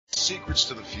Secrets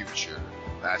to the Future.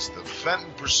 That's the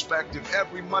Fenton Perspective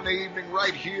every Monday evening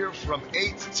right here from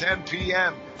 8 to 10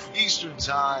 p.m. Eastern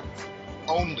Time,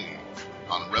 only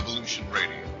on Revolution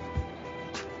Radio.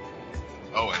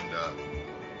 Oh,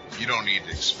 and you don't need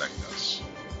to expect us.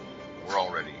 We're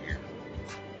already here.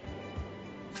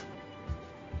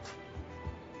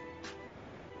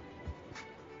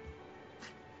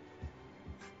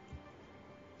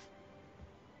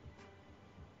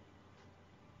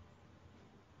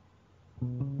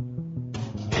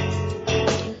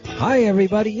 Hi,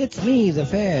 everybody. It's me, the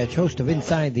Fetch, host of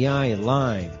Inside the Eye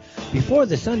Live. Before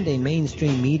the Sunday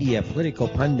mainstream media political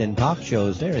pundit talk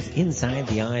shows, there is Inside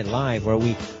the Eye Live, where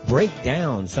we break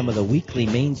down some of the weekly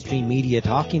mainstream media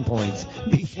talking points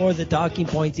before the talking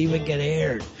points even get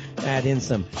aired. Add in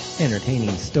some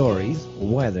entertaining stories,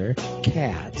 weather,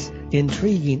 cats,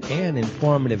 intriguing and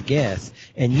informative guests,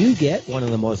 and you get one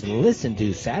of the most listened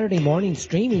to Saturday morning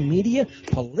streaming media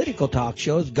political talk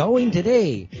shows going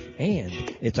today.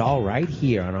 And it's all right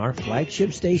here on our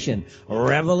flagship station,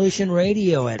 Revolution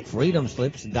Radio at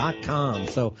freedomslips.com.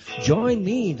 So join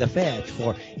me, the Fetch,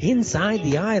 for Inside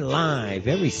the Eye Live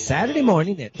every Saturday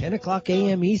morning at 10 o'clock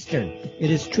a.m. Eastern.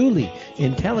 It is truly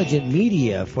intelligent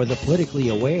media for the politically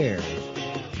aware.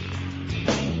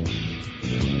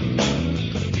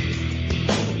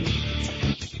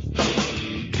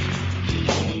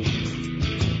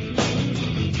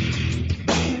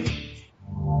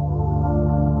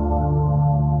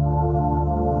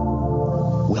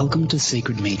 Welcome to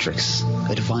Sacred Matrix,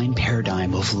 a divine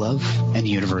paradigm of love and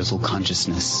universal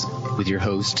consciousness, with your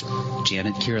host,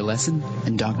 Janet Kira Lesson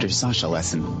and Dr. Sasha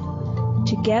Lesson.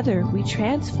 Together, we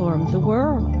transform the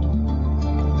world.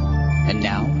 And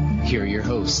now, here are your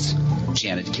hosts,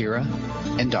 Janet Kira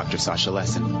and Dr. Sasha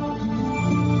Lesson.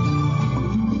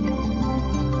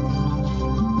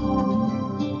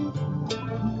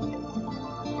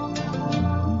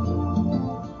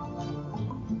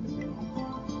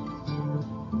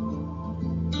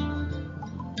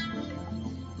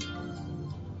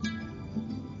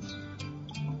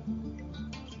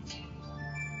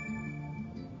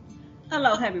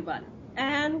 Hello, everyone,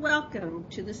 and welcome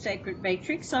to the Sacred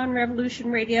Matrix on Revolution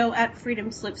Radio at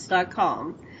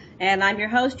freedomslips.com. And I'm your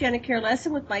host, Janet Kira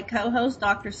Lesson, with my co-host,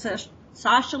 Dr.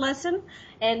 Sasha Lesson.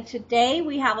 And today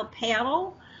we have a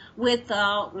panel with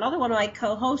another one of my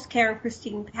co-hosts, Karen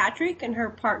Christine Patrick, and her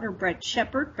partner, Bret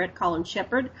Sheppard, Bret Collins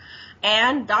Sheppard,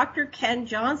 and Dr. Ken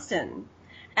Johnston.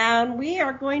 And we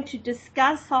are going to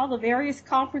discuss all the various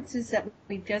conferences that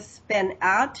we've just been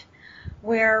at,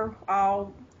 where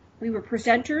we were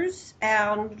presenters,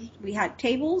 and we had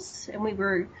tables, and we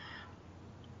were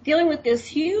dealing with this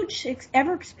huge,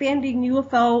 ever-expanding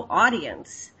UFO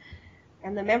audience.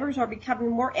 And the members are becoming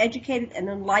more educated and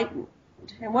enlightened.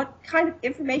 And what kind of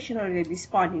information are they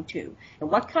responding to?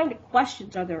 And what kind of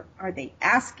questions are they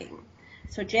asking?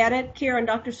 So Janet, Kira, and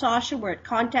Dr. Sasha were at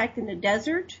Contact in the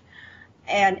Desert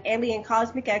and Alien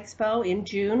Cosmic Expo in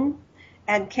June.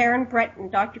 And Karen, Bret,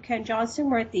 and Dr. Ken Johnston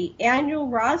were at the annual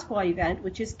Roswell event,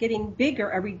 which is getting bigger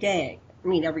every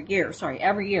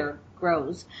year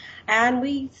grows. And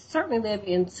we certainly live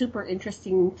in super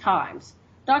interesting times.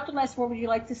 Dr. Les, what would you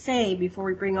like to say before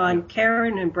we bring on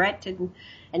Karen and Bret and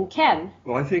Ken?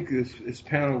 Well, I think this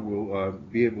panel will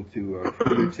be able to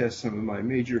further test some of my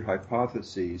major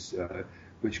hypotheses,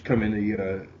 which come in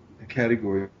the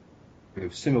category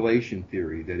of simulation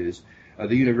theory, that is,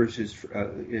 the universe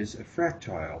is a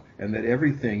fractile, and that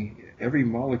every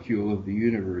molecule of the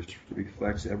universe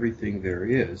reflects everything there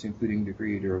is, including the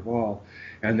creator of all,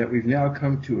 and that we've now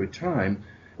come to a time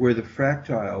where the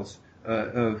fractiles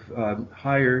of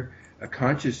higher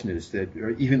consciousness, that or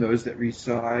even those that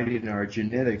reside in our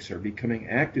genetics, are becoming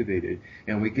activated,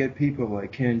 and we get people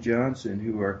like Ken Johnston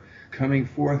who are coming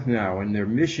forth now, and their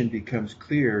mission becomes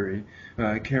clear.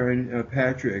 Karen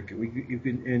Patrick,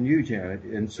 and you, Janet,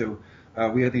 and so.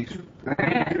 We have these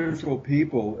wonderful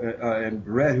people, and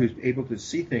Bret, who's able to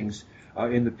see things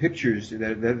in the pictures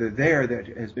that are there,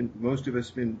 that most of us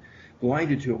been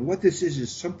blinded to. And what this is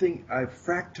something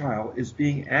fractile is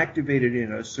being activated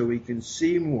in us so we can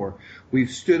see more.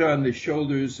 We've stood on the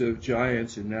shoulders of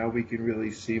giants, and now we can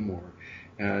really see more.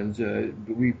 And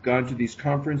we've gone to these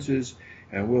conferences,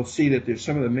 and we'll see that there's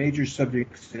some of the major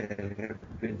subjects that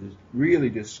have been really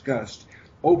discussed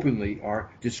openly are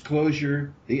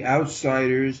disclosure, the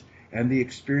outsiders, and the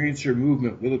experiencer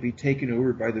movement. Will it be taken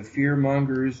over by the fear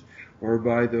mongers or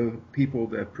by the people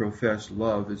that profess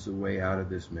love as the way out of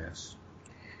this mess?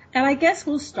 And I guess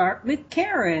we'll start with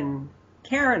Karen.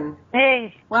 Karen.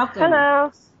 Hey. Welcome.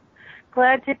 Hello.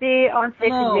 Glad to be on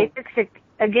Sacred Matrix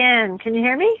again. Can you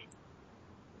hear me?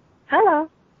 Hello.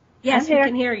 Yes, we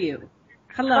can hear you.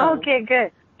 Hello. Okay,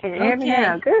 good. Can you hear me Okay.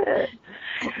 now? Good.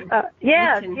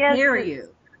 Yes, We can yes. hear you.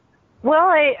 Well,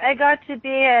 I got to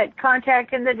be at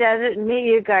Contact in the Desert and meet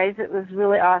you guys. It was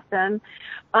really awesome.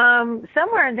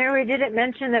 Somewhere in there we didn't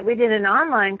mention that we did an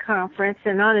online conference,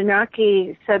 an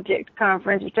Anunnaki subject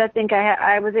conference, which I think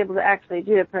I was able to actually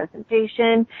do a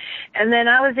presentation. And then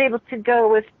I was able to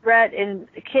go with Bret and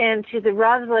Kim to the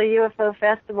Roswell UFO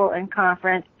Festival and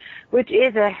Conference, which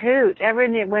is a hoot.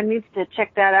 Everyone needs to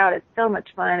check that out. It's so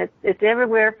much fun. It's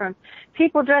everywhere from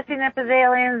people dressing up as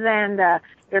aliens and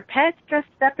their pets dressed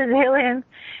up as aliens,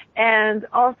 and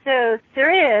also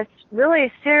serious,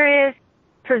 really serious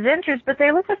presenters, but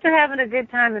they look like they're having a good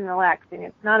time and relaxing.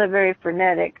 It's not a very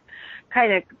frenetic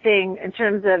kind of thing in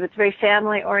terms of it's very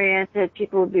family oriented.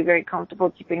 People would be very comfortable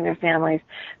keeping their families.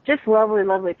 Just lovely,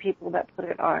 lovely people that put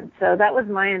it on. So that was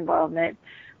my involvement.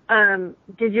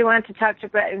 Did you want to talk to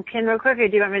Bret and Ken real quick, or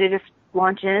do you want me to just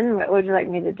launch in? What would you like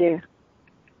me to do?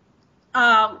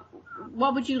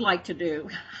 What would you like to do?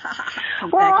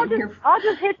 Well, I'll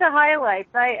just hit the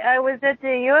highlights. I was at the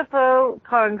UFO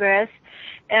Congress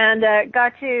and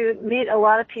got to meet a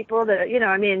lot of people that,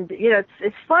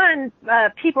 it's fun,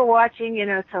 people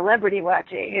watching, celebrity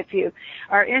watching, if you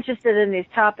are interested in these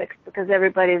topics, because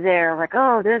everybody's there, like,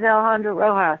 oh, there's Alejandro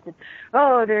Rojas, and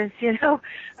oh, there's,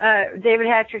 David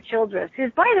Hatcher Childress,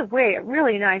 who's, by the way, a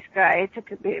really nice guy.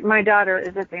 My daughter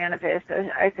is a fan of his, so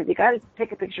I said, you got to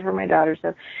take a picture for my daughter.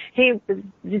 So he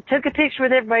took a picture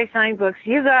with everybody, signed books.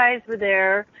 You guys were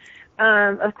there.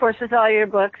 Of course, with all your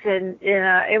books, and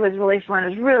it was really fun. It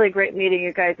was really great meeting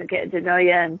you guys and getting to know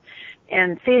you and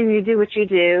seeing you do what you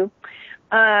do.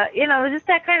 It was just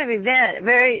that kind of event.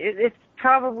 It's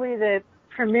probably the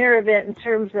premier event in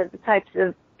terms of the types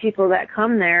of people that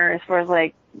come there as far as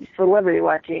like celebrity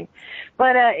watching.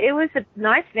 But it was a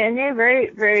nice venue,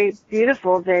 very, very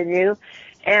beautiful venue,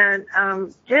 and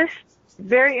just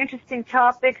very interesting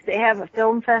topics. They have a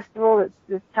film festival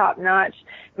that's top notch,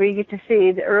 where you get to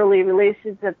see the early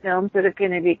releases of films that are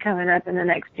going to be coming up in the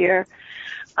next year.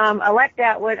 I like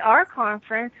that one. Our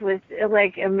conference was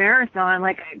like a marathon.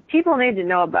 Like, people need to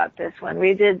know about this one.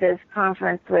 We did this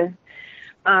conference with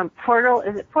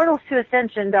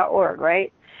portalstoascension.org,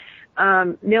 right?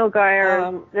 Neil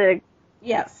Geyer,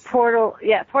 yes. Portal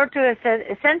to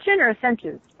Ascension or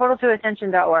Ascensions?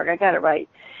 Portaltoascension.org. I got it right.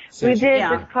 We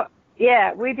did this.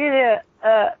 Yeah, we did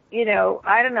I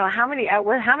don't know how many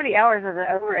hours was it?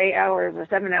 Over 8 hours or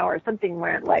 7 hours, something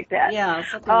went like that. Yeah,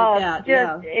 something like that.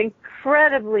 Just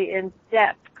incredibly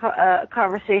in-depth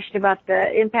conversation about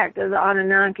the impact of the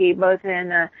Anunnaki, both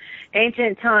in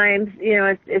ancient times.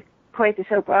 It's quite the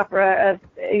soap opera of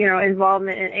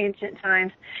involvement in ancient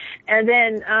times, and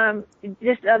then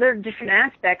just other different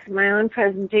aspects. My own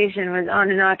presentation was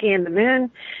Anunnaki and the moon,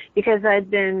 because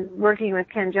I'd been working with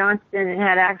Ken Johnston and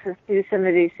had access to some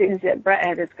of these things that Bret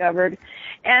had discovered,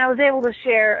 and I was able to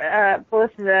share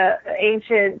both the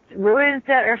ancient ruins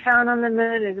that are found on the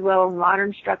moon as well as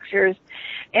modern structures,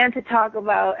 and to talk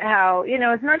about how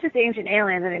it's not just ancient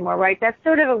aliens anymore, right? That's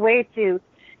sort of a way to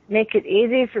make it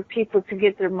easy for people to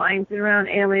get their minds around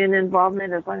alien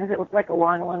involvement, as long as it was like a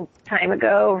long, long time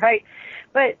ago, right?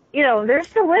 But, they're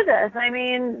still with us. I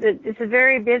mean, it's a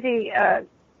very busy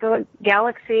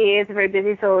galaxy. It's a very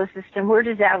busy solar system. We're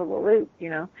just out of the loop,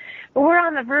 But we're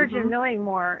on the verge of knowing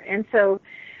more. And so,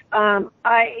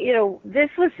 this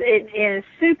was in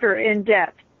super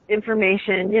in-depth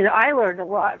information. I learned a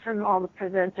lot from all the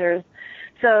presenters.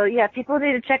 So, yeah, people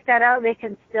need to check that out. They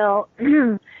can still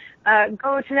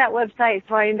go to that website,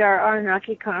 find our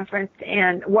Anunnaki conference,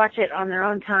 and watch it on their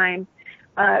own time.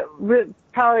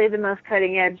 Probably the most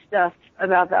cutting edge stuff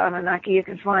about the Anunnaki you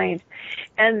can find.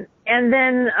 And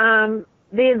then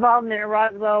the involvement in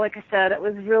Roswell, like I said, it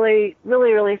was really,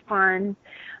 really, really fun.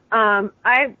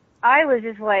 I was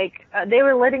just like, they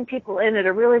were letting people in at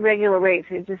a really regular rate,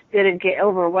 so you just didn't get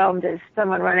overwhelmed as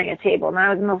someone running a table. And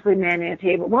I was mostly womaning a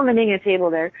table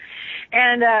there.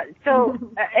 And so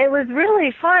it was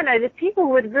really fun. The people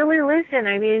would really listen.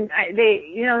 I mean,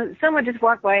 some would just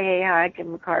walk by, hey, hi, give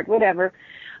them a card, whatever.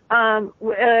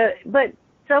 But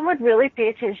some would really pay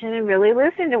attention and really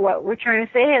listen to what we're trying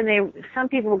to say. And some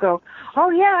people would go, oh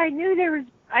yeah, I knew it.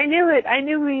 I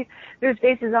knew there's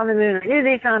bases on the moon. I knew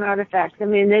they found artifacts. I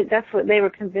mean, that's what they were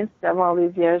convinced of all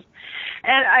these years.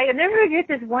 And I never forget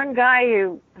this one guy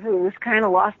who was kind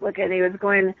of lost looking. He was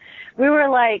going,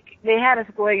 they had us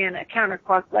going in a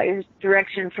counterclockwise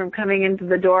direction from coming into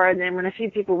the door, and then when a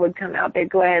few people would come out, they'd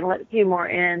go ahead and let a few more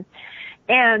in.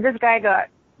 And this guy got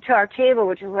to our table,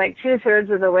 which is like 2/3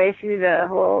 of the way through the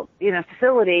whole,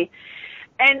 facility.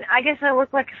 And I guess I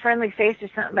look like a friendly face or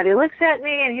something, but he looks at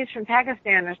me, and he's from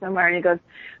Pakistan or somewhere, and he goes,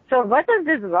 "So what is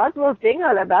this Roswell thing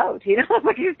all about?" You know,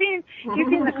 like you've seen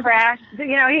the crash.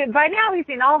 You know, by now he's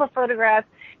seen all the photographs.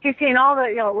 He's seen all the,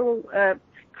 little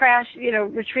crash,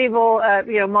 retrieval,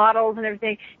 models and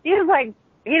everything. He was like,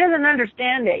 he doesn't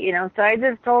understand it, So I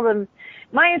just told him,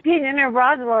 my opinion of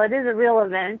Roswell, it is a real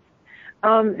event.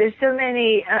 There's so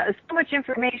much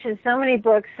information, so many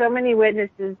books, so many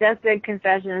witnesses, deathbed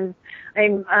confessions,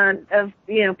 of,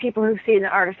 people who've seen the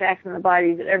artifacts and the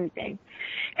bodies and everything.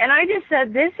 And I just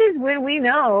said, this is when we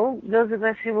know, those of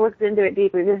us who looked into it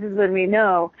deeply, this is when we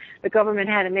know the government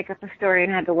had to make up a story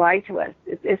and had to lie to us.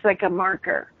 It's like a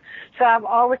marker. So of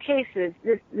all the cases,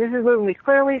 this is when we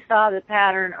clearly saw the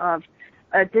pattern of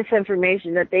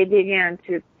disinformation that they began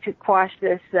to quash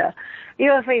this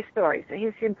UFO story. So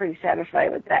he seemed pretty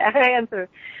satisfied with that answer.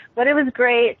 But it was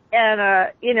great, and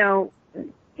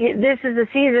this is the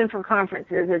season for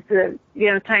conferences. It's the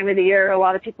time of the year. A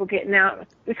lot of people getting out.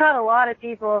 We caught a lot of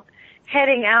people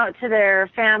heading out to their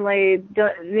families'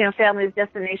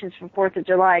 destinations for 4th of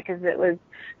July, because it was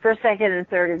 1st, 2nd, and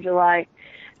 3rd of July.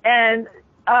 And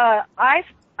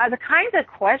the kinds of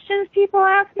questions people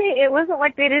asked me, it wasn't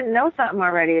like they didn't know something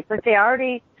already. It's like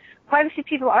quite a few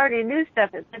people already knew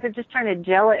stuff. It's like they're just trying to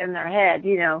gel it in their head,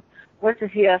 what's this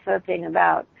UFO thing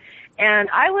about? And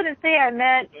I wouldn't say I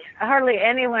met hardly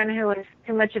anyone who was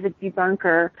too much of a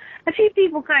debunker. A few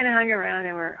people kind of hung around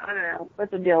and were, I don't know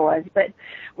what the deal was, but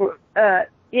were,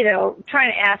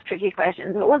 trying to ask tricky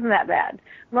questions. It wasn't that bad.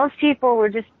 Most people were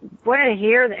just wanting to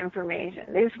hear the information.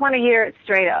 They just want to hear it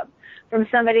straight up from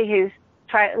somebody who's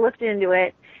looked into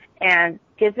it and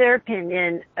gives their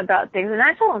opinion about things. And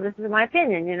I told them, this is my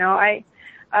opinion.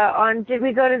 Did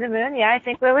we go to the moon? Yeah, I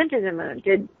think we went to the moon.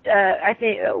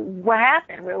 What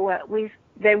happened?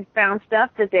 They found stuff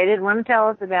that they didn't want to tell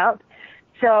us about.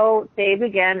 So they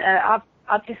began an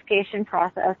obfuscation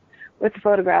process with the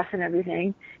photographs and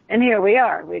everything. And here we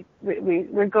are.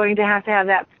 We're going to have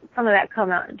some of that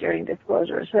come out during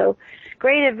disclosure. So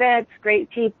great events, great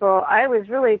people. I was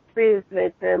really pleased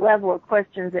with the level of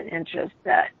questions and interest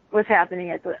that was happening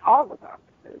at all the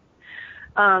conferences.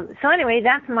 So anyway,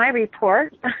 that's my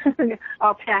report.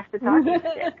 I'll pass the talking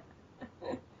stick.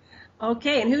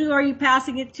 Okay, and who are you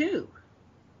passing it to?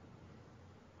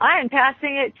 I am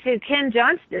passing it to Ken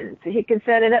Johnston so he can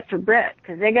set it up for Bret,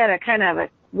 because they got a kind of a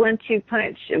 1-2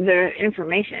 punch of their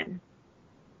information.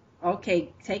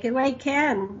 Okay, take it away,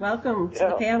 Ken. Welcome to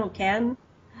the panel, Ken.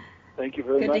 Thank you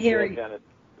very much. Good to hear you. Janet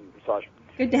and Sasha.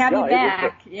 Good to have you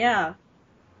back.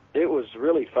 It was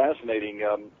really fascinating.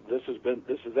 This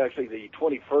is actually the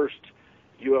 21st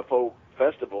UFO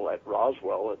festival at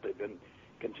Roswell. They've been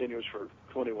continuous for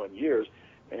 21 years,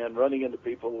 and running into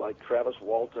people like Travis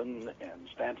Walton and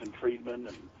Stanton Friedman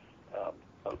and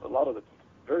a lot of the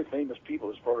very famous people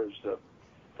as far as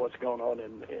what's going on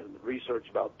in research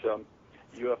about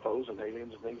UFOs and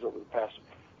aliens and things over the past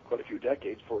quite a few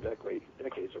decades, 4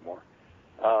 decades or more.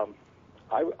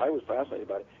 I was fascinated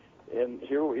by it. And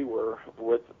here we were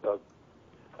with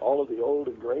all of the old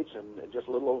and greats and just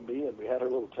little old me, and we had our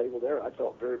little table there. I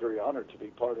felt very, very honored to be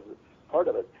part of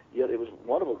it. Yet it was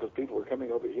wonderful because people were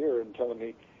coming over here and telling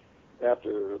me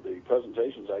after the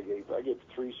presentations I gave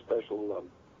 3 special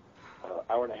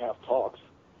hour-and-a-half talks,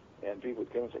 and people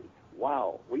would come and say,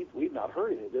 wow, we've not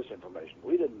heard any of this information.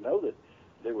 We didn't know that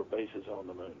there were bases on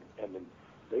the moon. And then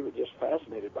they were just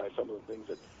fascinated by some of the things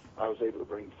that I was able to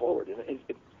bring forward.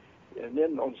 And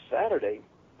then on Saturday,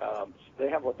 they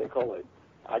have what they call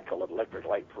I'd call it electric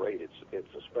light parade.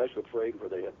 It's a special parade where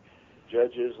they have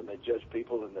judges and they judge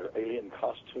people in their alien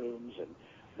costumes. And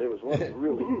there was one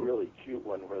really, really cute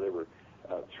one where there were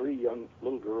 3 young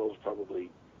little girls, probably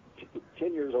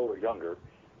 10 years old or younger,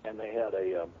 and they had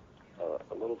a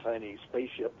little tiny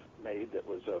spaceship made that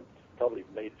was probably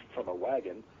made from a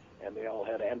wagon, and they all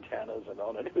had antennas and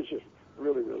on it. It was just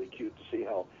really, really cute to see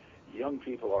how young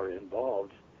people are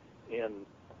involved in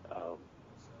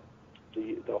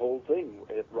the whole thing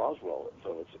at Roswell.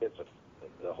 So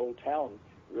the whole town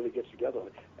really gets together.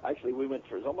 Actually, we went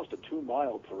for almost a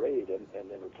 2-mile parade, and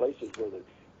there were places where the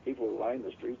people were lining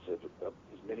the streets as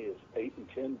many as 8 and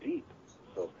 10 deep.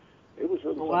 So it was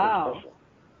really something special.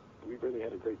 We really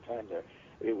had a great time there.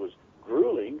 It was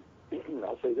grueling.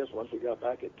 I'll say this, once we got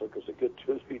back, it took us a good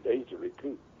 2 or 3 days to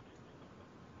recoup.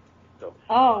 So,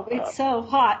 it's so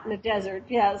hot in the desert,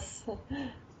 yes.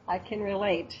 I can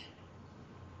relate.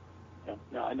 Yeah.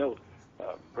 Now, I know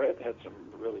Bret had some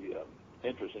really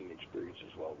interesting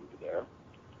experiences while we were there,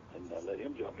 and let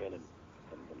him jump in and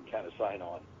kind of sign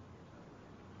on.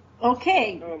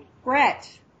 Okay,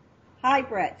 Bret. Hi,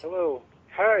 Bret. Hello.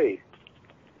 Hi.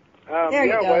 There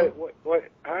you go.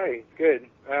 Hi, good.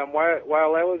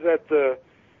 While I was at the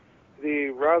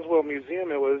Roswell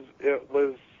Museum, it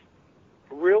was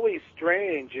really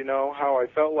strange, how I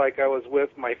felt like I was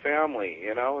with my family,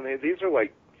 and these are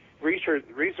like research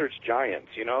giants,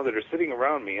 that are sitting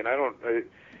around me, and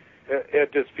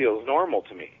it just feels normal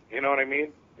to me, you know what I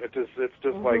mean? It's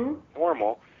just like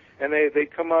normal, and they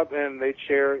come up and they'd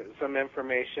share some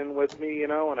information with me,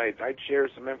 and I'd share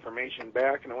some information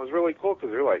back, and it was really cool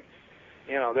because they're like,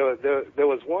 there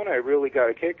was one I really got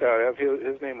a kick out of.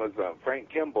 His name was Frank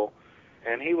Kimball,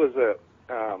 and he is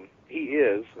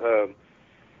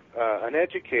an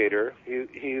educator.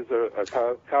 He's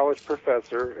a college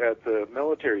professor at the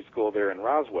military school there in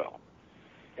Roswell,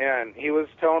 and he was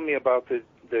telling me about the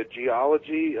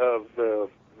geology of the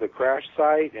crash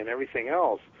site and everything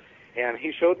else. And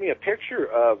he showed me a picture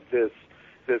of this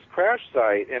crash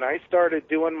site, and I started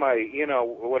doing my,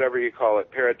 whatever you call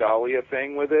it, pareidolia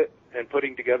thing with it, and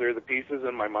putting together the pieces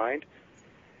in my mind.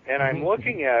 And I'm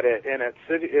looking at it, and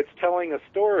it's telling a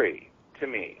story to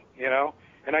me,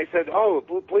 And I said, "Oh,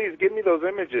 please give me those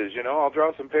images. I'll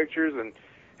draw some pictures,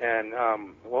 and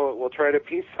we'll try to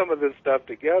piece some of this stuff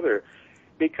together,"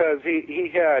 because he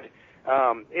had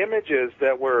images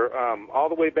that were all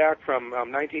the way back from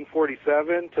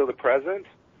 1947 till the present,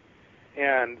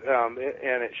 and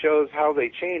it shows how they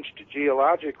changed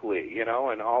geologically, in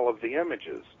all of the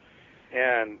images.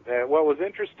 And what was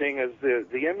interesting is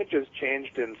the images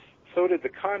changed, and so did the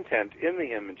content in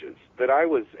the images that I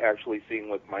was actually seeing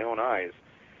with my own eyes.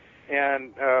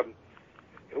 And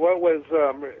what was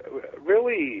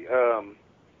really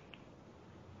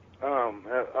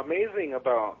amazing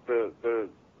about the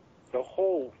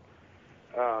whole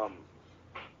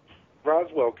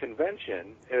Roswell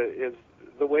convention is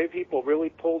the way people really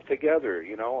pulled together,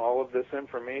 all of this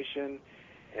information,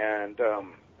 and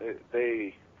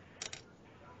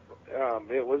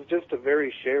it was just a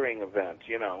very sharing event,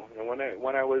 And when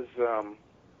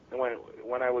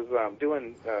I was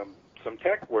doing some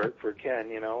tech work for Ken,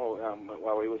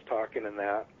 while he was talking and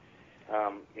that,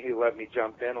 he let me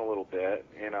jump in a little bit,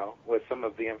 with some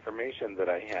of the information that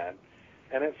I had,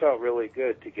 and it felt really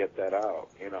good to get that out,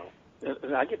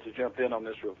 And I get to jump in on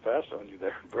this real fast on you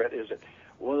there, Bret, is that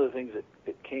one of the things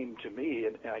that came to me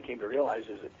and I came to realize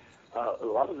is that a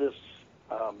lot of this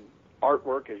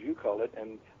artwork, as you call it,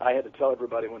 and I had to tell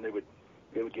everybody when they would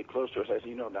get close to us, I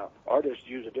said, now artists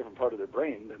use a different part of their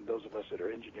brain than those of us that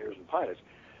are engineers and pilots.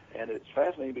 And it's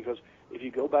fascinating because if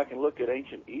you go back and look at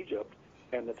ancient Egypt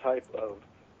and the type of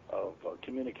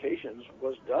communications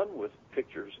was done with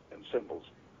pictures and symbols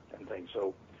and things.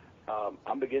 So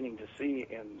I'm beginning to see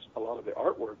in a lot of the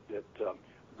artwork that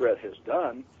Bret has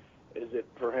done is that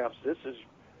perhaps this is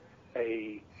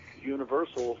a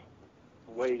universal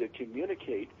way to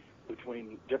communicate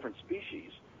between different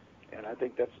species. And I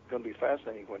think that's going to be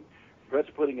fascinating when Bret's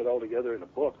putting it all together in a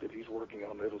book that he's working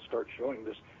on. It'll start showing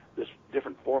this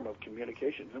different form of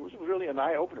communication. It was really an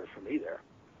eye-opener for me there.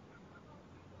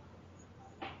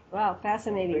 Wow,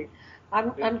 fascinating.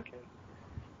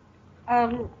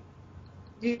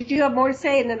 Did you have more to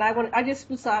say? And then I just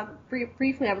was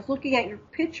briefly. I was looking at your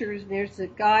pictures, and there's a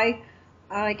guy.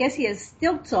 I guess he has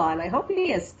stilts on. I hope he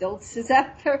has stilts. Is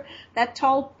that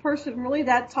tall person really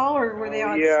that tall, or were they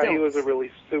on stilts? Yeah, he was a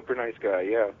really super nice guy.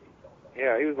 Yeah,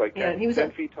 he was like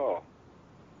 10 feet tall.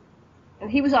 And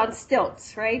he was on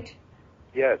stilts, right?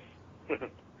 Yes.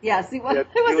 Yes, he was. Yes,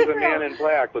 he was a man in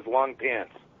black with long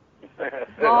pants.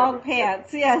 Long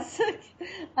pants, yes.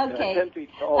 Okay. 10 feet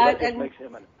tall, that just makes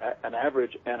him an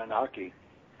average Anunnaki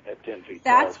at 10 feet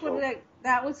tall.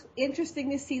 That was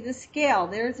interesting to see the scale.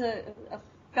 There's a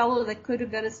fellow that could have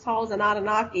been as tall as an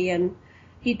Anunnaki, and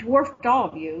he dwarfed all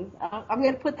of you. I'm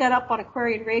going to put that up on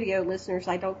Aquarian Radio, listeners.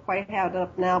 I don't quite have it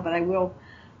up now, but I will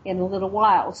in a little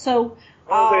while. So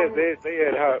they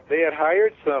had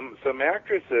hired some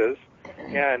actresses,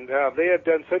 and they had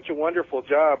done such a wonderful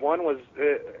job. One was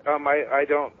I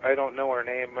don't know her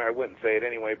name. I wouldn't say it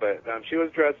anyway, but she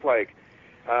was dressed like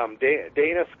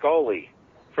Dana Scully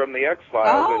from the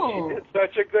X-Files, and she did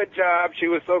such a good job. She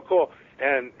was so cool.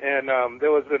 And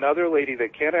there was another lady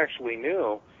that Ken actually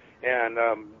knew, and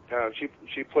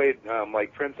she played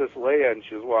like Princess Leia, and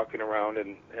she was walking around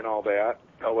and all that.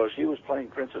 Oh, well, she was playing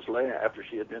Princess Leia after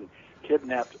she had been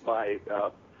kidnapped by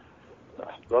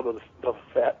Bubba the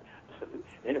Fett.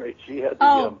 Anyway, she had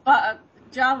the...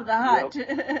 Jabba the Hutt.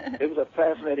 It was a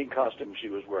fascinating costume she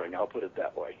was wearing, I'll put it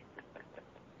that way.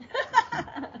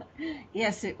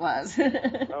 Yes, it was.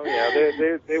 Oh,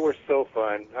 yeah, they were so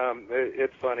fun.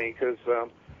 It's funny because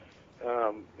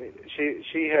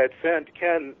she had sent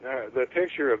Ken the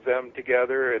picture of them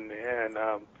together, and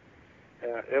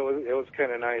it was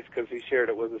kind of nice because he shared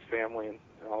it with his family and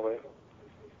all that.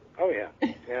 Oh yeah.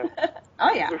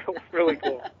 Oh yeah. Really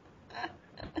cool.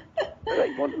 I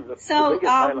think one of the biggest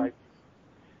highlights,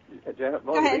 Janet,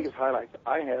 one of the biggest highlights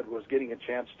I had was getting a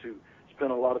chance to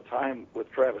spend a lot of time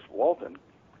with Travis Walton,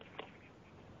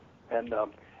 and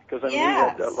because we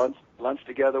had lunch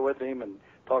together with him and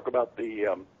talk about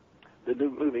the new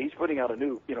movie. He's putting out a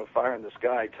new, Fire in the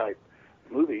Sky type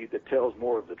movie that tells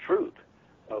more of the truth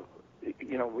of,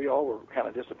 we all were kind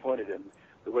of disappointed in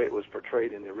the way it was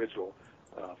portrayed in the original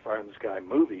Fire in the Sky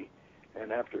movie,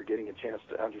 and after getting a chance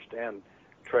to understand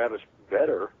Travis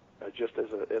better, just as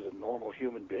a normal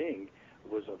human being,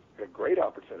 was a great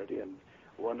opportunity, and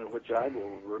one in which I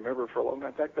will remember for a long time.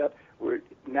 In fact, that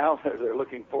they're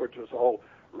looking forward to us all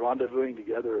rendezvousing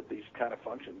together at these kind of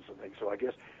functions and things. So I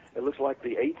guess it looks like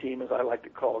the A-team, as I like to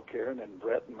call Karen and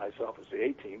Bret and myself as the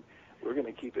A-team, we're going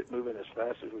to keep it moving as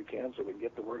fast as we can so we can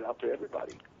get the word out to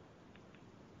everybody.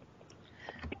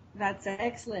 That's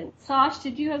excellent. Sash,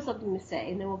 did you have something to say?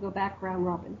 And then we'll go back round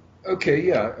robin. Okay,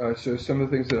 yeah. So some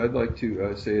of the things that I'd like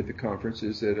to say at the conference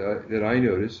is that I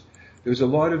noticed there was a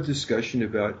lot of discussion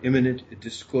about imminent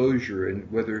disclosure and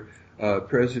whether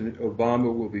President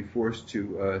Obama will be forced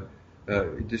to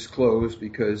disclose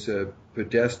because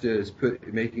Podesta is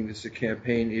making this a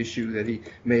campaign issue that he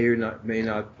may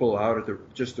not pull out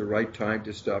at just the right time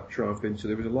to stop Trump. And so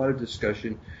there was a lot of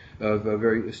discussion of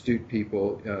very astute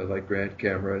people like Grant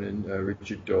Cameron and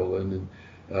Richard Dolan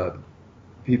and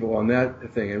people on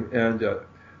that thing. And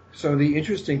some of the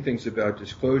interesting things about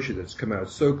disclosure that's come out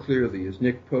so clearly is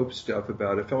Nick Pope's stuff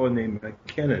about a fellow named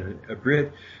McKinnon, a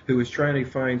Brit who was trying to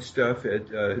find stuff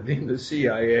in the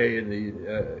CIA and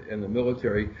the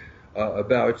military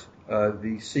about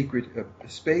the secret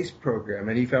space program,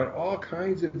 and he found all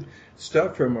kinds of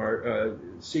stuff from our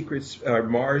our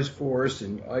Mars force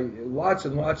and lots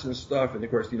and lots of stuff. And of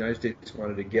course, the United States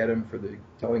wanted to get him for the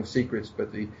telling secrets,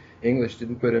 but the English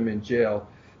didn't put him in jail.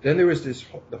 Then there was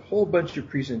the whole bunch of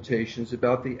presentations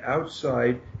about the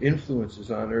outside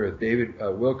influences on Earth. David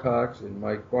Wilcox and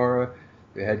Mike Barra.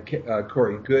 They had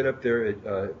Corey Goode up there at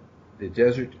the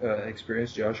desert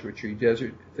experience, Joshua Tree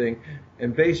Desert thing.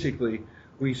 And basically,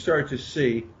 we start to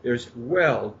see there's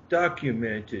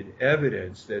well-documented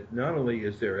evidence that not only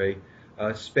is there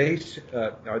are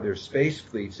there space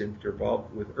fleets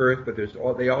involved with Earth, but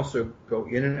they also go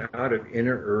in and out of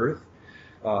inner Earth.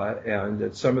 And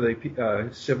that some of the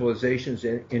civilizations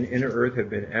in inner Earth have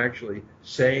been actually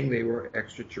saying they were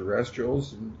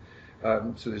extraterrestrials. And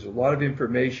so there's a lot of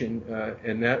information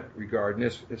in that regard. And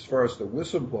as far as the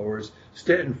whistleblowers,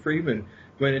 Stanton Friedman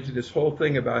went into this whole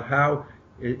thing about how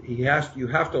you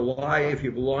have to lie if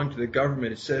you belong to the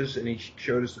government. It says, and he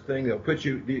showed us the thing,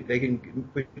 they can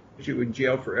put you in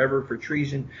jail forever for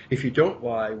treason if you don't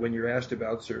lie when you're asked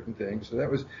about certain things. So that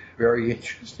was very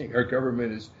interesting. Our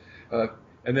government is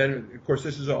and then, of course,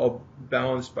 this is all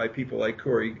balanced by people like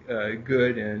Corey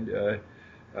Goode and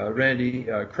Randy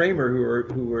Kramer,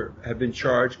 who have been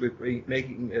charged with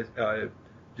making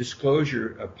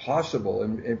disclosure possible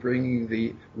and bringing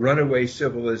the runaway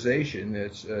civilization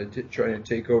that's trying to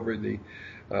take over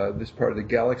this part of the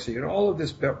galaxy. And all of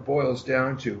this boils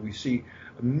down to we see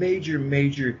a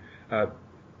major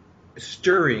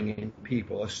stirring in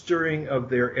people, a stirring of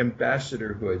their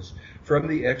ambassadorhoods from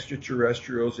the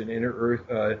extraterrestrials and inner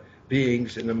Earth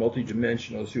beings and the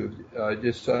multidimensionals who have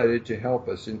decided to help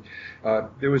us. And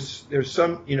there's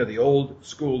some, the old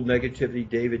school negativity,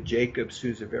 David Jacobs,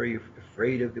 who's very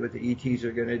afraid of what the ETs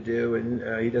are going to do,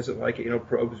 and he doesn't like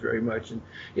probes very much, and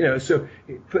so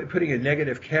putting a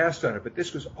negative cast on it. But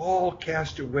this was all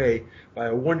cast away by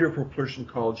a wonderful person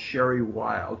called Sherry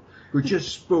Wild, who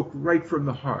just spoke right from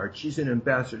the heart. She's an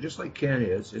ambassador, just like Ken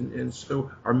is, and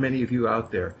so are many of you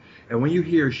out there. And when you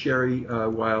hear Sherry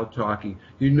Wild talking,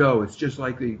 it's just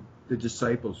like the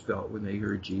disciples felt when they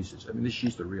heard Jesus. I mean,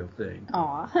 she's the real thing.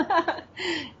 Aw.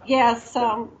 Yes.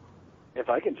 If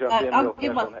I can jump in real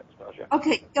fast on that, Sasha.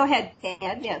 Okay, go ahead,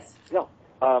 Ken. Yes. Yeah.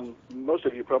 Most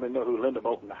of you probably know who Linda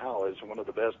Moulton Howe is, one of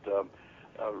the best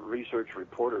research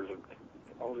reporters,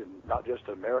 not just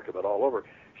in America, but all over.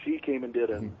 She came and did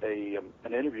an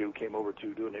interview, came over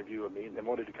to do an interview with me, and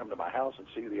wanted to come to my house and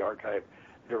see the archive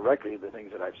directly, the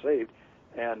things that I've saved,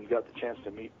 and got the chance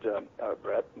to meet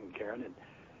Bret and Karen.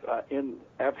 And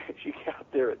after she got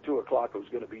there at 2 o'clock, it was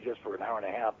going to be just for an hour and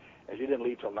a half, and she didn't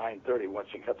leave till 9:30 once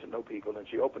she got to know people. And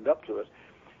she opened up to us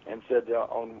and said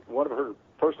on one of her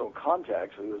personal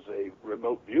contacts, who was a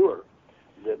remote viewer,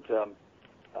 that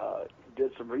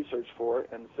did some research for her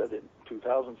and said that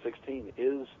 2016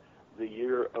 is the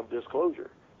year of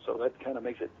disclosure. So that kind of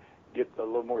makes it get a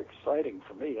little more exciting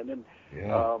for me. And then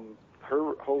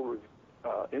her whole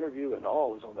interview and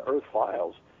all is on the Earth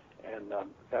Files. And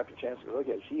after a chance to look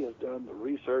at it, she has done the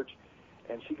research,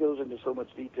 and she goes into so much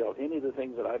detail. Any of the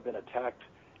things that I've been attacked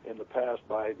in the past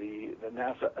by the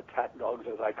NASA attack dogs,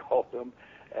 as I call them,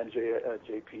 and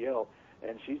JPL,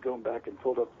 and she's gone back and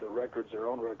pulled up the records, their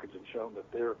own records, and shown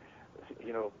that they're,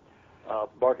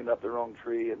 barking up the wrong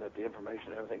tree, and that the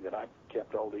information and everything that I've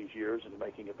kept all these years and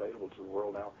making available to the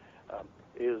world now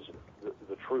is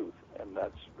the truth. And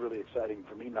that's really exciting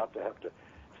for me, not to have to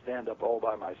stand up all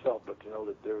by myself, but to know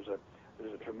that there's a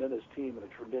tremendous team and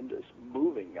a tremendous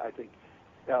moving, I think,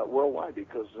 worldwide,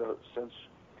 because since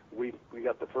we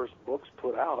got the first books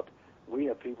put out, we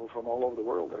have people from all over the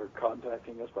world that are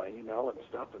contacting us by email and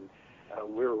stuff, and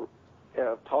we're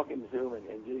talking to them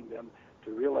and getting them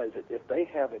to realize that if they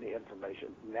have any information,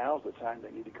 now's the time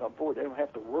they need to come forward. They don't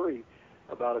have to worry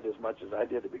about it as much as I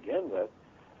did to begin with,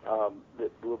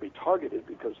 that will be targeted,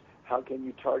 because how can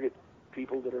you target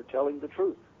people that are telling the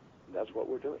truth? And that's what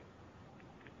we're doing.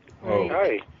 Oh.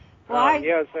 Hi.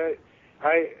 Yes,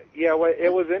 well,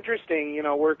 it was interesting,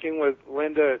 working with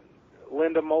Linda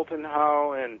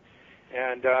Moulton-Howe, and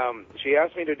she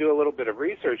asked me to do a little bit of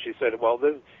research. She said, well,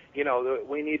 this,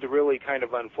 we need to really kind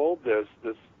of unfold this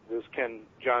Ken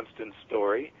Johnston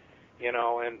story,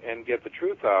 and get the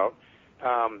truth out.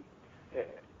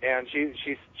 And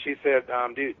she said,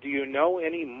 do you know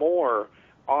any more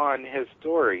on his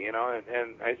story, and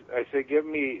I said, give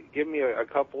me a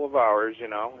couple of hours,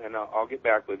 and I'll get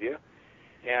back with you.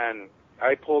 And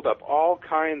I pulled up all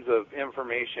kinds of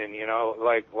information,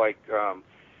 like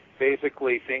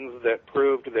basically things that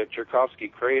proved that Tchaikovsky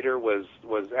Crater was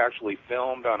actually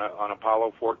filmed on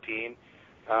Apollo 14,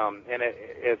 and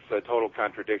it's a total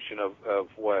contradiction of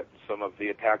what some of the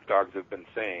attack dogs have been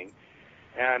saying.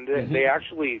 And they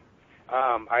actually,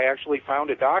 I actually found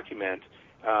a document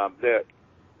that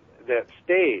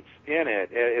states in it,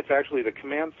 it's actually the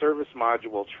Command Service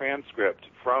Module transcript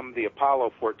from the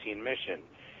Apollo 14 mission.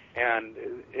 And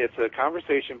it's a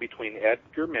conversation between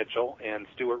Edgar Mitchell and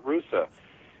Stuart Roosa.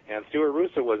 And Stuart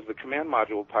Roosa was the command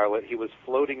module pilot. He was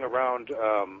floating around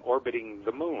orbiting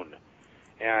the moon.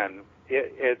 And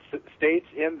it states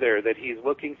in there that he's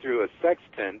looking through a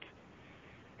sextant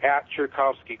at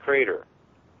Tchaikovsky Crater.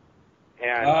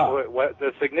 And what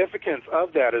the significance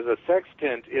of that is, a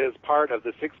sextant is part of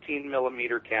the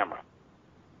 16-millimeter camera.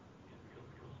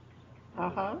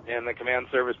 And the command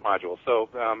service module. So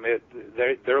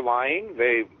they're lying.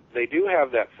 They do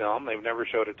have that film. They've never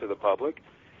showed it to the public,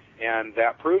 and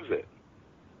that proves it.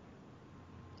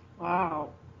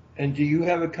 Wow. And do you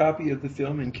have a copy of the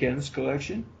film in Ken's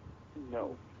collection?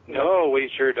 No. No, we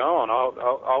sure don't.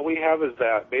 All we have is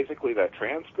basically that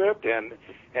transcript, and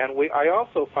I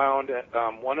also found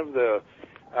one of the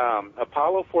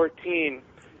Apollo 14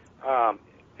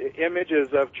 images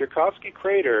of Tchaikovsky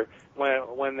Crater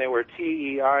when they were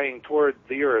TEIing toward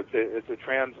the Earth. It's a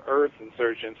trans-Earth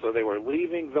insertion, so they were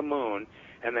leaving the moon,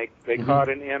 and they caught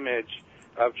an image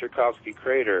of Tchaikovsky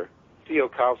Crater,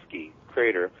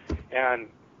 and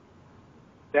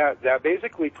that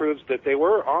basically proves that they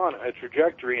were on a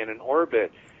trajectory in an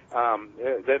orbit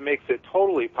that makes it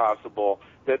totally possible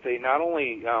that they not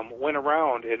only went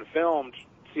around and filmed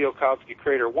Tsiolkovsky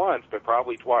Crater once, but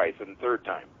probably twice, and third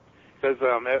time. Because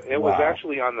it was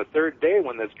actually on the third day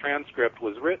when this transcript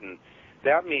was written.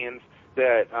 That means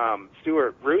that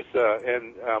Stuart Roosa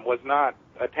was not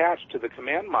attached to the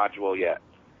command module yet.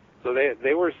 So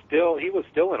he was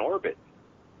still in orbit.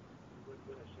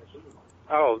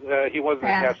 He wasn't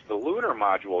attached to the lunar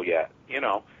module yet,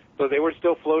 So they were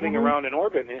still floating around in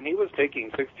orbit, and he was taking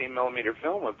 16-millimeter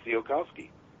film of Tsiolkovsky.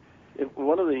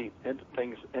 One of the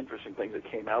interesting things that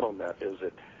came out on that is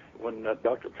that when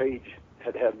Dr. Page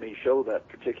had me show that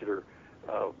particular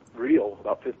reel,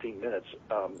 about 15 minutes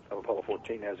of Apollo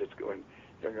 14 as it's going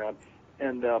around,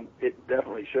 and it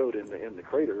definitely showed in the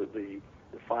crater the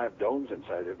 5 domes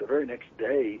inside there. The very next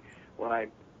day, when I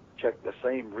checked the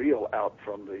same reel out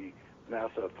from the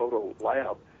NASA photo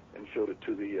lab and showed it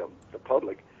to the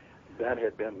public, that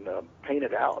had been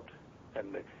painted out,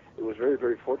 and it was very,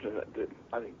 very fortunate that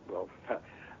I think, well,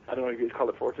 I don't know if you'd call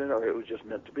it fortunate or it was just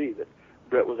meant to be, that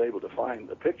Bret was able to find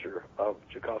the picture of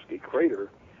Tchaikovsky Crater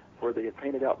where they had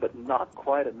painted out, but not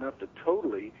quite enough to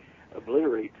totally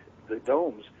obliterate the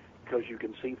domes, because you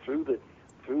can see through the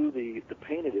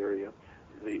painted area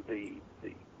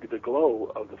the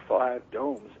glow of the 5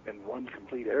 domes in one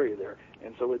complete area there,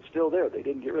 and so it's still there. They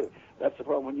didn't get rid of it. That's the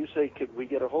problem. When you say, could we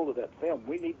get a hold of that film,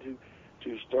 we need to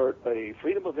start a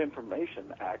Freedom of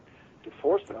Information Act to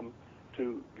force them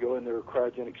to go in their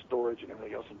cryogenic storage and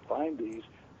everything else and find these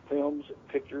films,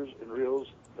 pictures, and reels,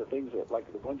 the things that,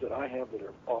 like the ones that I have that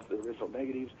are off the original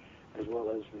negatives, as well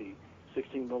as the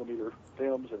 16 millimeter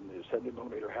films and the 70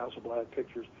 millimeter Hasselblad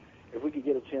pictures, if we could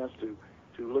get a chance to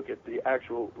look at the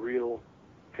actual real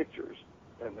pictures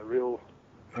and the real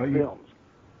films,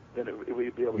 then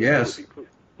we'd be able to. Yes.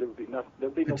 There would be no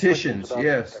petitions.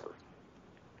 Yes. Ever.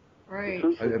 Right.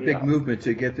 A big movement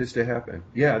to get this to happen.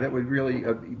 Yeah, that would really.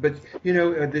 But you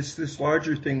know, this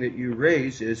larger thing that you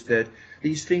raise is that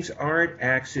these things aren't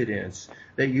accidents.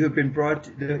 That you have been brought.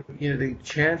 The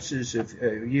chances of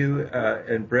you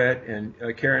and Bret and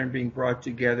Karen being brought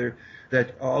together.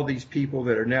 That all these people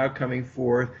that are now coming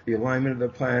forth, the alignment of the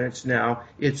planets now.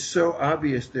 It's so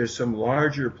obvious there's some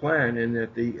larger plan, and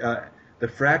that the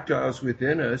fractals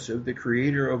within us of the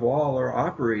Creator of all are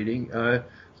operating.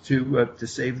 To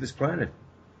save this planet.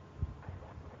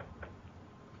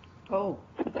 Oh.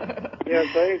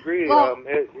 Yes, I agree. Well,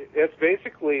 it's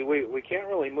basically we can't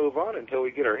really move on until we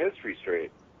get our history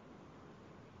straight.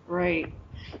 right.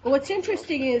 Well, what's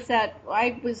interesting is that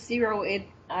I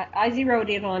zeroed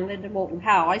in on Linda Moulton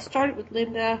Howe. I started with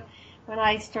Linda when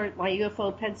I started my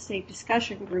UFO Penn State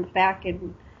discussion group back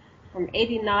from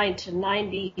 89 to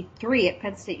 93 at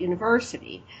Penn State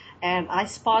University. And I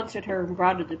sponsored her and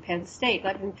brought her to Penn State.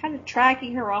 I've been kind of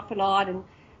tracking her off and on, and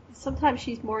sometimes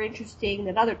she's more interesting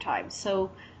than other times.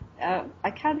 So I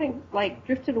kind of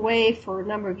drifted away for a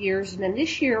number of years, and then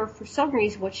this year, for some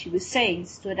reason, what she was saying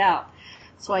stood out.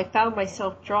 So I found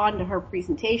myself drawn to her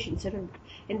presentations, and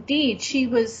indeed,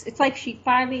 it's like she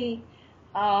finally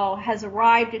has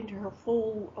arrived into her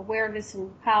full awareness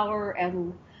and power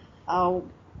and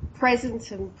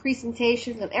presence and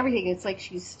presentations and everything. It's like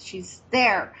she's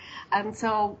there. And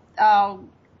so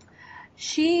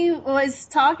she was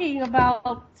talking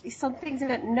about some things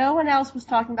that no one else was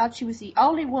talking about. She was the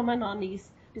only woman on these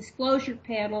disclosure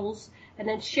panels, and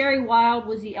then Sherry Wild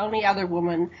was the only other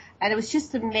woman. And it was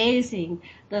just amazing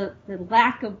the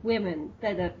lack of women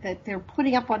that they're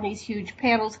putting up on these huge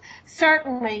panels.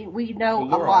 Certainly we know a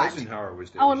lot. Laura Eisenhower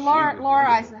was there. Oh, and Laura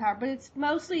Eisenhower, but it's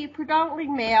predominantly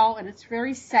male, and it's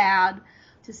very sad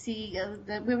to see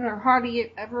that women are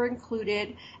hardly ever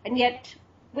included, and yet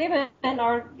women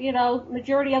are,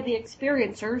 majority of the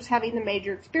experiencers having the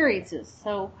major experiences.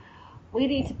 So we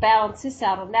need to balance this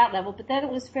out on that level. But then it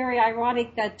was very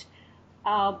ironic that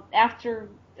after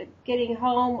getting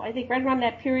home, I think right around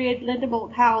that period, Linda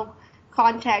Moulton Howe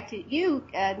contacted you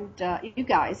and you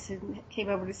guys and came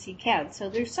over to see Ken. So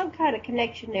there's some kind of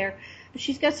connection there. But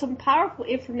she's got some powerful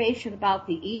information about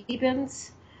the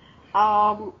Ebens.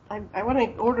 I want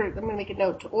to order. I'm going to make a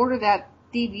note to order that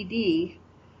DVD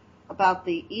about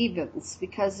the Ebens,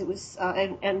 because it was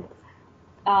and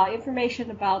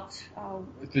information about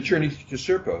the journey to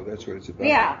Serpo. That's what it's about.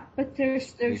 Yeah, but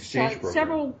there's the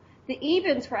several. The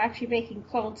Ebens were actually making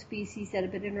clone species that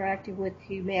have been interacting with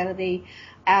humanity,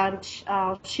 and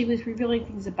she was revealing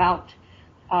things about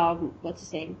what's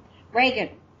his name,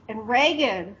 Reagan, and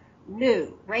Reagan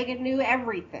knew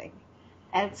everything,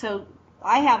 and so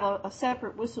I have a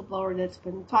separate whistleblower that's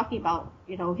been talking about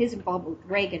his involvement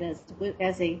with Reagan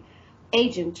as a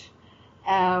agent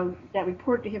that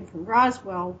reported to him from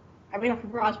Roswell. From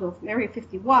Area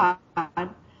 51.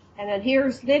 And then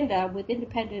here's Linda with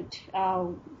independent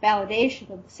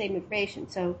validation of the same information.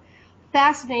 So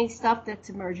fascinating stuff that's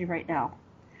emerging right now.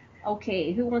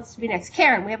 Okay, who wants to be next?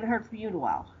 Karen, we haven't heard from you in a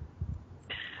while.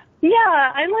 Yeah,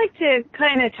 I'd like to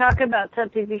kind of talk about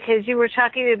something, because you were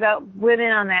talking about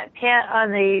women on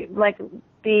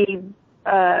the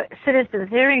citizens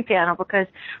hearing panel, because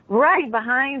right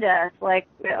behind us, like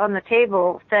on the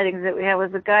table settings that we had,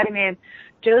 was a guy named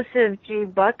Joseph G.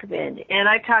 Buckman, and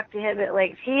I talked to him at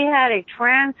length. He had a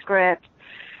transcript.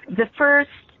 The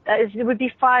first, it would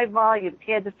be 5 volumes.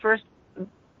 He had the first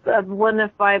of one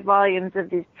of 5 volumes of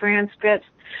these transcripts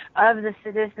of the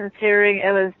citizens hearing.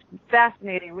 It was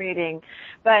fascinating reading.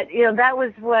 But, that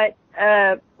was what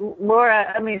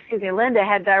Linda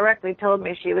had directly told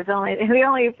me. She was the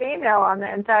only female on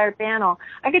the entire panel.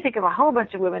 I could think of a whole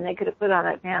bunch of women they could have put on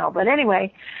that panel. But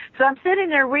anyway, so I'm sitting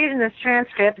there reading this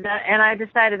transcript, and I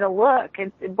decided to look.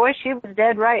 And boy, she was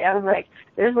dead right. I was like,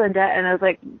 there's Linda. And I was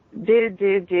like,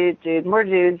 dude, more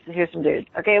dudes. Here's some dudes.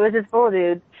 Okay, it was just full of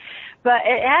dudes. But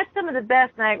it had some of the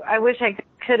best, and I wish I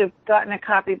could have gotten a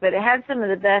copy, but it had some of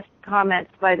the best comments,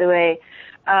 by the way,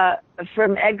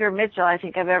 from Edgar Mitchell I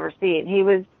think I've ever seen. He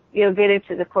was, getting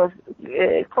to the close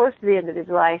to the end of his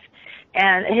life,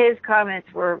 and his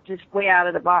comments were just way out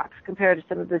of the box compared to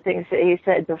some of the things that he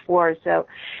said before. So,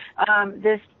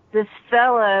 this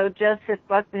fellow, Joseph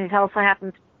Buckman, he also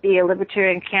happens to be a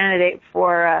libertarian candidate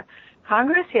for,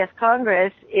 Congress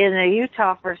in the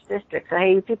Utah First District. So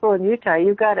hey, people in Utah,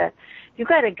 you've got a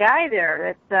guy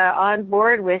there that's on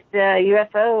board with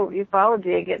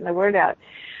ufology and getting the word out.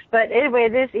 But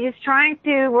anyway, he's trying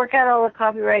to work out all the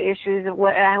copyright issues and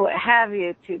what have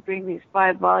you to bring these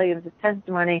 5 volumes of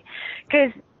testimony,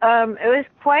 because it was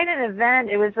quite an event.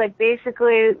 It was like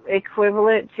basically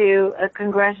equivalent to a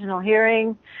congressional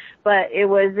hearing, but it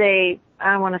was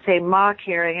I don't want to say mock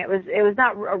hearing. It was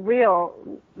not a real,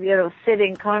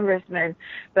 sitting congressman,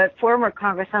 but former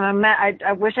congressman.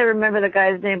 I wish I remember the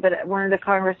guy's name, but one of the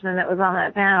congressmen that was on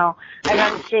that panel, I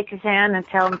got to shake his hand and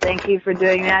tell him thank you for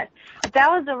doing that. But that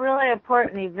was a really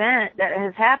important event that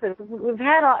has happened. We've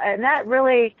had, and that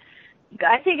really,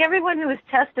 I think everyone who was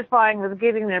testifying was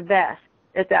giving their best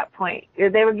at that point.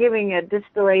 They were giving a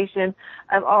distillation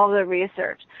of all the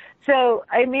research. So,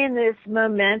 I mean, this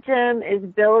momentum is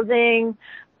building,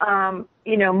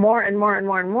 more and more and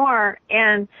more and more.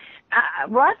 And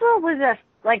Roswell was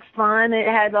fun. It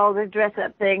had all the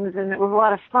dress-up things, and it was a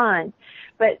lot of fun.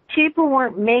 But people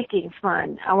weren't making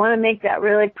fun. I want to make that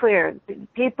really clear.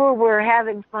 People were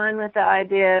having fun with the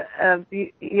idea of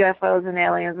UFOs and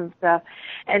aliens and stuff,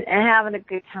 and having a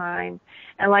good time.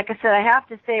 And like I said, I have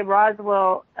to say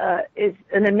Roswell is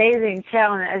an amazing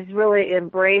town that has really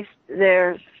embraced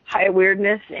their high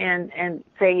weirdness and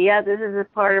say, yeah, this is a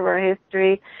part of our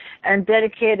history, and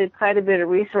dedicated quite a bit of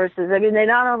resources. I mean, they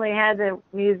not only had the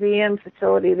museum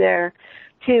facility there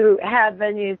to have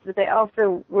venues, but they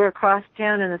also were across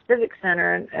town in the Civic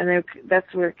Center, and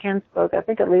that's where Ken spoke, I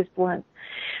think at least once.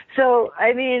 So,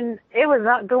 I mean, it was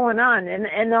not going on,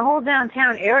 and the whole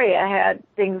downtown area had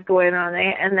things going on.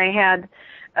 They had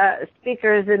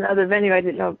speakers in other venue I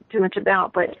didn't know too much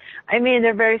about, but I mean,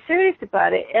 they're very serious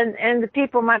about it, and the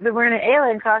people might be wearing an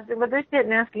alien costume, but they're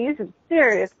sitting asking you some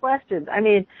serious questions. I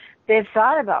mean, they've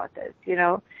thought about this,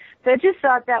 So I just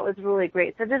thought that was really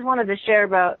great. So I just wanted to share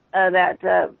about that.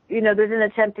 There's an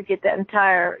attempt to get that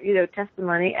entire,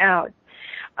 testimony out.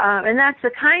 And that's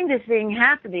the kind of thing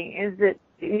happening, is that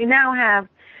you now have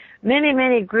many,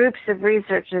 many groups of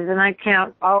researchers, and I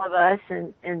count all of us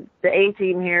and the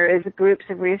A-team here as groups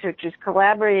of researchers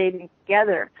collaborating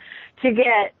together to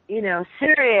get,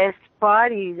 serious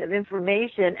bodies of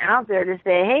information out there to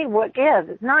say, hey, what gives?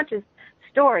 It's not just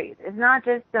stories. It's not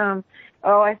just,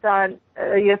 I saw a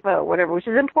UFO, whatever, which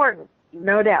is important,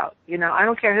 no doubt. I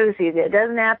don't care who sees it. It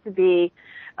doesn't have to be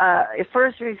a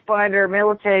first responder,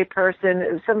 military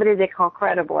person, somebody they call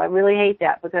credible. I really hate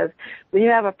that, because when you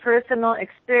have a personal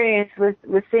experience with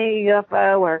seeing a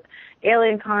UFO or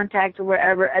alien contact or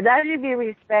wherever, that should be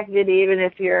respected, even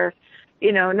if you're,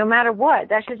 no matter what.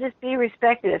 That should just be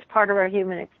respected as part of our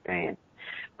human experience.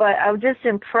 But I was just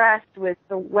impressed with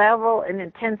the level and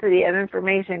intensity of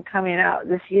information coming out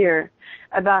this year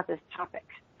about this topic.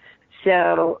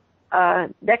 So,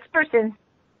 next person.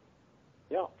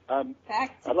 Yeah.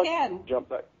 Back to I'd like Ken. to jump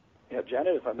back. Yeah,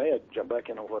 Janet, if I may, I'd jump back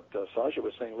into what Sasha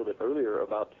was saying a little bit earlier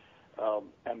about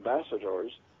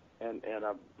ambassadors, and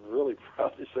I'm really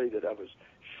proud to say that I was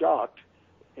shocked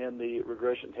in the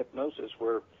regression hypnosis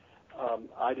where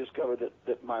I discovered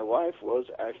that my wife was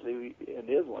actually and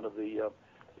is one of the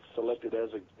selected as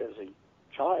a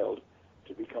child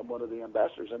to become one of the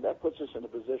ambassadors, and that puts us in a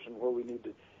position where we need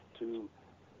to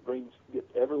get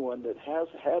everyone that has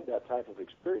had that type of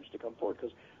experience to come forward,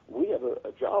 because we have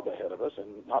a job ahead of us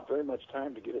and not very much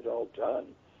time to get it all done,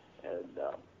 and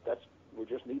we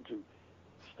just need to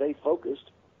stay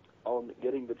focused on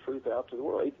getting the truth out to the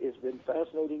world. It's been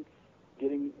fascinating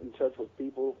getting in touch with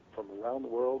people from around the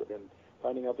world and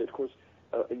finding out that, of course,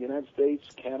 the United States,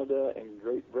 Canada, and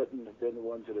Great Britain have been the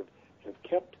ones that have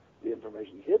kept the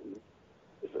information hidden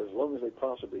as long as they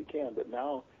possibly can, but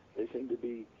now they seem to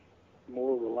be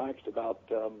more relaxed about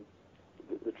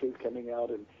the truth coming out.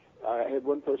 And I had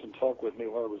one person talk with me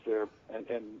while I was there, and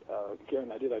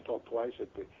Karen, I talked twice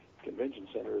at the convention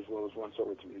center as well as once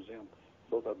over at the museum,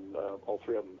 both of them, all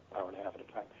three of them, hour and a half at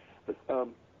a time. But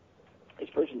this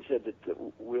person said that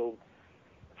we'll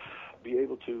be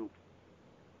able to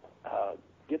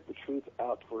get the truth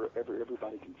out where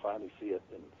everybody can finally see it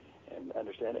and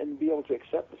understand, and be able to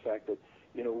accept the fact that,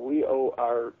 we owe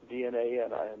our DNA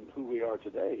and who we are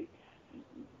today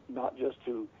not just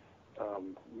to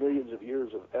millions of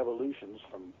years of evolutions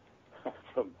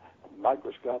from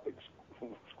microscopic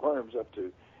squirms up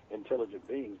to intelligent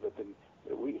beings, but then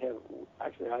we have,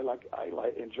 actually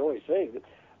I enjoy saying that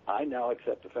I now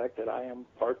accept the fact that I am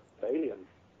part alien.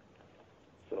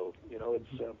 So,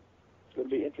 it's going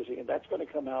to be interesting, and that's going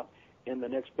to come out in the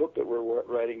next book that we're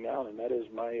writing now, and that is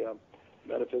my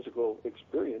metaphysical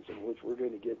experience, in which we're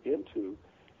going to get into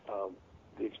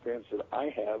the experience that I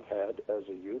have had as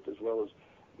a youth, as well as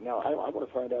now I want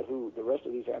to find out who the rest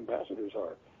of these ambassadors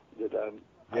are that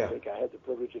I think I had the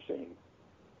privilege of seeing.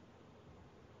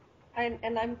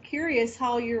 And I'm curious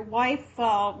how your wife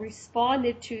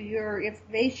responded to your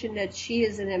information that she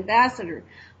is an ambassador.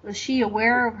 Was she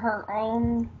aware of her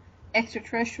own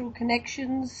extraterrestrial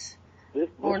connections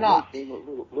or not? This may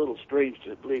seem a little strange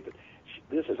to believe, but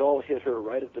this has all hit her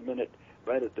right at the minute,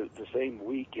 right at the same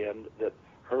weekend that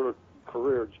her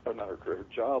career, or not her career, her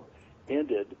job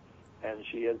ended, and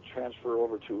she had transferred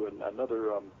over to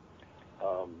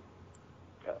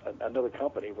another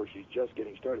company where she's just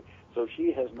getting started. So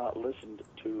she has not listened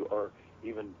to or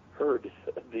even heard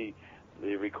the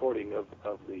recording of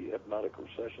the hypnotic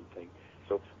recession thing.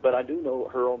 So, but I do know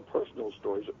her own personal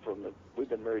stories we've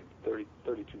been married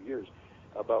 32 years,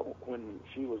 about when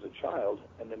she was a child,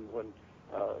 and then when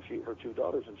her two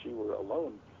daughters and she were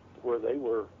alone, where they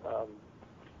were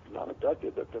not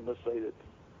abducted, but then let's say that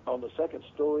on the second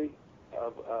story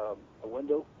of a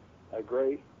window, a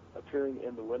gray appearing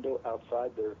in the window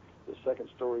outside the second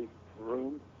story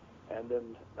room, and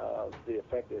then the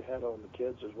effect it had on the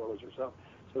kids as well as herself.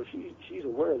 So she's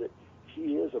aware that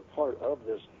she is a part of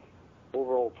this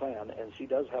overall plan, and she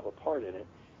does have a part in it.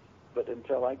 But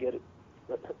until I get it,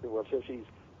 well, so she's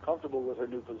comfortable with her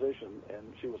new position,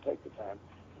 and she will take the time,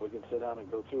 we can sit down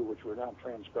and go through, which we're now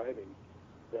transcribing.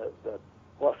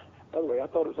 Well, by the way, I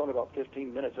thought it was only about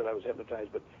 15 minutes that I was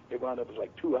hypnotized, but it wound up as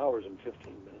like 2 hours and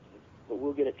 15 minutes. But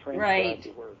we'll get it transcribed to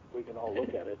where we can all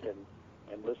look at it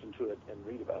and listen to it and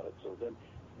read about it. So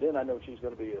then I know she's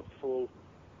going to be a full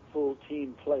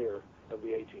team player of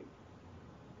the A-team.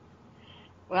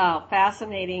 Wow,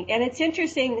 fascinating. And it's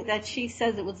interesting that she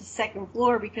says it was the second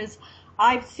floor, because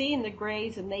I've seen the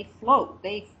grays and they float.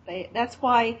 That's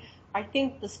why I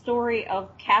think the story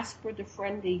of Casper the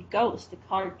Friendly Ghost, the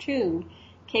cartoon,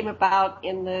 came about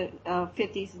in the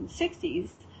 50s and 60s.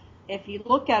 If you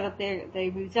look at it, they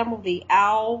resemble the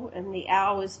owl, and the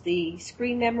owl is the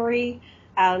screen memory,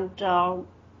 and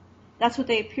that's what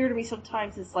they appear to me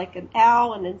sometimes. It's like an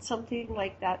owl and then something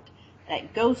like that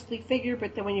ghostly figure,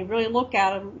 but then when you really look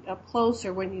at them up close,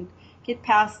 or when you get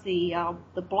past the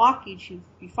blockage,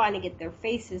 you finally get their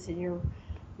faces in your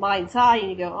mind's eye, and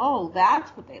you go, oh,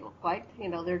 that's what they look like. You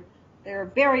know, there are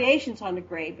variations on the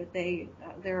gray, but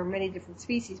there are many different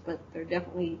species, but they're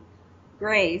definitely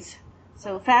grays.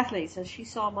 So fascinating. So she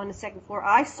saw them on the second floor.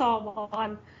 I saw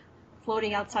one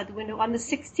floating outside the window on the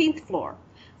 16th floor.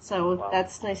 So wow.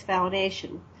 That's nice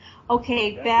validation.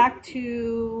 Okay, back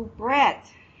to Bret.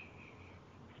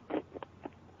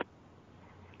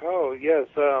 Oh yes,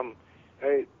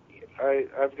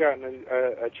 I've gotten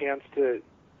a chance to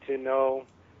know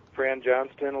Fran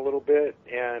Johnston a little bit,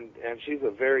 and she's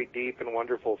a very deep and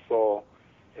wonderful soul.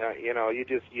 You know, you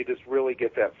just really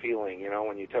get that feeling, you know,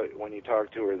 when you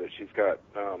talk to her, that she's got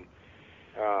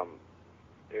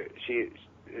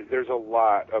there's a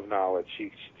lot of knowledge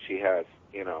she has,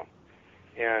 you know,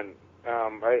 and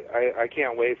I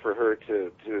can't wait for her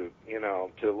to you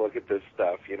know, to look at this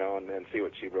stuff, you know, and then see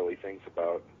what she really thinks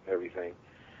about everything.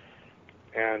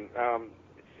 And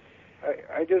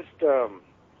I just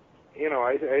you know,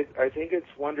 I think it's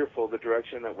wonderful the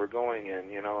direction that we're going in,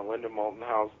 you know. And Linda Moulton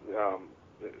House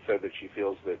said that she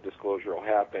feels that disclosure will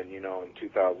happen, you know, in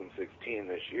 2016,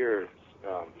 this year,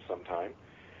 sometime,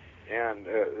 and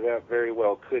that very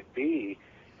well could be.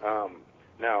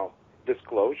 Now,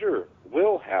 disclosure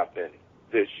will happen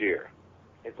this year.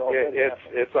 It's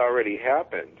already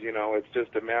happened. You know, it's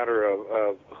just a matter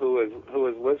of who is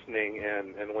listening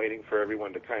and waiting for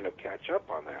everyone to kind of catch up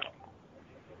on that.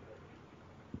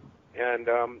 And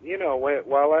you know,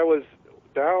 while I was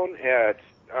down at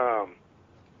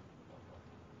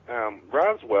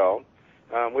Roswell,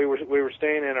 we were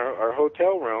staying in our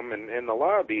hotel room, and in the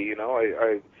lobby, you know,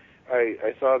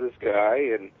 I saw this guy,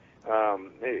 and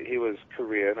he was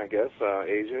Korean, I guess,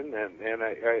 Asian, and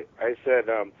I said,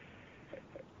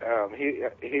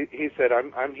 he said,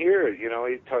 I'm here, you know.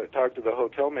 He talked to the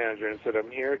hotel manager and said,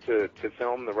 I'm here to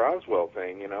film the Roswell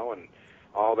thing, you know, and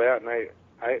all that. And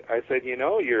I said, you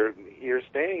know, you're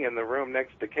staying in the room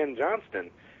next to Ken Johnston.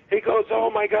 He goes, oh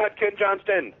my God, Ken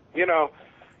Johnston, you know.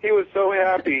 He was so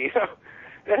happy.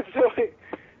 And so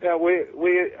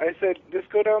I said, just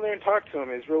go down there and talk to him.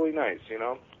 He's really nice, you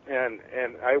know. And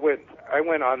I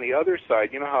went on the other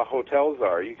side. You know how hotels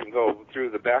are. You can go through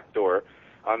the back door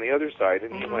on the other side,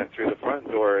 and he went through the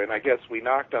front door, and I guess we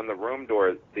knocked on the room door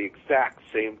at the exact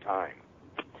same time.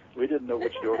 We didn't know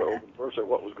which door to open first or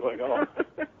what was going on.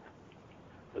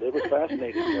 But it was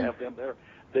fascinating to have them there.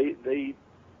 They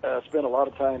spent a lot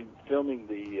of time filming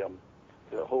the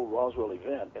whole Roswell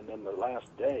event, and then the last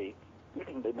day,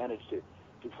 they managed to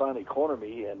finally corner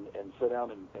me and sit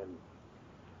down and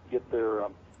get their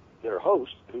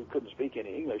host, who couldn't speak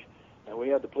any English, and we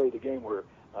had to play the game where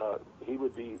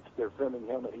they're filming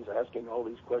him, and he's asking all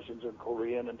these questions in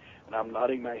Korean, and I'm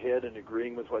nodding my head and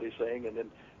agreeing with what he's saying, and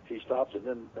then he stops, and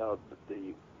then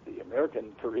the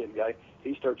American Korean guy,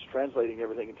 he starts translating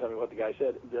everything and telling me what the guy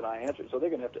said, and then I answer. So they're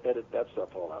going to have to edit that stuff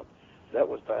all out. That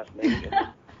was fascinating.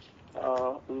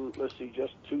 And, let's see,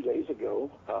 just 2 days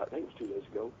ago, I think it was 2 days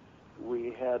ago,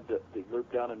 we had the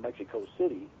group down in Mexico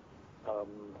City.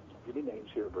 Give me names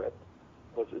here, Bret.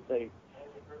 What's his name?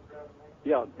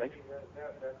 Yeah,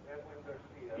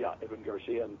 Edwin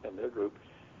Garcia and their group.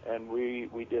 And we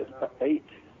did 8.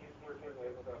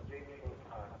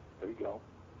 There you go.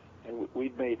 And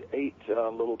we'd made 8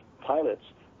 little pilots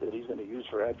that he's going to use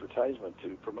for advertisement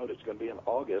to promote. It's going to be in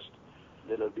August.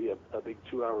 It'll be a big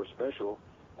 2-hour special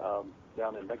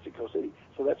down in Mexico City.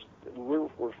 So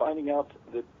we're finding out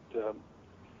that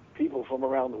people from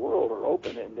around the world are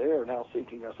open, and they're now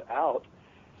seeking us out.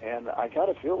 And I kind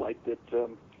of feel like that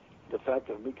the fact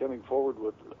of me coming forward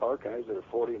with archives that are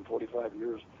 40 and 45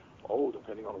 years old,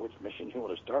 depending on which mission you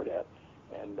want to start at,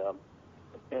 and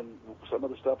some of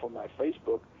the stuff on my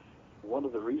Facebook, one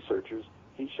of the researchers,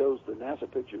 he shows the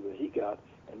NASA picture that he got,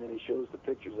 and then he shows the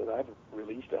pictures that I've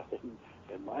released out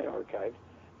in my archive.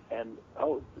 And,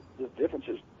 the difference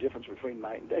between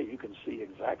night and day. You can see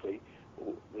exactly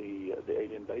the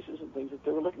alien bases and things that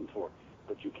they were looking for,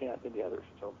 but you can't in the others.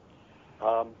 So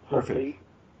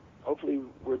hopefully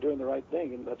we're doing the right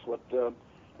thing, and that's what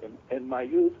in my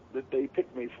youth that they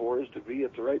picked me for, is to be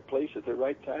at the right place at the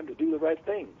right time to do the right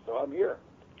thing. So I'm here.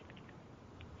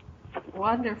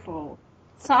 Wonderful.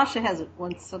 Sasha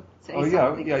wants to say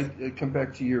something. Yeah. Come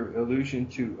back to your allusion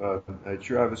to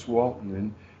Travis Walton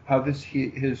and how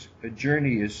his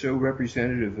journey is so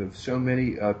representative of so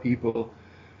many people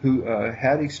who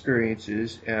had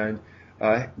experiences and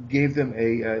gave them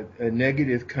a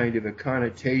negative kind of a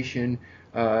connotation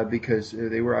because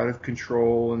they were out of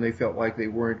control and they felt like they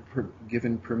weren't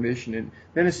given permission. And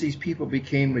then as these people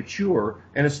became mature,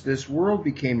 and as this world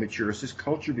became mature, as this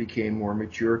culture became more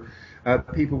mature,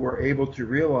 people were able to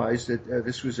realize that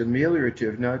this was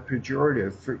ameliorative, not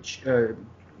pejorative.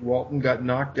 Walton got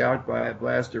knocked out by a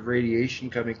blast of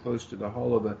radiation coming close to the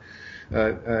hull of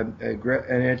an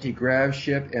anti-grav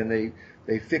ship, and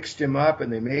they fixed him up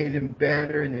and they made him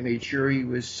better and they made sure he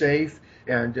was safe.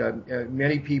 And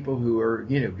many people who are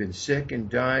been sick and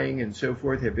dying and so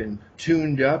forth have been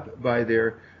tuned up by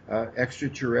their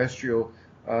extraterrestrial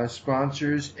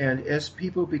sponsors. And as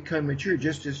people become mature,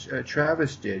 just as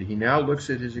Travis did, he now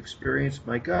looks at his experience.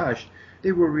 My gosh,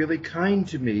 they were really kind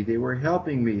to me. They were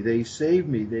helping me. They saved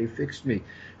me. They fixed me.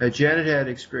 Janet had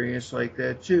experience like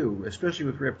that too, especially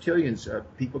with reptilians.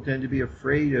 People tend to be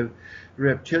afraid of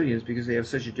reptilians because they have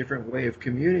such a different way of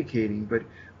communicating. But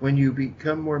when you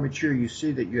become more mature, you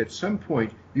see that at some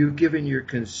point you've given your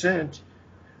consent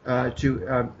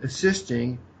to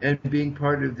assisting and being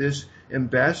part of this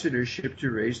ambassadorship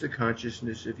to raise the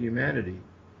consciousness of humanity.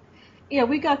 Yeah,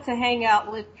 we got to hang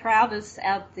out with Travis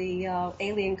at the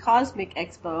Alien Cosmic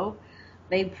Expo.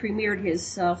 They premiered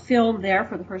his film there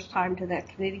for the first time to that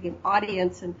Canadian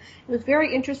audience, and it was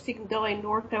very interesting going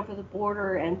north over the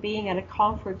border and being at a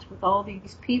conference with all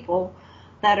these people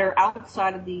that are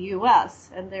outside of the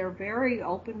U.S., and they're very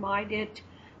open-minded.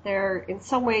 They're in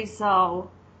some ways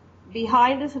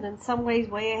behind us and in some ways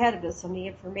way ahead of us on the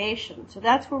information. So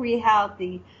that's where we have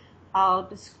the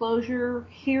disclosure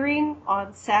hearing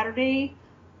on Saturday.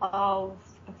 A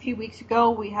few weeks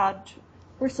ago we had,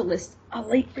 where's the list? I'll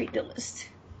read the list.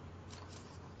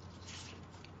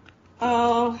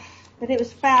 But it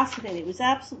was fascinating. It was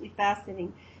absolutely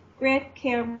fascinating. Grant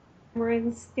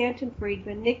Cameron, Stanton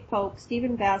Friedman, Nick Pope,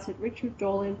 Stephen Bassett, Richard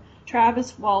Dolan,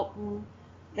 Travis Walton.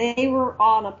 They were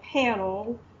on a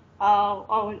panel,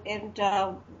 and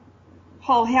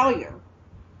Paul Hellyer,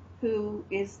 who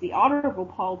is the Honorable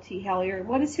Paul T. Hellyer. And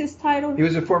what is his title? He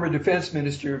was a former Defense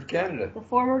Minister of Canada. The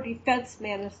former Defense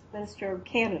Minister of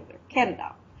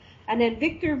Canada. And then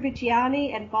Victor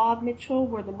Vigiani and Bob Mitchell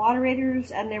were the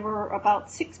moderators, and there were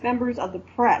about 6 members of the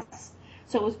press.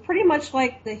 So it was pretty much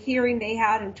like the hearing they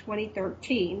had in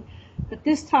 2013, but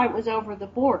this time it was over the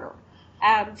border.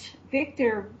 And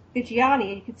Victor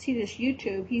Vigiani, you can see this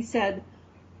YouTube, he said,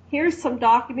 here's some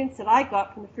documents that I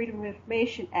got from the Freedom of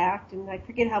Information Act, and I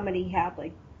forget how many he had,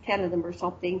 like 10 of them or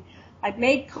something. I've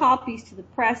made copies to the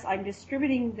press. I'm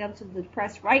distributing them to the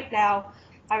press right now.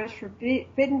 I was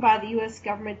forbidden by the U.S.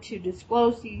 government to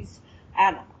disclose these,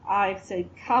 and I said,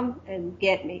 come and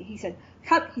get me. He said,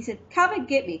 come and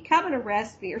get me. Come and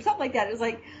arrest me, or something like that. It's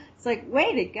like,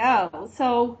 way to go.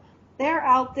 So they're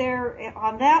out there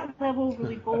on that level,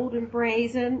 really bold and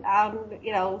brazen,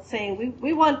 saying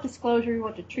we want disclosure, we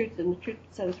want the truth, and the truth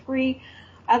set us free.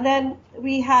 And then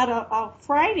we had a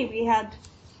Friday, we had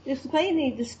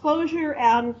mainly disclosure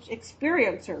and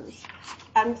experiencers.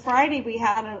 And Friday we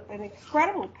had an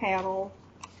incredible panel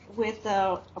with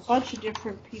a bunch of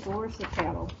different people. Where's the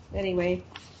panel? Anyway,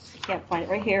 I can't find it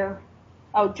right here.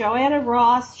 Oh, Joanna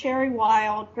Ross, Sherry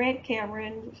Wild, Grant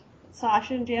Cameron,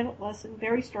 Sasha and Janet Lesson,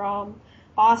 Barry Strom,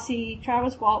 Aussie,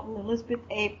 Travis Walton, Elizabeth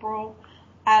April,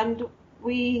 and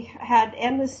we had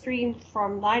endless streams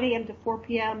from 9 a.m. to 4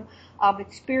 p.m. of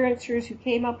experiencers who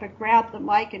came up and grabbed the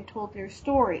mic and told their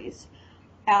stories.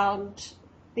 And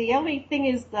the only thing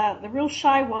is that the real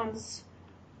shy ones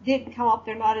didn't come up.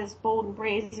 They're not as bold and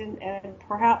brazen, and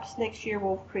perhaps next year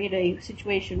we'll create a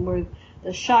situation where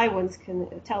the shy ones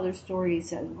can tell their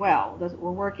stories as well. That's what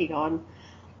we're working on.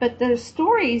 But the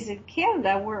stories in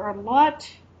Canada were a lot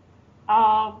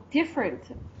different,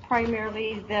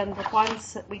 primarily, than the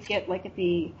ones that we get like at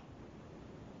the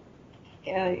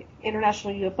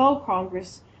International UFO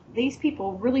Congress. These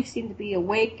people really seem to be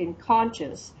awake and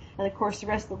conscious. And of course, the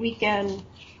rest of the weekend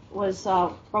was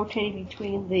rotating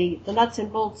between the nuts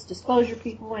and bolts disclosure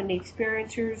people and the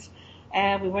experiencers,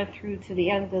 and we went through to the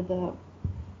end of the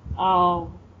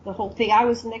whole thing. I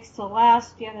was next to the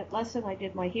last, Janet Lesson. I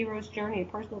did my hero's journey, a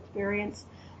personal experience,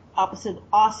 opposite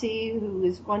Aussie, who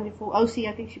is wonderful. OC,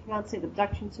 I think she pronounced it,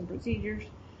 abductions and procedures.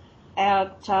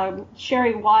 And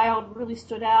Sherry Wild really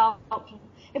stood out.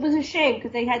 It was a shame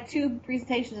because they had two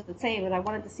presentations at the same, and I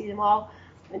wanted to see them all.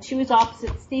 And she was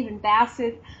opposite Stephen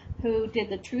Bassett, who did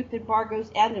the truth embargoes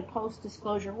and the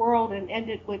post-disclosure world, and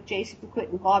ended with Jason Quinn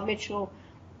and Bob Mitchell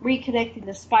reconnecting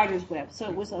the spider's web. So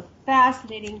it was a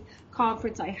fascinating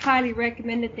conference. I highly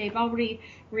recommend it. They've already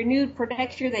renewed for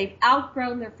next year. They've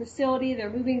outgrown their facility.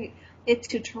 They're moving it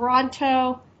to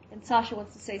Toronto. And Sasha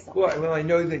wants to say something. Well, I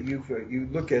know that you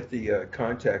look at the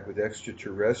contact with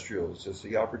extraterrestrials as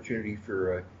the opportunity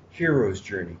for a hero's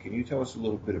journey. Can you tell us a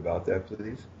little bit about that,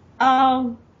 please?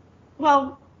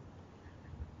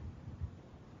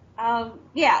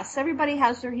 Yes, everybody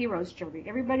has their hero's journey.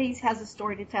 Everybody has a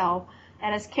story to tell.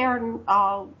 And as Karen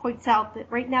points out, that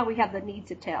right now we have the need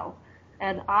to tell.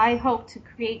 And I hope to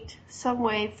create some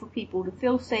way for people to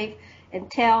feel safe and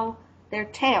tell their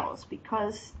tales,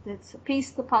 because it's a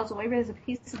piece of the puzzle. Everybody has a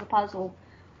piece of the puzzle.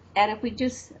 And if we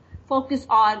just focus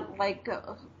on like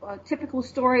a typical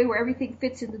story where everything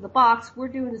fits into the box, we're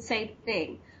doing the same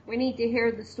thing. We need to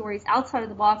hear the stories outside of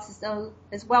the box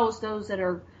as well as those that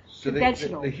are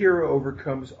conventional. The hero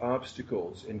overcomes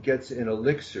obstacles and gets an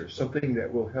elixir, something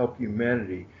that will help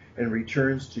humanity, and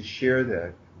returns to share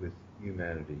that with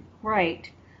humanity.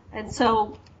 Right. And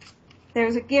so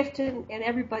there's a gift in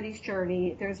everybody's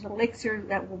journey. There's an elixir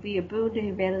that will be a boon to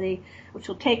humanity, which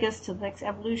will take us to the next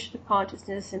evolution of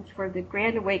consciousness and for the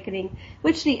grand awakening,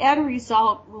 which the end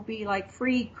result will be like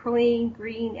free, clean,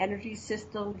 green energy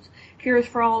systems, cures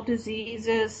for all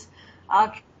diseases,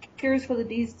 cures for the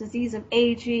disease of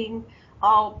aging,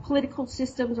 political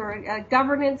systems or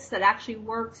governance that actually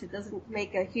works. It doesn't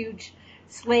make a huge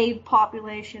slave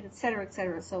population, et cetera, et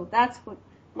cetera. So that's what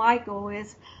my goal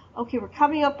is. Okay, we're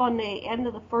coming up on the end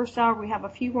of the first hour. We have a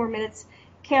few more minutes.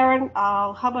 Karen,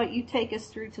 how about you take us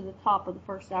through to the top of the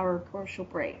first hour commercial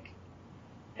break?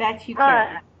 Back to you,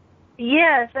 Karen.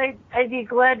 Yes, I'd be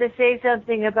glad to say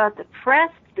something about the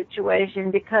press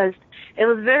situation, because it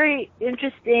was very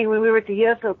interesting when we were at the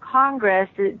UFO Congress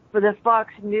for the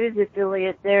Fox News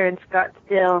affiliate there in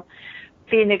Scottsdale,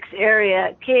 Phoenix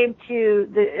area, came to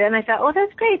and I thought, oh,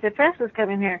 that's great, the press was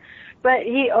coming here. But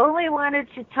he only wanted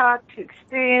to talk to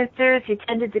experiencers. He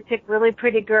tended to pick really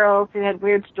pretty girls who had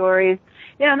weird stories.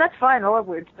 You know, and that's fine. I love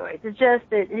weird stories. It's just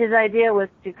that his idea was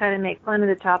to kind of make fun of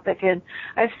the topic. And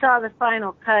I saw the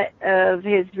final cut of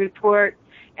his report,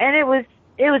 and it was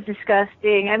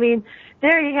disgusting. I mean,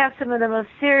 there you have some of the most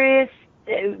serious,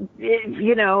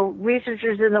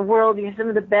 researchers in the world, some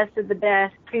of the best,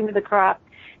 cream of the crop.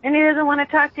 And he doesn't want to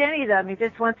talk to any of them. He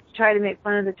just wants to try to make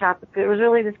fun of the topic. It was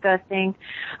really disgusting.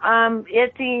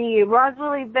 At the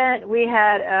Roswell event, we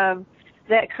had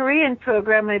that Korean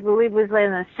program, I believe, was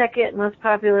on the second most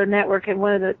popular network and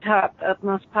one of the top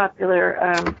most popular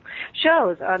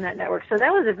shows on that network. So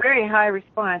that was a very high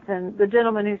response. And the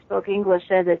gentleman who spoke English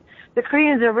said that the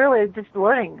Koreans are really just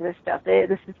learning this stuff.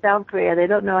 This is South Korea. They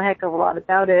don't know a heck of a lot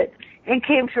about it, and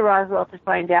came to Roswell to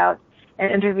find out,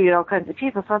 and interviewed all kinds of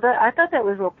people. So I thought that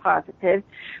was real positive.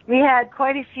 We had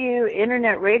quite a few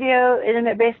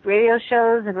internet-based radio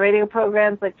shows and radio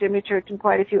programs like Jimmy Church and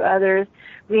quite a few others.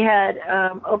 We had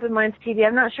Open Minds TV.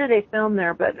 I'm not sure they filmed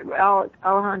there, but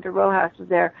Alejandro Rojas was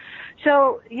there.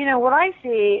 So, what I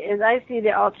see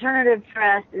the alternative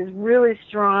press is really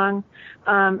strong.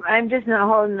 I'm just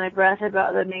not holding my breath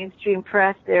about the mainstream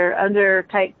press. They're under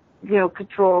tight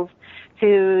controls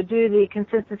to do the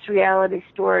consensus reality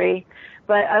story.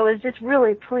 But I was just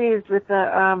really pleased with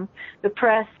the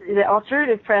press. The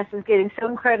alternative press is getting so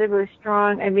incredibly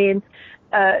strong. I mean,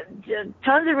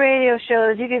 tons of radio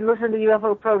shows. You can listen to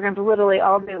UFO programs literally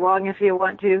all day long if you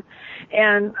want to,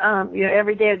 and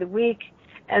every day of the week.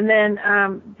 And then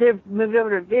they've moved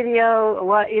over to video. A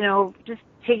lot, just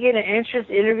taking an interest,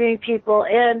 interviewing people.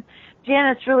 And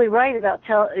Janet's really right about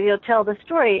tell the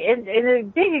story. And a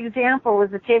big example was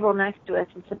the table next to us.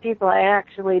 It's the people I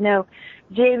actually know.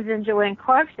 James and Joanne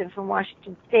Clarkson from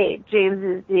Washington State. James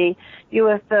is the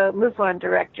UFO MUFON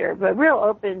director, but real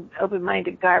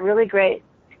open-minded guy, really great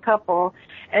couple.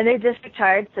 And they just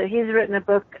retired, so he's written a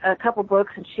couple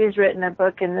books, and she's written a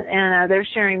book, and they're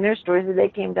sharing their stories as they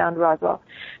came down to Roswell.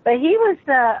 But he was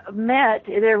met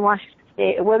there in Washington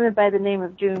State, a woman by the name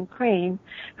of June Crane,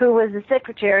 who was the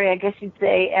secretary, I guess you'd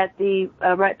say, at the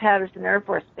Wright-Patterson Air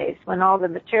Force Base when all the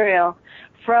material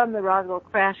from the Roswell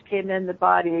crash came in, the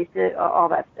bodies, all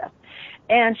that stuff.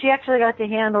 And she actually got to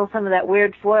handle some of that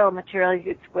weird foil material. You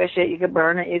could squish it, you could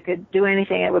burn it, you could do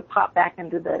anything. It would pop back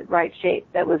into the right shape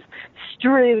that was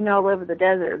strewn all over the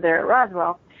desert there at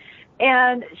Roswell.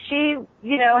 And she,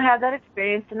 had that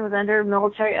experience and was under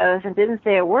military oath and didn't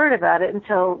say a word about it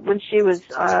until when she was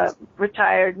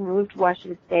retired and moved to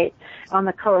Washington State on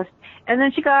the coast. And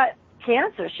then she got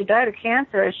cancer. She died of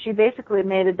cancer. She basically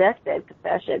made a deathbed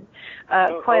confession,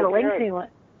 quite a lengthy one.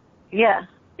 Yeah.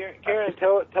 Karen,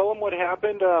 tell them what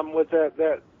happened with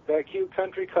that cute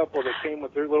country couple that came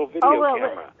with their little video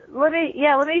camera. Let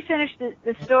me finish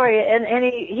the story. And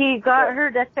he got her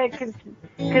deathbed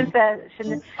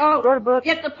confession. Wrote a book.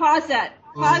 You have to pause that.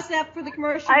 Pause that for the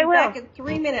commercial. I will. Back in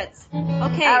 3 minutes.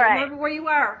 Okay. All right. Remember where you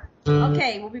are.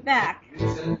 Okay, we'll be back.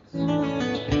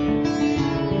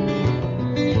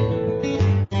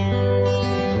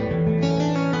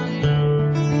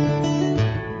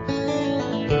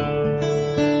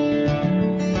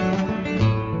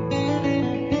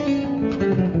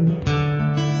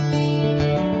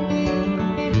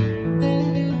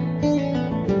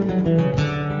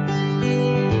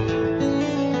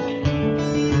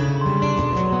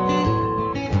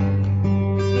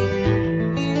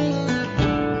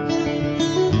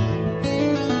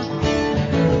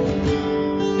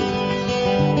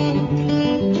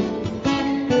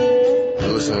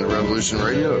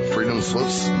 Radio at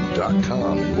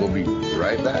freedomslips.com. We'll be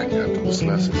right back after this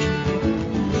message.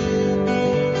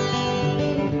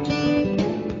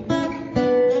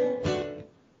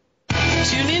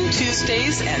 Tune in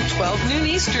Tuesdays at 12 noon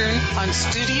Eastern on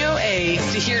Studio A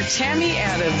to hear Tammy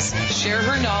Adams share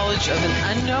her knowledge of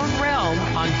an unknown realm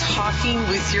on Talking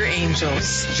with Your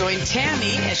Angels. Join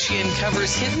Tammy as she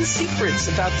uncovers hidden secrets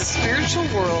about the spiritual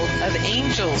world of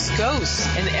angels, ghosts,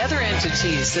 and other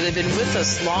entities that have been with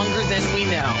us longer than we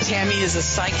know. Tammy is a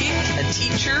psychic, a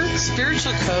teacher,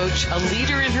 spiritual coach, a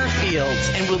leader in her field,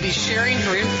 and will be sharing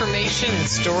her information and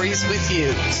stories with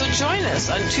you. So join us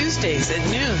on Tuesdays at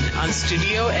noon on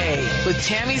Studio A. With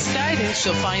Tammy's guidance,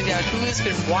 you'll find out who has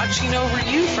been watching over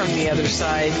you from the other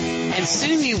side, and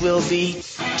soon you will be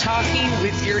talking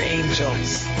with your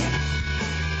angels.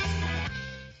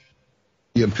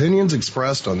 The opinions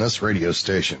expressed on this radio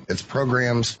station, its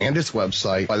programs, and its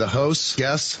website by the hosts,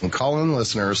 guests, and call-in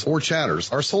listeners or chatters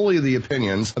are solely the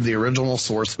opinions of the original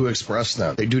source who expressed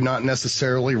them. They do not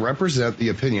necessarily represent the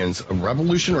opinions of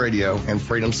Revolution Radio and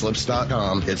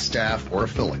freedomslips.com, its staff, or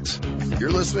affiliates. You're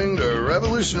listening to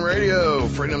Revolution Radio,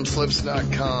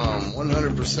 freedomslips.com,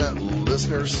 100%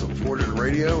 listener-supported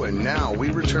radio, and now we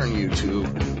return you to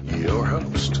your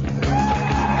host.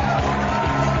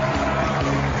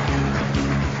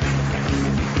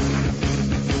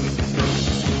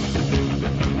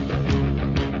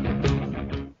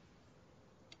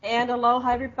 And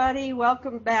aloha, everybody.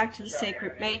 Welcome back to the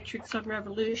Sacred Matrix on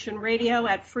Revolution Radio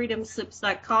at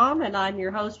freedomslips.com. And I'm your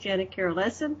host, Janet Carol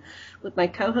Lesson, with my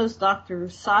co-host, Dr.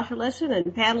 Sasha Lesson,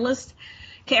 and panelists,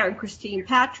 Karen Christine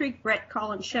Patrick, Bret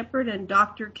Sheppard, and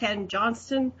Dr. Ken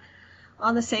Johnston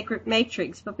on the Sacred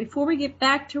Matrix. But before we get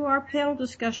back to our panel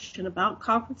discussion about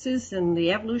conferences and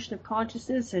the evolution of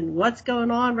consciousness and what's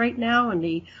going on right now in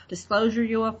the disclosure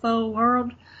UFO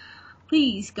world,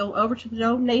 please go over to the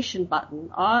donation button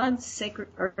on on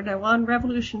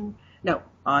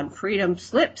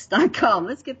freedomslips.com.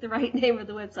 Let's get the right name of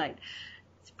the website.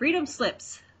 It's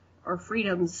freedomslips or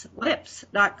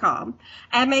freedomslips.com,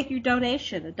 and make your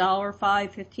donation. $1, $5,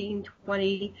 $15,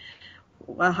 $20,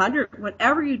 $100,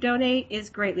 whatever you donate is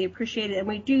greatly appreciated. And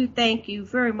we do thank you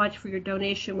very much for your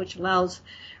donation, which allows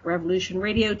Revolution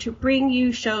Radio to bring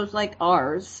you shows like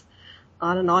ours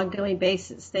on an ongoing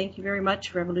basis. Thank you very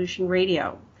much, Revolution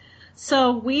Radio.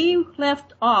 So we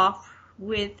left off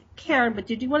with Karen, but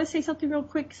did you want to say something real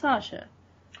quick, Sasha?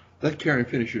 Let Karen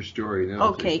finish her story. Then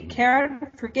Okay,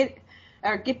 Karen,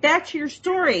 get back to your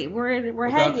story. We're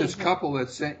about hanging. this couple that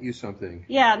sent you something.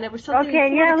 Yeah, and there was something.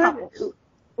 Okay, yeah.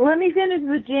 Let me finish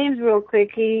with James real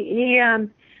quick. He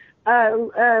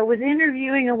was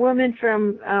interviewing a woman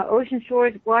from Ocean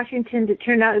Shores, Washington, that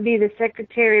turned out to be the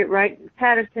secretary at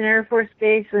Wright-Patterson Air Force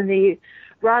Base when the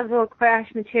Roswell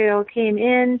crash material came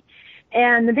in.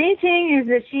 And the main thing is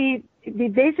that she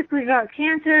basically got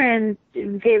cancer and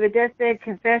gave a deathbed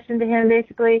confession to him,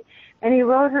 basically. And he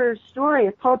wrote her story.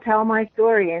 It's called Tell My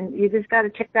Story, and you just got to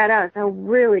check that out. It's a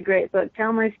really great book,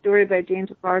 Tell My Story by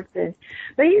James Clarkson.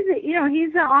 But he's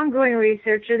an ongoing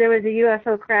researcher. There was a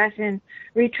UFO crash and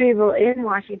retrieval in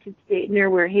Washington State near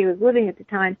where he was living at the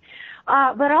time.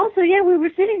 But also, yeah, we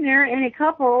were sitting there, and a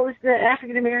couple, the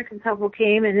African-American couple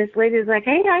came, and this lady was like,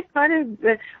 hey,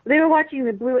 they were watching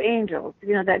the Blue Angels,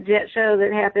 that jet show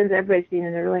that happens. Everybody's seen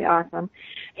it. They're really awesome.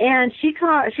 And she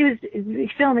was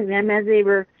filming them as they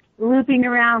were looping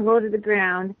around low to the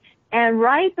ground, and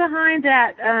right behind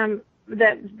that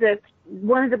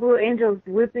one of the Blue Angels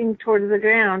looping towards the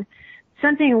ground,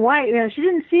 something white, she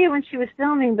didn't see it when she was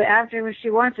filming, but after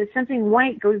she watched it, something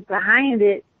white goes behind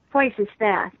it twice as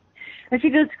fast. And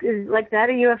she goes, like, that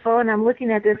a UFO? And I'm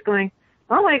looking at this going,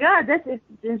 oh my God, that's it.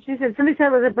 And she said, somebody said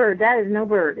it was a bird. That is no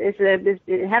bird.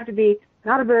 It have to be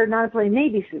not a bird, not a plane,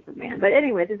 maybe Superman. But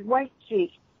anyway, this white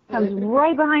streak comes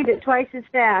right behind it twice as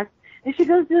fast. And she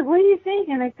goes, what do you think?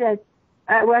 And I said,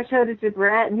 I showed it to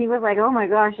Bret, and he was like, oh my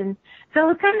gosh. And so it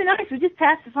was kind of nice. We just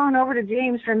passed the phone over to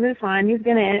James from MUFON. He's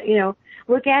going to,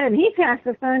 look at it. And he passed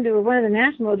the phone to one of the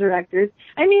national directors.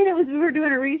 I mean, we were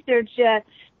doing a research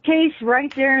case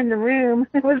right there in the room.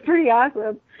 It was pretty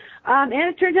awesome. And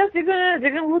it turns out they're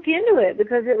gonna look into it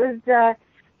because it was,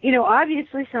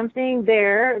 obviously something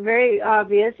there, very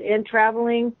obvious, and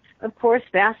traveling, of course,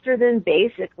 faster than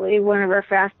basically one of our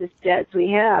fastest jets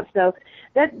we have. So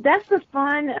that's the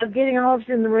fun of getting all of us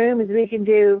in the room is we can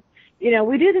do,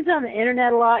 we do this on the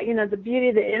internet a lot. The beauty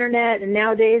of the internet and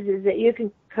nowadays is that you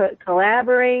can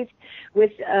collaborate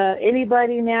with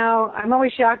anybody now. I'm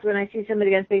always shocked when I see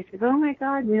somebody on Facebook. Oh my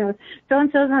God,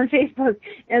 so-and-so's on Facebook,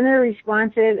 and they're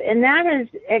responsive, and that has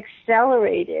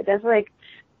accelerated. That's like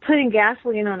putting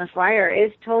gasoline on a fire.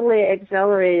 It's totally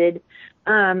accelerated,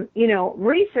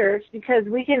 research, because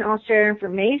we can all share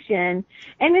information,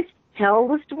 and it's tell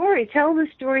the story, tell my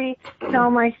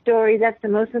story. That's the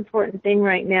most important thing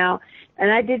right now. And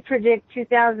I did predict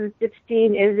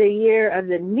 2016 is a year of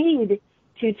the need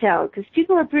to tell, because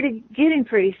people are getting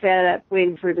pretty fed up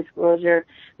waiting for disclosure.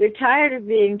 They're tired of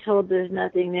being told there's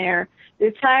nothing there.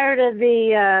 They're tired of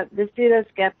the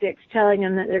pseudo-skeptics telling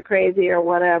them that they're crazy or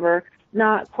whatever,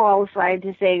 not qualified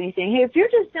to say anything. Hey, if you're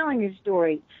just telling your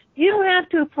story, you don't have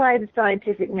to apply the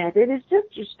scientific method. It's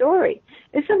just your story.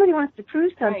 If somebody wants to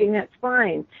prove something, that's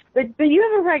fine. But you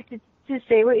have a right to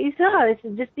say what you saw. It's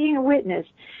just being a witness.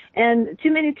 And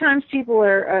too many times people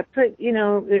are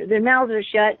their mouths are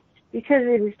shut because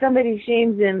somebody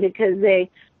shames them because they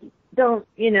don't,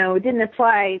 didn't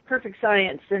apply perfect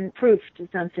science and proof to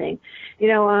something.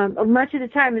 Much of the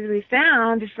time, as we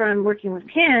found from working with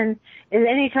Ken, is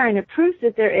any kind of proof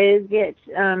that there is gets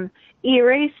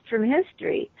erased from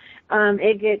history.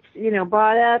 It gets,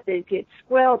 bought up, it gets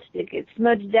squelched, it gets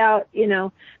smudged out,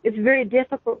 it's very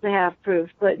difficult to have proof.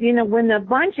 But, when a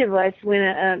bunch of us, when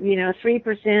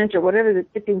 3% or whatever the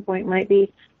tipping point might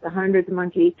be, the 100th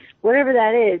monkey, whatever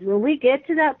that is, when we get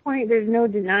to that point, there's no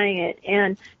denying it.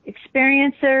 And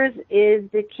experiencers is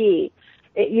the key.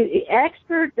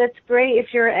 Expert, that's great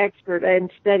if you're an expert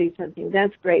and study something,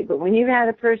 that's great. But when you've had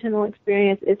a personal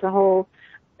experience, it's a whole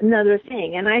another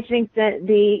thing. And I think that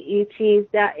the ETs,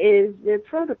 that is their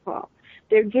protocol.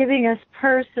 They're giving us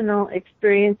personal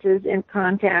experiences and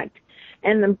contact.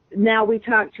 And now we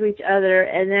talk to each other,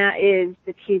 and that is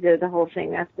the key to the whole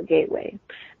thing. That's the gateway.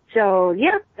 So,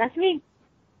 yeah, that's me.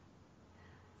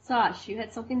 Sash, you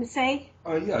had something to say?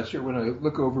 Yeah, sure. When I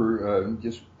look over,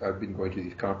 I've been going to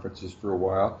these conferences for a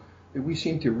while, we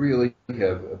seem to really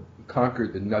have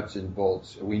conquered the nuts and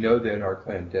bolts. We know that our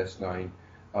clandestine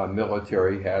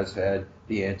military has had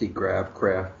the anti-grav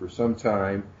craft for some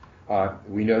time.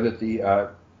 We know that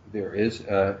there is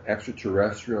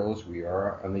extraterrestrials. We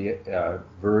are on the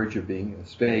verge of being a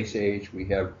space age. We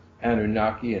have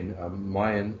Anunnaki and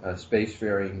Mayan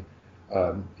spacefaring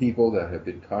people that have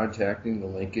been contacting the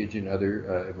linkage and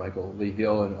other Michael Lee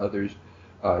Hill and others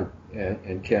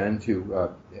and Ken to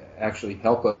actually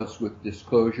help us with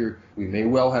disclosure. We may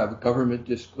well have government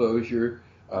disclosure,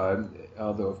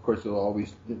 although of course they'll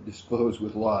always disclose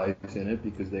with lies in it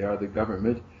because they are the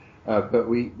government. But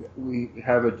we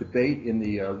have a debate in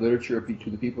the literature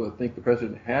between the people that think the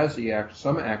president has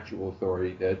some actual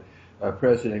authority, that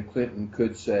President Clinton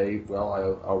could say,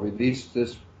 well, I'll release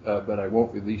this, but I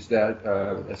won't release that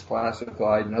as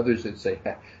classified, and others that say,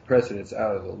 President's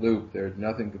out of the loop. There's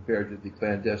nothing compared to the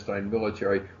clandestine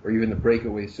military or even the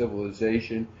breakaway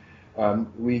civilization.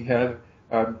 We have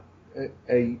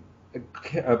a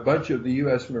bunch of the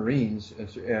U.S. Marines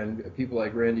and people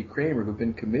like Randy Kramer who've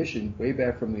been commissioned way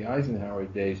back from the Eisenhower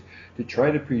days to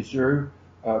try to preserve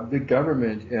the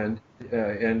government and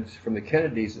from the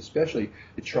Kennedys especially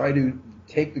to try to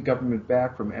take the government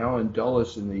back from Allen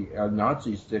Dulles and the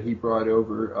Nazis that he brought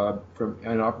over from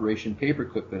an Operation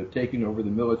Paperclip that have taken over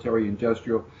the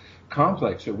military-industrial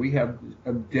complex. So we have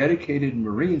dedicated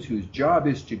Marines whose job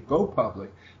is to go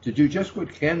public, to do just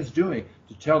what Ken's doing,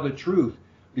 to tell the truth,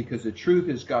 because the truth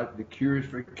has got the cures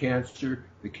for cancer,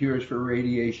 the cures for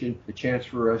radiation, the chance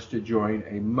for us to join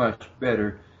a much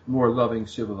better, more loving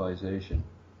civilization.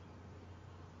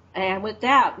 And with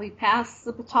that, we pass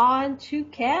the baton to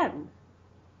Ken.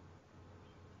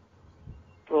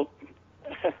 Well,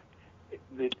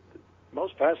 the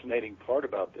most fascinating part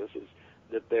about this is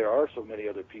that there are so many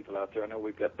other people out there. I know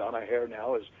we've got Donna Hare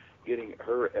now is getting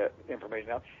her information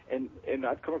out, and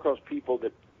I've come across people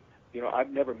that, I've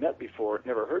never met before,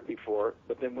 never heard before,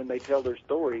 but then when they tell their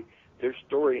story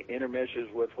intermeshes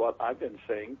with what I've been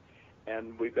saying,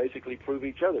 and we basically prove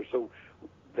each other. So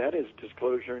that is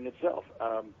disclosure in itself.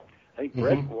 I think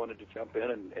Bret wanted to jump in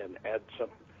and add some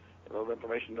little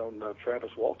information on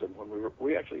Travis Walton when it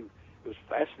was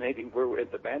fascinating. We were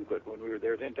at the banquet when we were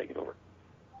there then taking over.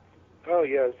 Oh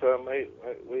yes,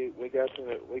 we got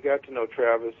to know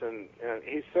Travis, and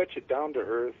he's such a down to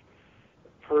earth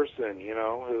person,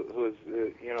 who's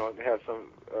has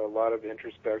a lot of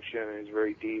introspection and is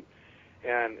very deep,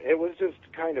 and it was just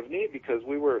kind of neat because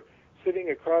we were sitting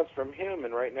across from him,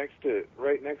 and right next to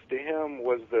him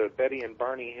was the Betty and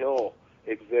Barney Hill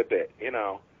exhibit.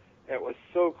 It was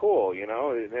so cool,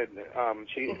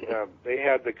 they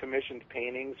had the commissioned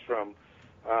paintings from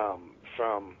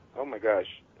oh my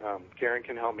gosh, Karen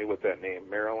can help me with that name,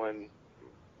 Marilyn.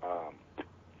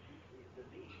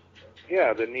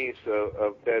 The niece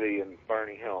of Betty and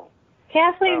Barney Hill.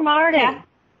 Kathleen Martin.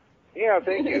 Yeah,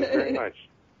 thank you very much.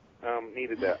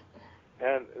 Needed that.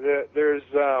 And there's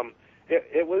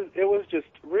it was just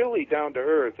really down to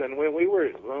earth. And when we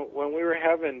were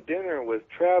having dinner with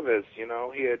Travis, he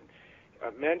had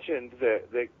mentioned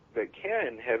that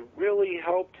Ken had really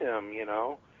helped him,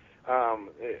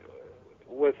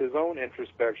 with his own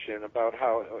introspection about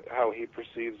how he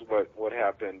perceives what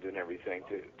happened and everything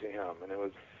to him. And it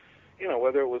was,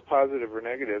 whether it was positive or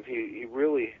negative, he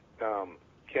really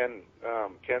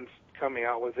Ken's coming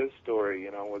out with his story,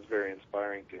 was very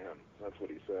inspiring to him. That's what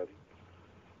he said.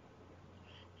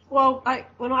 Well,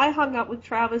 when I hung out with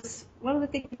Travis, one of the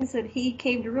things that he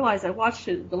came to realize, I watched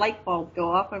the light bulb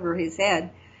go off over his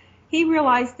head. He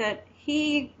realized that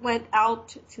he went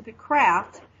out to the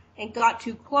craft and got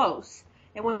too close.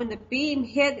 And when the beam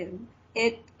hit him,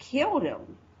 it killed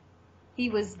him. He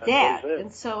was dead.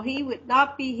 And so he would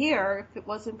not be here if it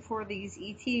wasn't for these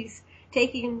ETs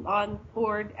taking him on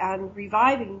board and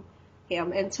reviving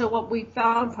him. And so what we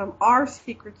found from our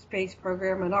secret space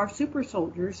program and our super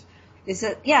soldiers is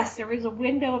that, yes, there is a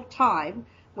window of time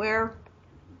where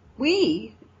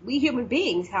we human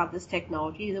beings have this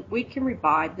technology that we can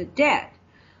revive the dead.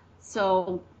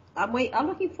 So I'm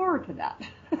looking forward to that.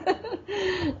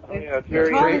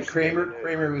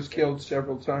 Kramer was killed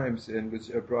several times and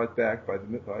was brought back by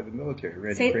the military.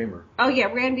 Randy Kramer. Oh yeah,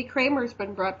 Randy Kramer's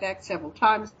been brought back several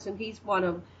times, and he's one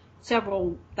of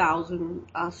several thousand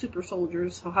super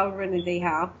soldiers, so however many they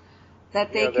have,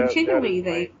 that they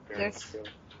continually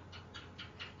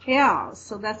Yeah,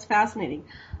 so that's fascinating.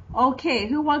 Okay,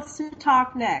 who wants to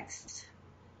talk next?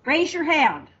 Raise your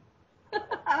hand.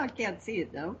 I can't see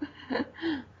it though.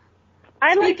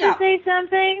 I'd like to say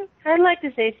something.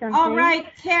 All right,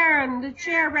 Karen. The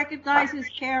chair recognizes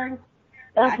Karen.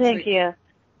 Oh, thank you.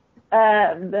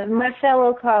 My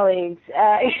fellow colleagues.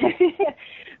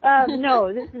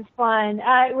 No, this is fun.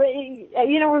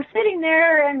 We're sitting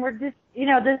there and we're just,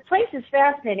 this place is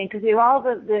fascinating because we have all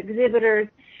the exhibitors,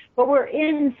 but we're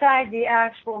inside the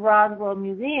actual Roswell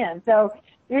Museum. So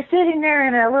you're sitting there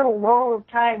in a little lull of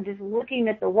time just looking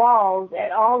at the walls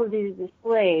at all of these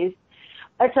displays.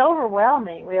 It's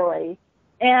overwhelming, really.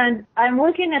 And I'm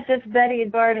looking at this Betty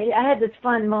and Barney. I had this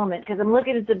fun moment because I'm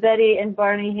looking at the Betty and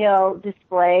Barney Hill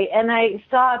display, and I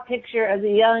saw a picture of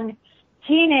the young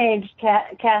teenage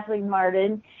Kathleen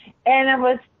Martin, and I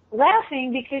was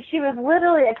laughing because she was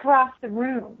literally across the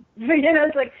room.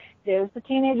 It's like there's the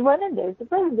teenage one, and there's the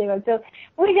present day one. So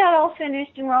we got all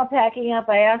finished and we're all packing up.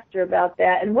 I asked her about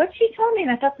that, and what she told me,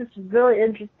 and I thought this was really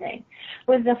interesting,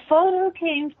 was the photo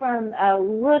came from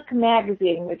Look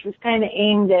magazine, which was kind of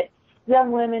aimed at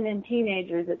young women and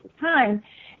teenagers at the time.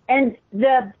 And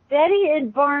the Betty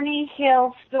and Barney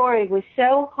Hill story was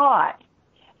so hot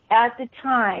at the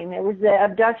time. It was the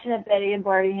abduction of Betty and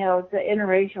Barney Hill. It's an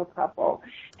interracial couple.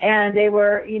 And they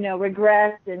were,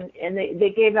 regressed, and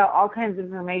they gave out all kinds of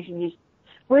information you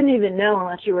wouldn't even know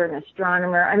unless you were an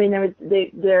astronomer. I mean,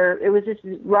 it was just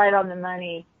right on the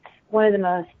money. One of the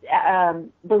most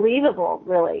believable,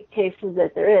 really, cases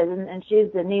that there is. And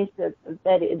she's the niece of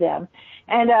Betty and them.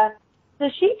 And so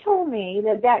she told me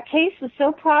that case was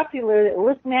so popular that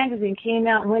Look magazine came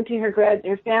out and went to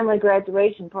her family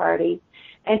graduation party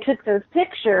and took those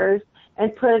pictures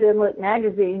and put it in Look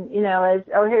magazine, as,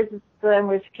 oh, here's this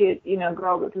glamorous, cute,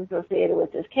 girl that's associated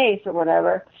with this case or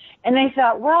whatever. And they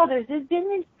thought, well, there's been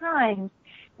these times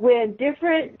when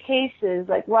different cases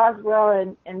like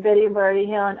Roswell and Betty and Barney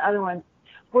Hill and other ones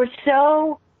were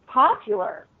so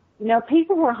popular.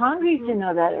 People were hungry to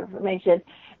know that information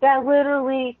that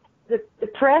literally the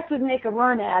press would make a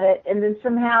run at it, and then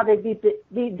somehow they'd be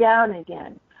beat down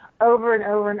again over and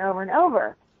over and over and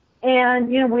over. And,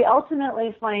 we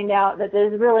ultimately find out that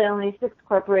there's really only 6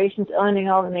 corporations owning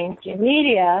all the mainstream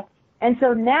media. And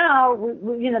so now,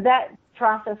 that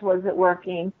process wasn't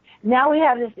working. Now we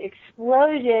have this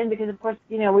explosion because, of course,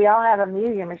 we all have a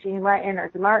media machine right in our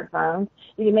smartphones.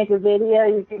 You can make a video,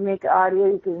 you can make audio,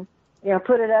 you can,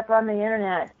 put it up on the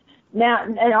internet. Now,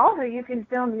 and also you can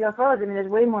film UFOs. I mean, there's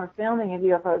way more filming of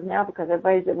UFOs now because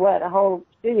everybody's at a whole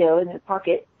studio in their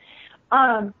pocket.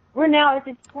 We're now at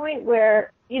this point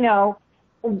where,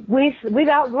 we've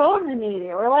outgrown the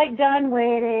media. We're like done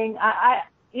waiting.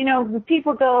 When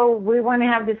people go, we want to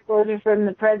have disclosure from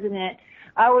the president,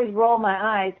 I always roll my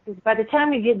eyes because by the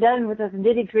time you get done with those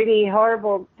nitty-gritty,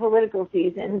 horrible political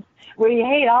seasons where you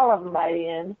hate all of them by the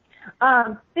end,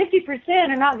 50%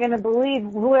 are not going to believe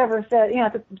whoever said,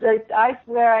 I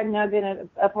swear I'm not going to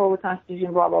uphold the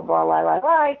Constitution, blah, blah, blah, lie, lie,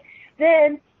 lie.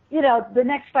 Then, the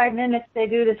next 5 minutes they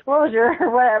do disclosure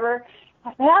or whatever.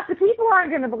 Half the people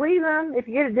aren't going to believe them. If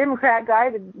you get a Democrat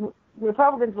guy, the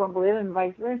Republicans won't believe him and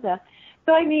vice versa.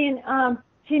 So, I mean,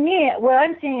 to me, what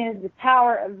I'm seeing is the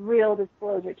power of real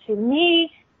disclosure. To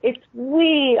me, it's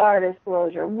we are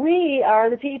disclosure. We are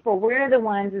the people. We're the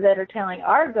ones that are telling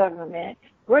our government.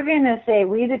 We're going to say,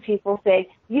 we the people say,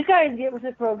 you guys get with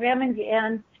the program,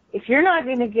 and if you're not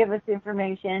going to give us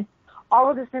information, all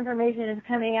of this information is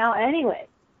coming out anyway.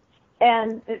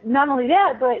 And not only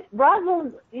that, but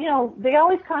Roswell, they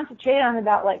always concentrate on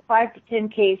about like 5 to 10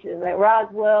 cases, like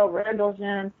Roswell,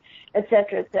 Rendlesham, et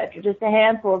cetera, just a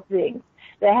handful of things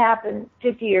that happened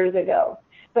 50 years ago.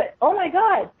 But, oh my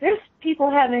God, there's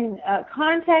people having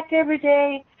contact every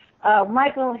day.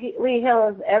 Michael Lee Hill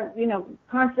is,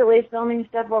 constantly filming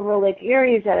stuff over Lake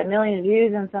Erie. He's had 1 million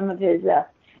views on some of his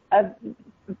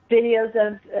videos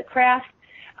of craft.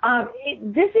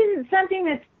 This isn't something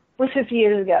that was 50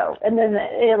 years ago, and then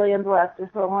the aliens left us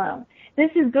alone.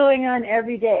 This is going on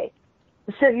every day.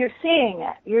 So you're seeing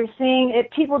it. You're seeing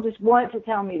it. People just want to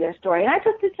tell me their story. And I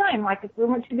took the time. Like, if we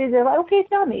went to be there, like, okay,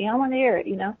 tell me. I want to hear it,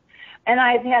 And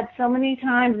I've had so many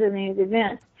times in these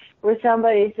events where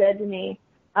somebody said to me,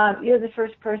 you're the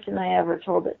first person I ever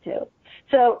told it to.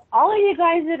 So all of you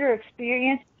guys that are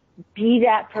experienced, be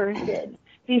that person.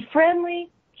 Be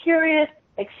friendly, curious,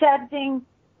 accepting,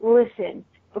 listen.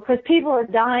 Because people are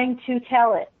dying to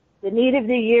tell it. The need of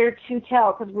the year to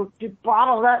tell, because we're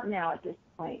bottled up now at this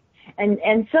point.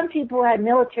 And some people had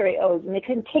military oaths, and they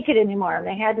couldn't take it anymore, and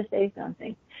they had to say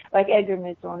something, like Edgar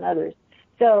Mitchell and others.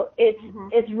 So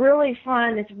it's really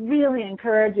fun. It's really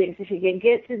encouraging. So if you can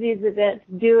get to these events,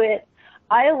 do it.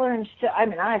 I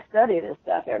study this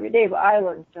stuff every day, but I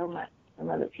learn so much from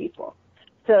other people.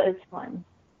 So it's fun.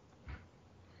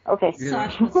 Okay.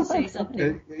 Sasha wants to say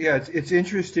something. It's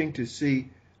interesting to see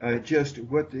just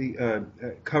what the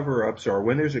cover-ups are.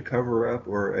 When there's a cover-up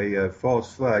or a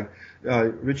false flag,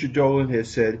 Richard Dolan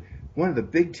has said one of the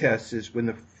big tests is when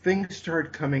the things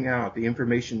start coming out, the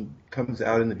information comes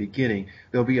out in the beginning,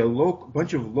 there'll be a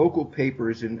bunch of local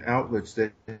papers and outlets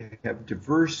that have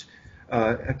diverse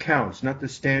accounts, not the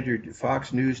standard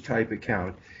Fox News type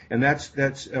account. And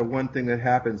that's one thing that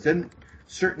happens. Then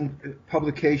certain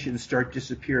publications start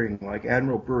disappearing, like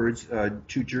Admiral Byrd's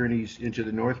 2 journeys into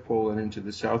the North Pole and into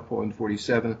the South Pole in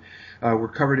 1947 were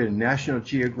covered in National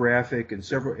Geographic and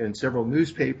several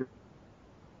newspapers.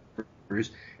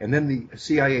 and then the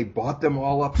CIA bought them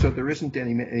all up, so there isn't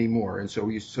any anymore. And so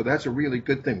that's a really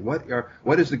good thing.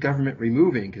 What is the government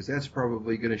removing? Because that's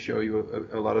probably going to show you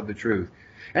a lot of the truth.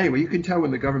 Anyway, you can tell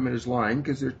when the government is lying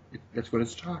because that's when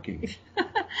it's talking.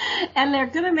 And they're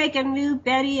going to make a new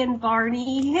Betty and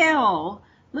Barney Hill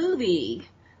movie.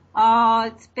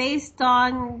 It's based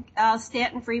on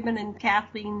Stanton Friedman and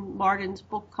Kathleen Martin's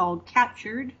book called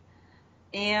Captured.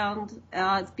 And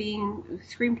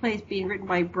screenplay is being written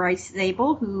by Bryce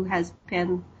Zabel, who has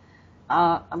penned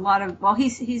a lot of, well,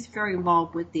 he's very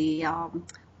involved with the,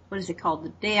 what is it called, The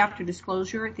Day After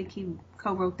Disclosure. I think he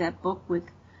co-wrote that book with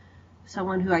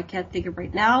someone who I can't think of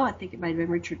right now. I think it might have been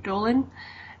Richard Dolan.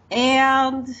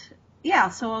 And, yeah,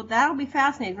 so that'll be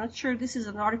fascinating. I'm not sure, this is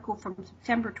an article from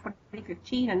September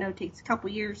 2015. I know it takes a couple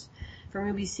years for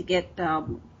movies to get,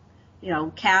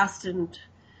 cast and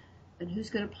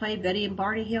who's going to play Betty and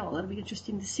Barney Hill. That'll be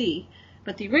interesting to see.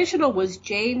 But the original was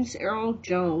James Earl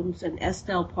Jones and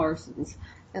Estelle Parsons.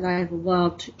 And I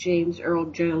loved James Earl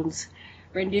Jones'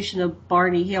 rendition of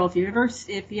Barney Hill. If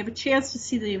you have a chance to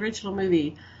see the original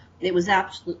movie, it was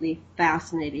absolutely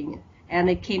fascinating. And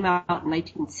it came out in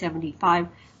 1975.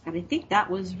 And I think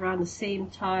that was around the same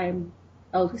time,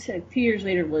 a few years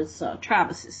later was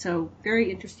Travis's. So very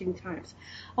interesting times.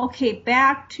 Okay,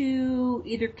 back to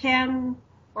either Ken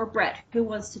or Bret. Who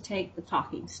wants to take the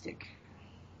talking stick?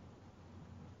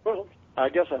 Well, I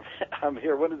guess I'm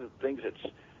here. One of the things that's,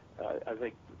 I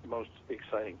think, the most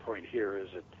exciting point here is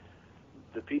that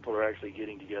the people are actually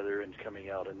getting together and coming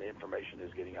out, and the information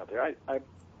is getting out there.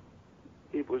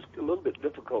 It was a little bit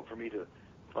difficult for me to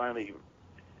finally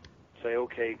say,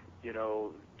 okay,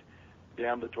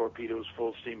 damn the torpedoes,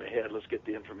 full steam ahead. Let's get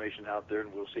the information out there,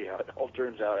 and we'll see how it all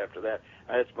turns out after that.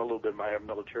 That's a little bit my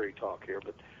military talk here,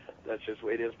 but that's just the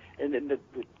way it is. And then the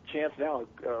chance now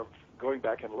of going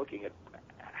back and looking at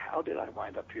how did I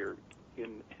wind up here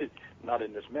not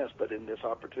in this mess, but in this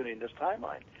opportunity, in this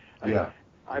timeline. Yeah.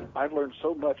 I've learned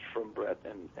so much from Bret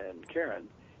and Karen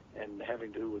and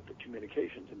having to do with the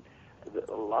communications. And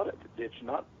a lot of it's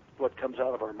not what comes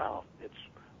out of our mouth. It's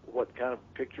what kind of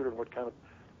picture and what kind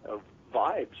of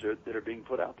vibes that are being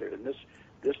put out there. And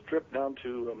this trip down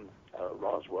to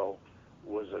Roswell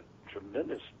was a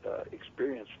tremendous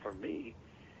experience for me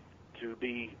to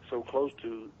be so close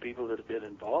to people that have been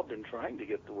involved in trying to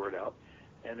get the word out,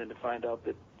 and then to find out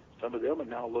that some of them are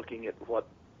now looking at what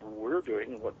we're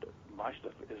doing and what my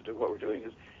stuff is, what we're doing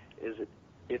is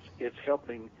it's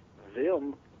helping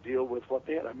them deal with what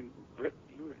they had. I mean, Britt,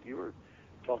 you were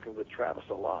talking with Travis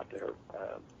a lot there,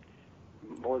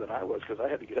 more than I was, because I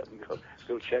had to get up and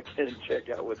go check in and check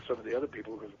out with some of the other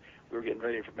people because we were getting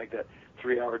ready to make that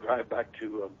 3-hour drive back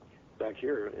to back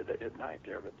here at night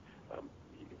there. But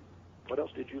what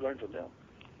else did you learn from them?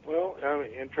 Well,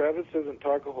 and Travis doesn't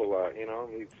talk a whole lot.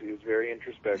 He's very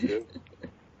introspective.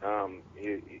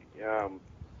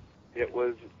 It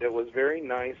was very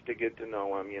nice to get to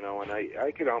know him, and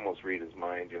I could almost read his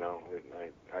mind, And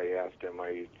I asked him,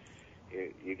 "Are you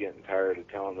getting tired of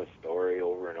telling the story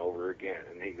over and over again?"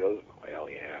 And he goes, "Well,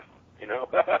 yeah,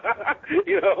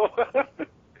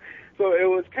 So it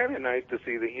was kind of nice to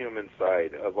see the human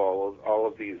side of all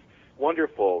of these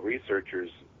wonderful researchers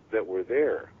that were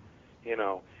there,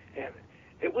 And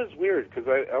it was weird because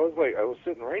I was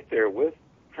sitting right there with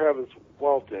Travis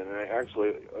Walton, and I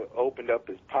actually opened up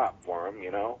his pop for him,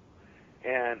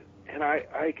 and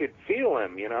I could feel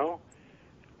him,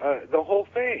 the whole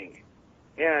thing,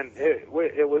 and it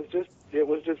was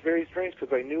just very strange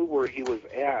because I knew where he was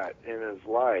at in his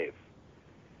life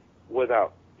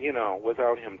without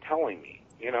him telling me,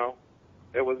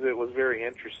 It was very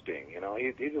interesting,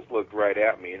 He just looked right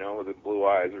at me, with the blue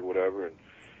eyes or whatever, and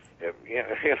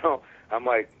I'm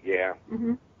like, yeah,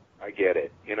 mm-hmm. I get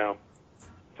it,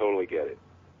 totally get it.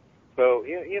 So,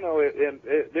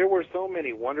 there were so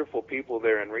many wonderful people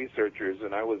there and researchers,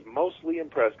 and I was mostly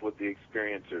impressed with the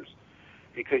experiencers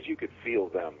because you could feel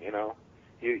them,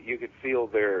 you could feel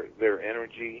their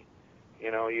energy,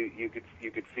 you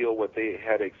could feel what they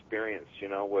had experienced,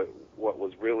 what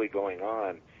was really going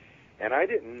on. And I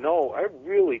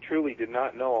really truly did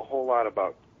not know a whole lot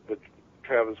about the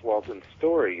Travis Walton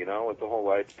story, with the whole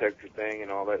lie detector thing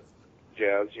and all that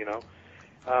jazz,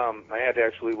 I had to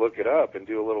actually look it up and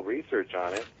do a little research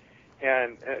on it.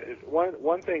 And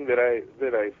one thing that I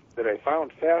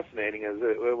found fascinating is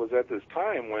that it was at this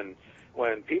time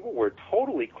when people were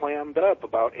totally clammed up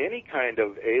about any kind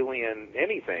of alien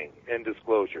anything in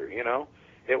disclosure.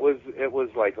 It was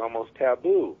like almost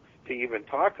taboo to even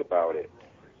talk about it.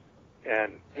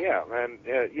 And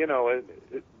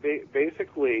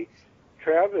basically,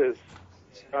 Travis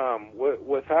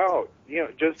without,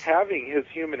 just having his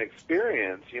human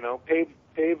experience,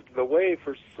 paved the way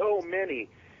for so many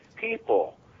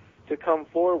people to come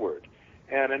forward.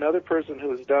 And another person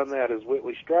who has done that is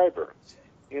Whitley Strieber.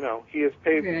 He has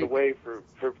paved the way for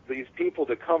these people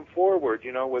to come forward,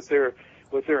 with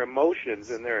their emotions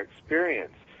and their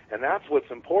experience. And that's what's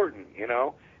important,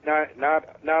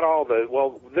 Not all the,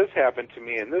 well, this happened to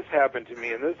me and this happened to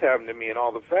me and this happened to me and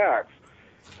all the facts.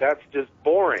 That's just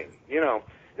boring,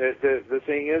 The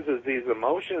thing is these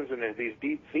emotions and these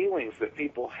deep feelings that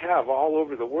people have all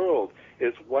over the world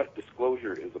is what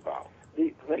disclosure is about.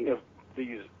 The thing of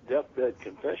these deathbed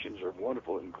confessions are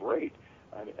wonderful and great.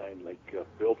 I like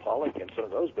Bill Pollack and some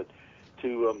of those, but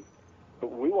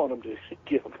we want them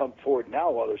to come forward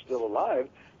now while they're still alive,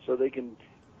 so they can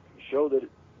show that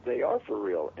they are for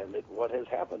real, and that what has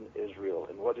happened is real,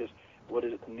 and what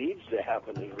needs to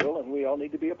happen is real, and we all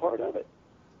need to be a part of it.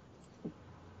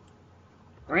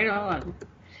 Right on.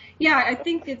 Yeah, I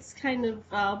think it's kind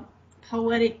of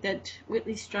poetic that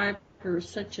Whitley Strieber is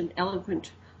such an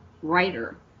eloquent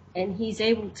writer, and he's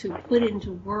able to put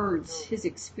into words his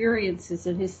experiences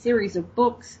and his series of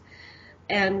books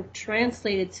and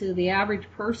translate it to the average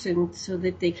person so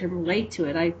that they can relate to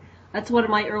it. That's one of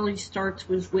my early starts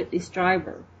was Whitley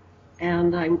Strieber,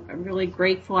 and I'm really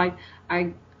grateful.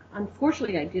 I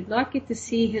unfortunately I did not get to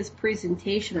see his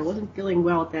presentation. I wasn't feeling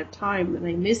well at that time, and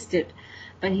I missed it.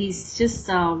 But he's just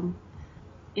one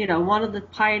of the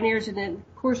pioneers, and then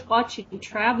of course watching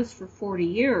Travis for 40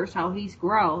 years, how he's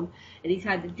grown and he's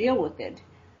had to deal with it.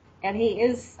 And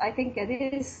I think it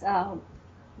is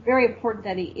very important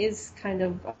that he is kind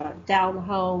of down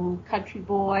home country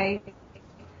boy,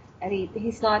 and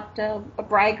he's not a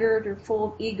braggart or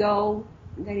full of ego,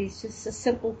 that he's just a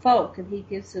simple folk, and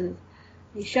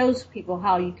he shows people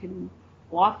how you can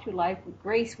walk through life with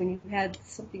grace when you've had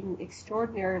something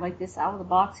extraordinary like this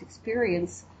out-of-the-box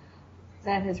experience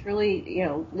that has really,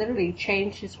 literally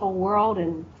changed his whole world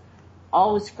and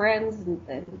all his friends.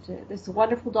 And it's a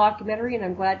wonderful documentary, and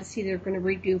I'm glad to see they're going to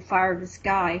redo Fire in the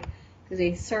Sky, because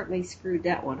they certainly screwed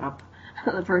that one up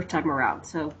the first time around.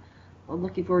 So I'm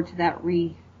looking forward to that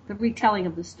the retelling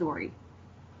of the story.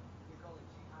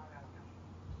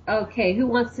 Okay, who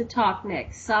wants to talk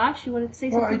next? Sasha, you want to say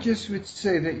something? Well, I just would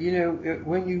say that,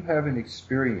 when you have an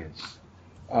experience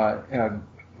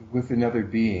with another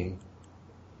being,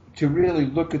 to really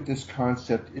look at this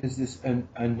concept, is this an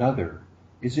other?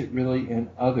 Is it really an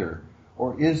other?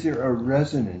 Or is there a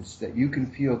resonance that you can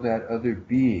feel that other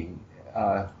being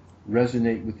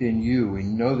resonate within you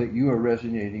and know that you are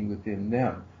resonating within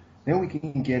them? Then we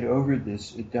can get over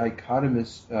this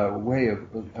dichotomous way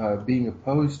of being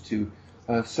opposed to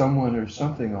someone or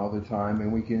something all the time,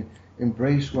 and we can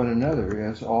embrace one another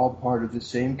as all part of the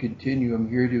same continuum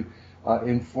here to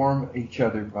inform each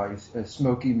other by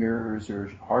smoky mirrors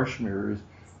or harsh mirrors,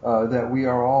 that we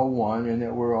are all one and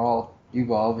that we're all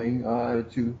evolving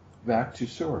back to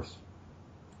source.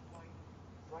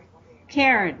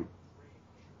 Karen.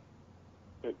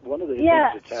 One of the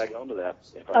things to tag onto that,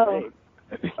 if I may,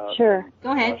 sure.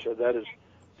 Go ahead. Sasha, that is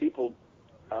people,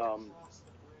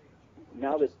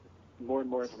 now that more and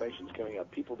more information is coming up,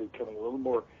 people becoming a little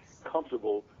more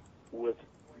comfortable with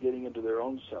getting into their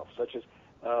own self, such as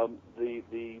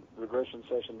the regression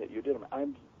session that you did.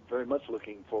 I'm very much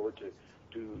looking forward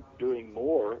to doing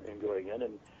more and going in.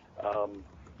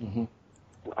 And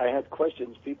I had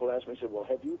questions. People asked me, said, "Well,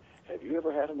 have you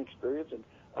ever had an experience?" And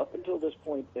up until this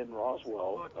point in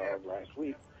Roswell last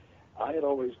week, I had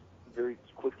always very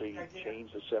quickly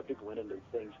changed the subject, went into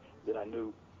things that I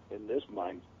knew in this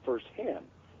mind firsthand.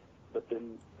 But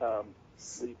then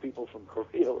the people from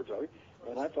Korea were talking,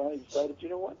 and I finally decided, you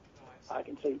know what? I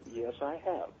can say, yes, I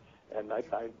have. And I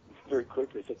very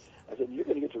quickly said, you're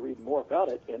going to get to read more about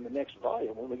it in the next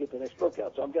volume when we get the next book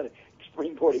out. So I'm kind of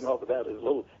springboarding off of that as a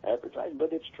little advertising,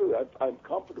 but it's true. I'm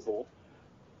comfortable.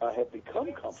 I have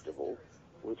become comfortable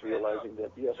with realizing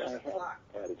that, yes, I have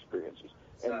had experiences.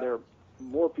 And there are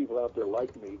more people out there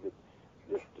like me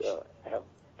that have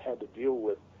had to deal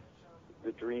with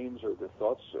the dreams or the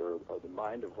thoughts or the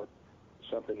mind of what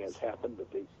something has happened,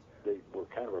 but they were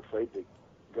kind of afraid to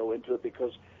go into it,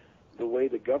 because the way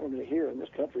the government here in this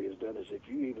country has done is if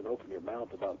you even open your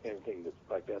mouth about anything that's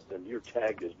like that, then you're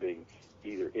tagged as being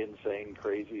either insane,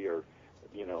 crazy, or,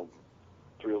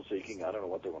 thrill-seeking. I don't know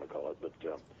what they want to call it. But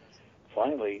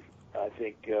finally, I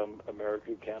think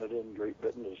America, Canada, and Great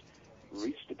Britain has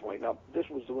reached a point. Now, this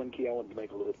was the one key I wanted to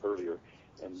make a little bit earlier,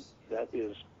 and that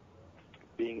is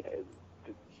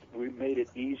we've made it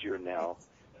easier now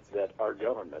that our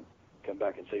government come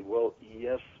back and say, well,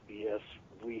 yes,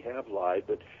 we have lied,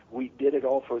 but we did it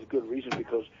all for a good reason,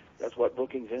 because that's what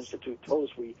Brookings Institute told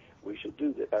us we should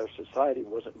do, that our society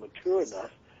wasn't mature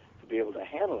enough to be able to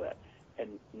handle that.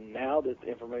 And now that the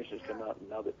information has come out, and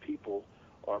now that people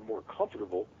are more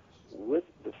comfortable with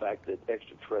the fact that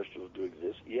extraterrestrials do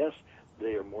exist, yes,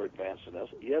 they are more advanced than us,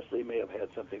 yes, they may have had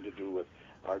something to do with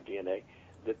our DNA,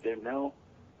 that they're now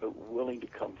willing to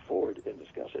come forward and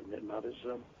discuss it, and not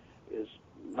is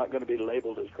not going to be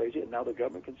labeled as crazy. And now the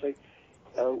government can say,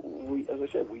 as I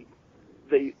said,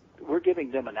 we're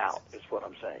giving them an out, is what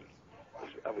I'm saying.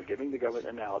 We're giving the government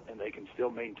an out, and they can still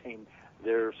maintain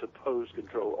their supposed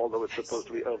control, although it's supposed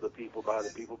to be of the people, by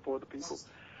the people, for the people.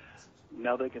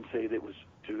 Now they can say that it was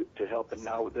to help, and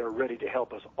now they're ready to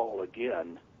help us all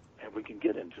again, and we can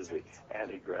get into the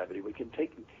anti-gravity. We can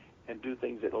take and do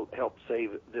things that will help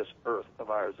save this earth of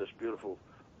ours, this beautiful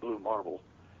blue marble,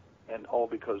 and all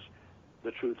because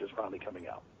the truth is finally coming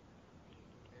out.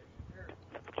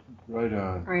 Right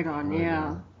on. Right on,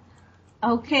 yeah.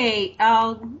 Okay,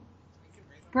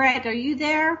 Bret, are you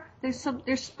there? There's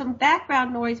some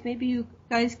background noise. Maybe you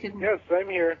guys can... Yes, I'm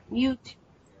here. Mute.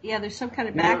 Yeah, there's some kind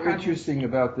of background. Interesting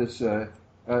about this,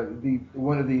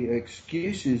 one of the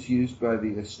excuses used by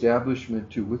the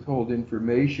establishment to withhold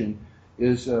information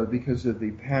is because of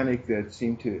the panic that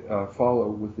seemed to follow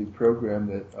with the program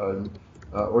that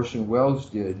Orson Welles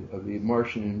did of the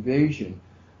Martian invasion.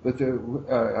 But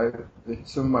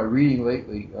some of my reading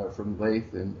lately from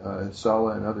Leith and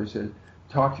Sala and others had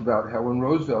talked about how when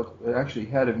Roosevelt actually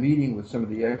had a meeting with some of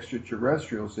the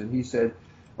extraterrestrials, and he said,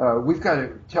 we've got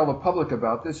to tell the public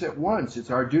about this at once. It's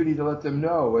our duty to let them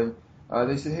know. And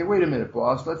they said, hey, wait a minute,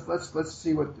 boss. Let's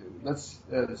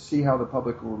see how the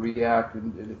public will react.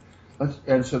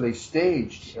 And so they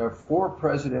staged for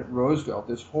President Roosevelt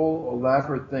this whole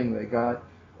elaborate thing. They got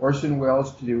Orson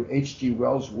Welles to do H.G.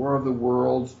 Wells' War of the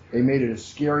Worlds. They made it as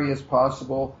scary as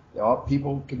possible.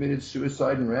 People committed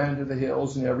suicide and ran to the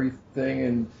hills and everything.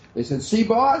 And they said, see,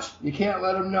 boss, you can't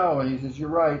let them know. And he says, you're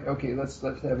right. Okay, let's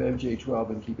have MJ-12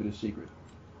 and keep it a secret.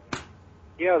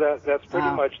 Yeah, that's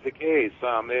pretty much the case.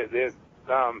 That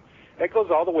goes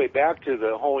all the way back to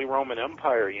the Holy Roman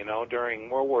Empire,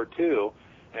 during World War II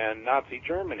and Nazi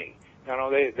Germany.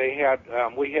 They had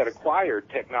we had acquired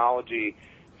technology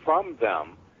from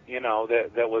them,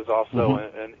 that was also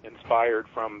inspired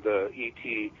from the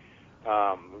ET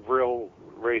real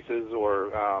races,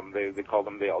 or they call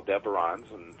them the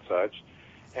Aldebarans and such.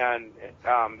 And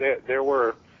there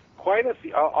were quite a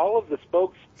few, all of the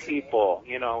spokespeople,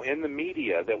 in the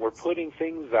media that were putting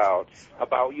things out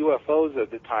about UFOs at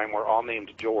the time were all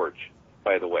named George,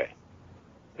 by the way.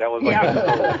 That was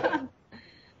like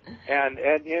And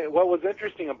what was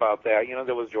interesting about that,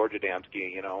 there was George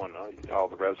Adamski, and all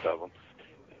the rest of them.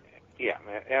 Yeah,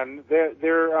 and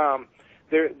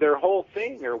their whole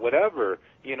thing or whatever,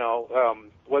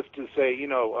 was to say,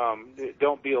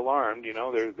 don't be alarmed,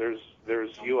 there's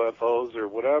UFOs or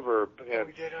whatever,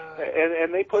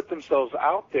 and they put themselves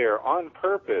out there on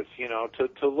purpose,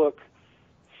 to look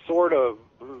sort of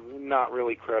not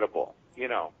really credible,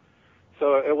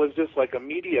 So it was just like a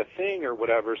media thing or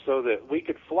whatever, so that we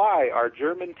could fly our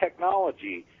German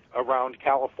technology around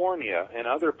California and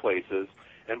other places.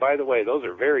 And by the way, those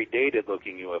are very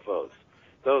dated-looking UFOs.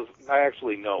 Those, I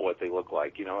actually know what they look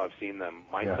like. I've seen them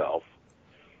myself.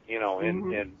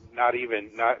 And not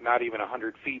even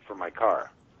 100 feet from my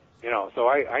car. So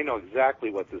I know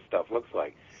exactly what this stuff looks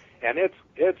like. And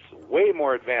it's way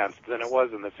more advanced than it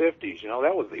was in the 50s.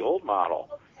 That was the old model.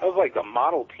 That was like the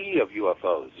Model T of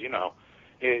UFOs.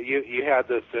 You had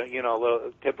this,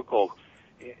 little typical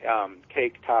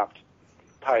cake-topped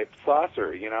type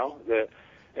saucer, that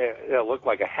it looked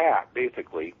like a hat,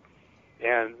 basically.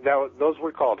 And those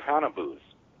were called Hanabus.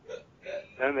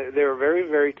 And they were very,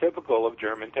 very typical of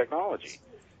German technology.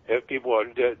 If people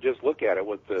would just look at it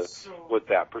with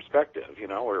that perspective,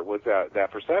 or with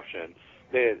that perception,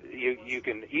 that you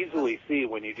can easily see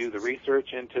when you do the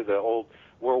research into the old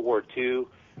World War II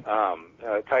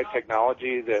type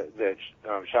technology that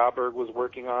Sheppard was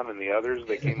working on, and the others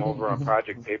that came over on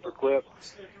Project Paperclip.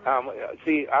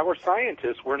 See, our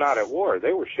scientists were not at war;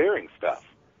 they were sharing stuff.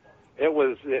 It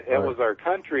was our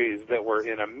countries that were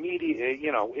in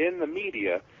in the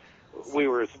media. We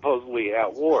were supposedly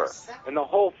at war, and the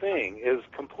whole thing is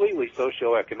completely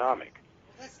socioeconomic.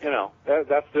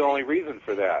 That's the only reason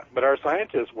for that. But our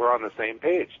scientists were on the same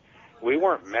page. We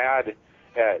weren't mad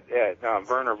at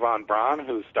Wernher von Braun,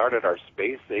 who started our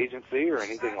space agency, or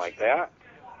anything like that.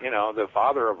 The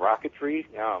father of rocketry.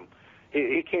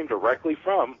 He came directly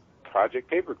from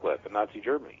Project Paperclip in Nazi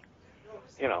Germany.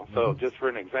 So just for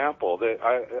an example,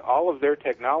 all of their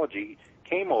technology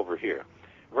came over here.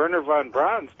 Werner von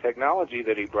Braun's technology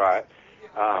that he brought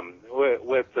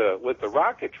with the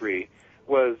rocketry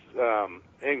was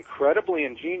incredibly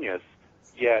ingenious,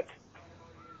 yet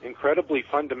incredibly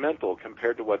fundamental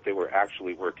compared to what they were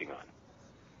actually working on.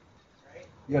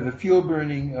 Yeah, the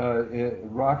fuel-burning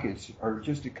rockets are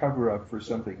just a cover-up for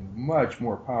something much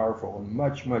more powerful and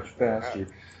much, much faster.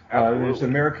 There's an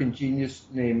American genius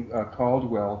named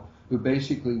Caldwell who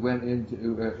basically went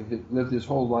into lived his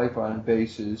whole life on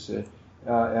bases,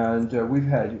 and we've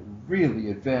had really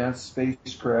advanced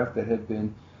spacecraft that have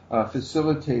been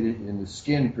facilitated in the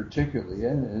skin, particularly,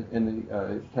 and in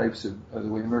the types of the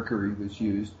way mercury was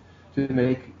used to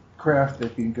make craft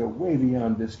that can go way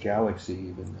beyond this galaxy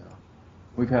even now.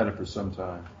 We've had it for some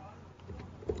time.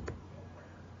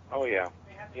 Oh yeah.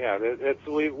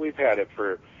 We've had it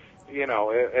for,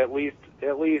 at least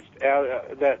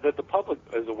that the public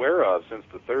is aware of since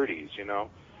the 30s,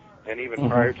 and even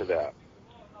prior to that.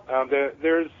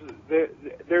 There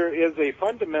is a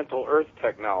fundamental Earth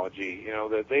technology,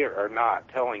 that they are not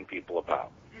telling people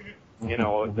about,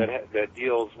 that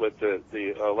deals with the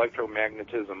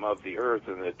electromagnetism of the Earth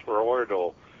and the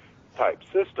toroidal type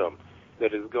system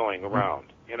that is going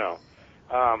around,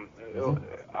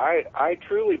 I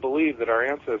truly believe that our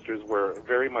ancestors were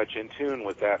very much in tune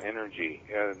with that energy,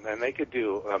 and they could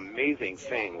do amazing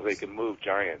things. They could move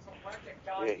giant,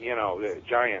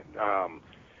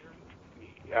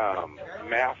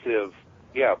 massive,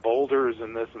 boulders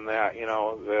and this and that,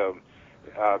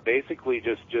 basically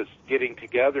just getting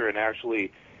together and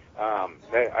actually,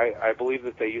 I believe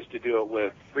that they used to do it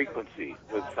with frequency,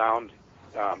 with sound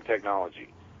technology.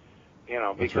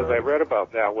 Because I read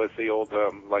about that with the old,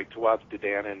 like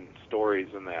Tuatha-De-Danann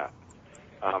stories and that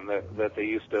that they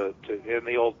used to in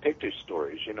the old Pictish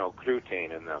stories,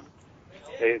 Crutane and them.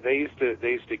 They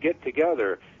used to get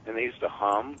together and they used to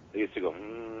hum. They used to go,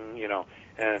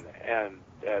 and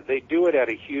they do it at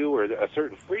a hue or a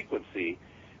certain frequency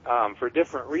for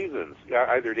different reasons,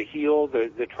 either to heal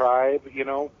the tribe,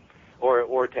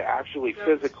 or to actually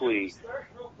physically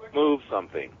move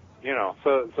something.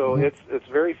 So it's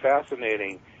very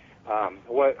fascinating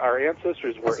what our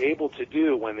ancestors were able to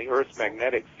do when the Earth's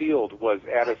magnetic field was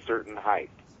at a certain height.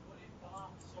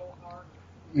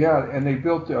 Yeah, and they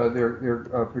built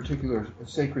their particular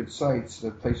sacred sites,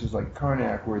 places like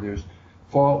Karnak, where there's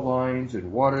fault lines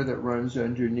and water that runs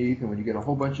underneath, and when you get a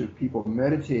whole bunch of people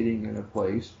meditating in a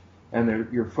place, and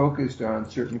you're focused on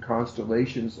certain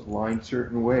constellations aligned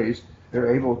certain ways,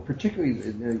 they're able, particularly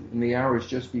in the hours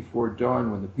just before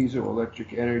dawn, when the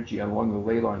piezoelectric energy along the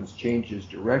ley lines changes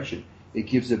direction, it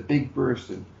gives a big burst.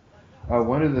 And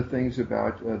one of the things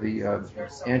about the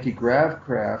anti-grav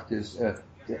craft is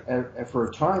for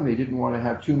a time they didn't want to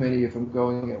have too many of them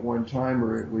going at one time,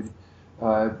 or it would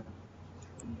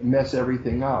mess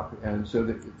everything up. And so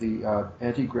the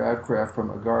anti-grav craft from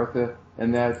Agartha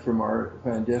and that from our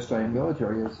clandestine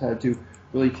military has had to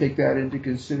really take that into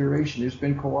consideration. There's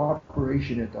been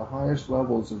cooperation at the highest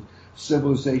levels of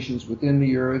civilizations within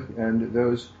the Earth and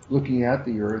those looking at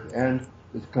the Earth, and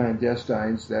the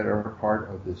clandestines that are part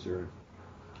of this Earth,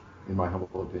 in my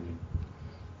humble opinion.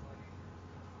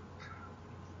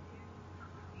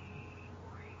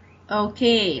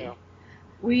 Okay. Yeah.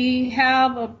 We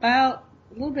have about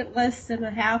a little bit less than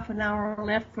a half an hour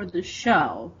left for the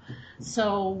show.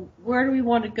 So where do we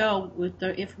want to go with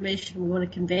the information we want to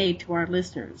convey to our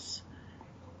listeners?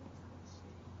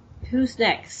 Who's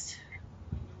next?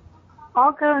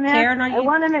 I'll go next. Karen, I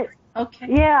want to make. Okay.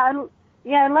 Yeah,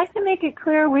 I'd like to make it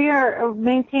clear we are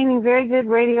maintaining very good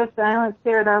radio silence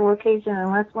here at our location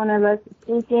unless one of us is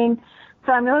speaking.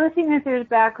 So I'm noticing that there's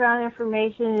background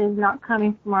information is not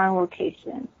coming from our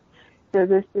location. So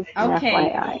this is an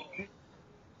FYI.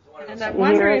 And I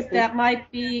wonder if that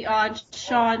might be on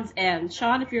Sean's end.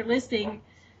 Sean, if you're listening,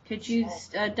 could you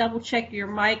double check your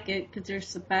mic, because there's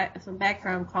some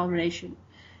background conversation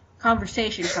coming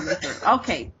through.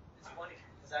 Okay.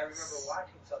 I remember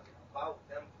watching something about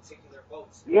them particular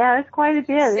boats. Yeah, it's quite a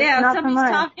bit. Yeah,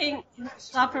 somebody's talking.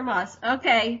 It's not from us.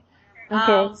 Okay.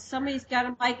 Somebody's got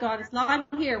a mic on. It's not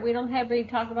here. We don't have any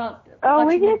talk about. Oh,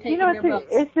 we get.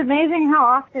 It's amazing how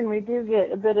often we do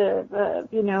get a bit of,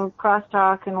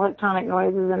 crosstalk and electronic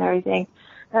noises and everything.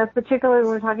 Particularly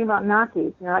when we're talking about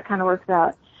Nazis. That kind of works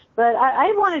out. But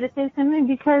I wanted to say something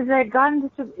because I got into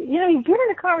you get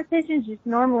into conversations you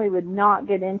normally would not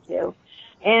get into.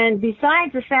 And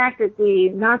besides the fact that the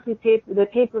Nazi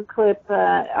paperclip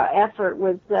effort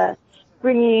was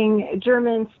bringing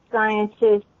German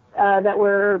scientists that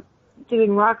were doing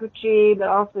rocketry, but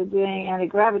also doing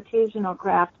anti-gravitational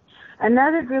craft.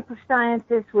 Another group of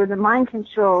scientists were the mind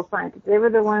control scientists. They were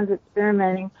the ones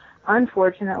experimenting,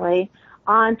 unfortunately,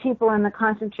 on people in the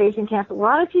concentration camps. A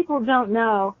lot of people don't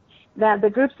know that the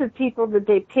groups of people that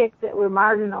they picked that were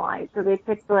marginalized, so they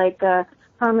picked like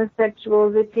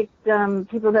homosexuals, they picked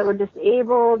people that were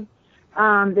disabled,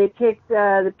 they picked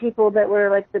the people that were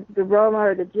like the Roma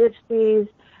or the Gypsies,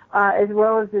 as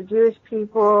well as the Jewish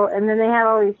people, and then they had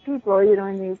all these people,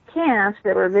 in these camps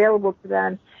that were available to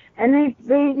them, and they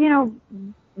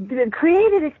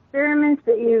created experiments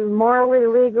that you morally,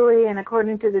 legally, and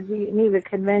according to the Geneva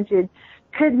Convention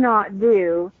could not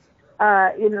do,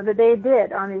 that they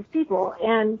did on these people.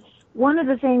 And one of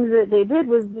the things that they did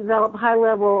was develop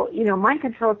high-level, mind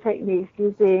control techniques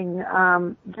using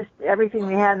just everything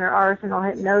they had in their arsenal: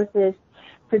 hypnosis,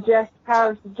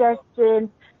 power suggestion,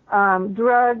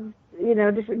 drugs,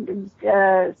 different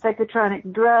psychotronic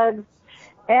drugs.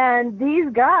 And these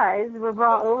guys were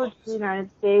brought over to the United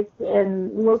States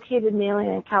and located mainly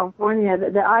in California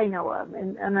that I know of.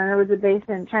 And there was a base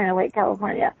in China Lake,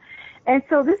 California. And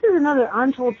so this is another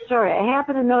untold story. I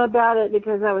happen to know about it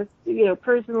because I was,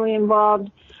 personally involved.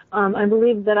 I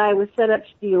believe that I was set up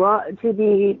to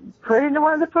be put into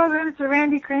one of the programs for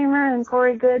Randy Kramer and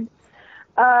Corey Good.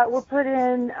 Were put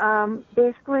in,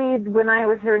 basically, when I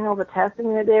was hearing all the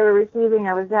testing that they were receiving,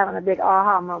 I was having a big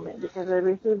aha moment because I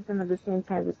received some of the same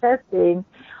kinds of testing.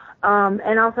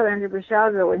 And also Andrew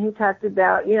Bichalgo, when he talked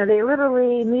about, they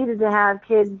literally needed to have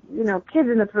kids in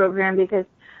the program because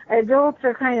adults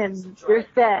are they're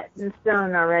set in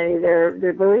stone already.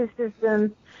 Their belief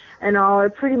systems and all are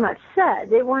pretty much set.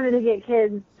 They wanted to get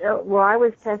kids, I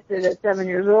was tested at 7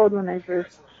 years old when I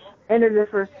first entered the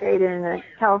first grade in the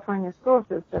California school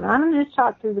system. I'm going to just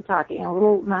talk through the talking. I'm a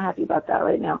little not happy about that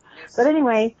right now. But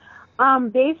anyway,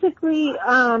 basically,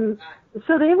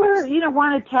 so they were,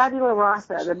 wanted tabula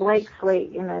rasa, the blank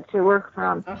slate, to work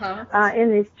from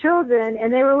in these children,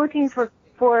 and they were looking for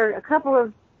a couple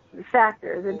of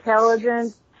factors: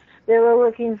 intelligence. They were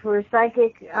looking for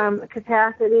psychic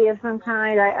capacity of some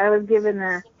kind. I was given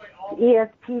the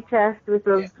ESP test with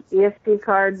those ESP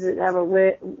cards that have a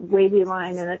wavy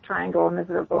line and a triangle and a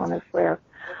circle and a square.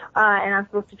 And I'm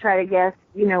supposed to try to guess,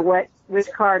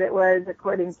 which card it was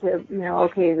according to,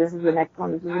 okay, this is the next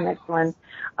one, this is the next one.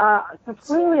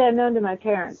 Completely unknown to my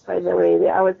parents, by the way.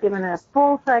 I was given a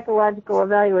full psychological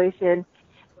evaluation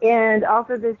and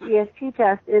also this ESP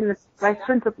test in the vice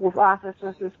principal's office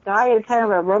was this guy in kind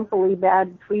of a rumply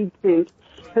bad tweed suit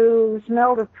who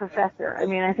smelled of professor. I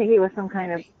mean, I think he was some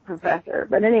kind of professor.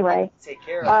 But anyway. Take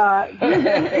care of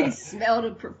he smelled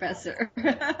of professor.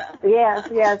 Yes.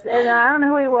 And I don't know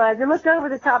who he was. He looked over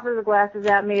the top of the glasses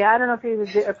at me. I don't know if he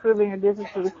was approving or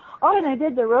disapproving. Oh, and I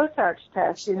did the Rorschach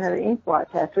test, the ink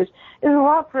blot test, which is a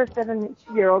lot for a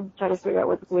 7-year-old trying to figure out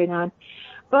what's going on.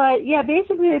 But, yeah,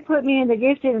 basically they put me in the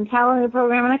gifted and talented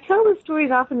program, and I tell the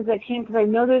stories often as I can because I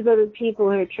know there's other people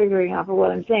who are triggering off of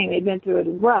what I'm saying. They've been through it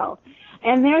as well.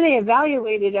 And there they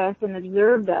evaluated us and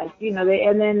observed us,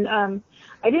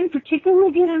 I didn't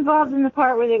particularly get involved in the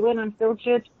part where they went on field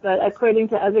trips, but according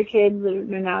to other kids that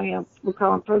are now, we'll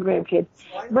call them program kids,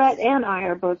 Bret and I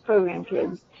are both program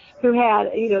kids who had,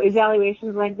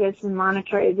 evaluations like this and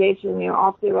monitorization,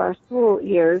 all through our school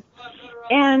years.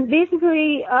 And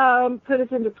basically put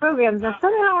us into programs. Now,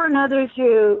 somehow or another,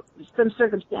 through some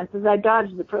circumstances, I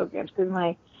dodged the programs because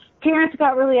my parents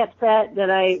got really upset that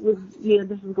I was,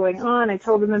 this was going on. I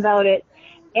told them about it,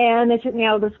 and they took me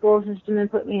out of the school system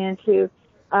and put me into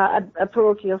a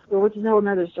parochial school, which is a whole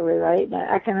other story, right?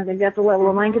 I kind of think that's a level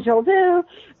of mind control too.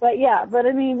 But yeah,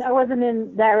 I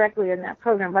wasn't directly in that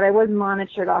program, but I was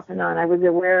monitored off and on. I was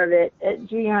aware of it at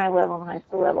junior high level and high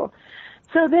school level.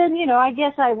 So then, I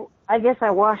guess I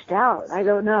washed out. I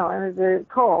don't know. I was a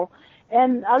coal.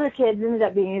 And other kids ended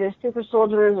up being either super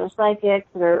soldiers or psychics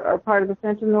or part of the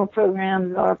Sentinel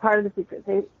program or part of the secret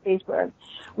space program,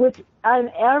 which I'm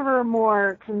ever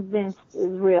more convinced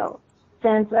is real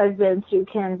since I've been through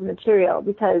Ken's material,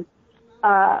 because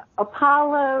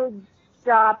Apollo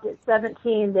stopped at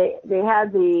 17. They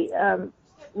had the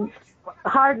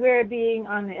hardware being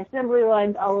on the assembly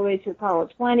lines all the way to Apollo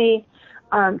 20.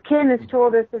 Ken has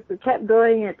told us if we kept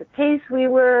going at the pace we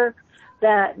were,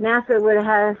 that NASA would have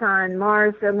had us on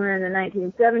Mars somewhere in the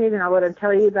 1970s, and I'll let him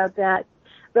tell you about that.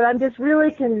 But I'm just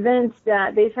really convinced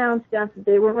that they found stuff that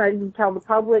they weren't ready to tell the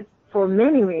public for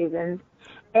many reasons,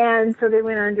 and so they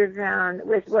went underground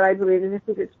with what I believe is a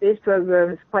secret space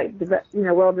program. It's quite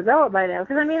well developed by now.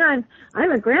 Because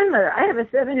I'm a grandmother. I have a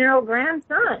 7-year-old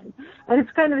grandson, and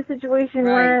it's kind of a situation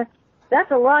where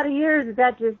that's a lot of years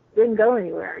that just didn't go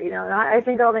anywhere. I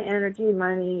think all the energy,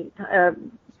 money,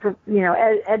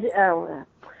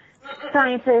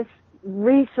 scientists,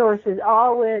 resources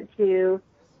all went to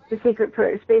the secret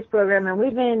space program, and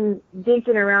we've been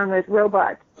dinking around with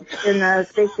robots in the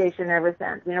space station ever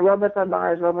since. You know, robots on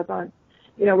Mars, robots on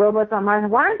Mars.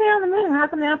 Why aren't they on the moon? How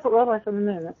come they don't put robots on the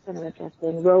moon? That's kind of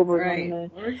interesting. Rovers on the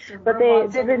moon. But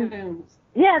they've been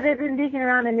dinking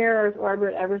around in near Earth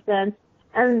orbit ever since.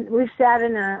 And we've sat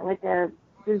in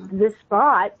this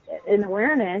spot in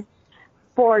awareness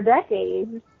for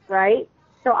decades, right?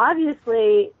 So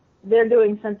obviously they're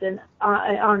doing something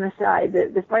on the side.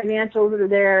 The financials are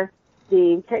there,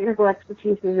 the technical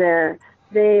expertise is there.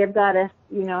 They have got us,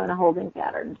 in a holding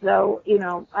pattern. So,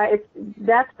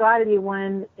 that's got to be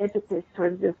one impetus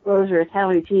towards disclosure, is how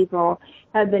many people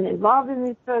have been involved in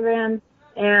these programs,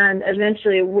 and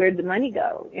eventually where'd the money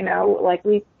go? Like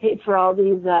we paid for all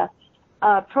these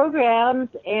programs,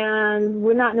 and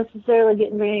we're not necessarily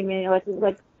getting very many,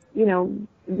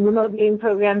 remote viewing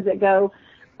programs that go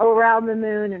around the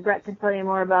moon, and Bret can tell you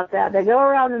more about that. They go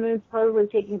around the moon supposedly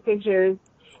taking pictures,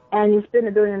 and you spend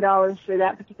 $1 billion for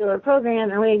that particular program,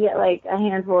 and we get like a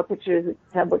handful of pictures that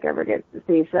the public ever gets to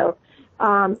see. So,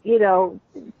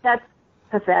 that's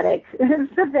pathetic.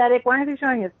 It's pathetic. Why aren't they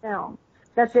showing us film?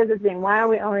 That's the other thing. Why are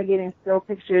we only getting still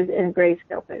pictures and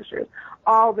grayscale pictures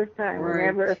all this time? Right. We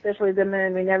never, especially the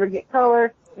moon, we never get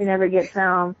color, we never get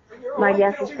film. My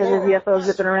guess is because of UFOs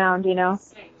zipping around,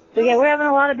 So yeah, we're having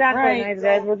a lot of background noise,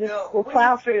 guys. We'll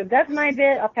plow through. That's my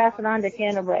bit. I'll pass it on to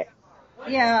Ken or Bret.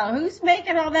 Yeah, who's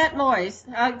making all that noise?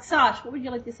 Sash, what would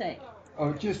you like to say?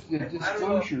 Oh, just the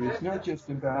disclosure. It's not just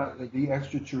about the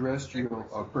extraterrestrial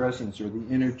presence or the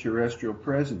interterrestrial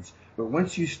presence, but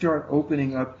once you start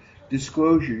opening up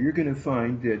disclosure, you're going to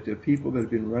find that the people that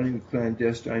have been running the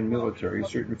clandestine military, a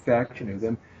certain faction of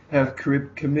them, have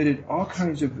committed all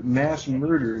kinds of mass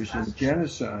murders and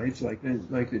genocides,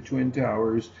 like the Twin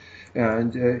Towers,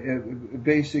 and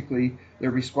basically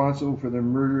they're responsible for the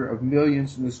murder of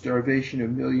millions and the starvation of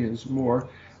millions more,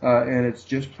 and it's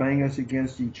just playing us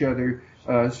against each other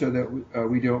so that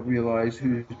we don't realize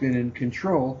who's been in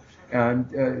control,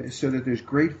 and so that there's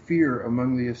great fear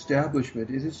among the establishment.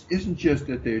 It isn't just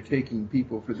that they're taking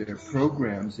people for their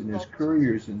programs and as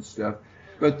couriers and stuff,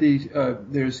 but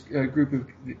there's a group of,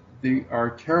 they are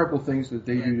terrible things that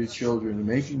they do to children,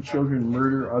 making children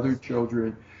murder other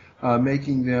children,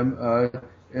 making them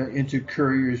into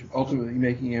couriers, ultimately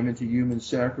making them into human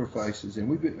sacrifices. And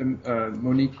we've been,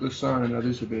 Monique Lasson and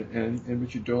others have been, and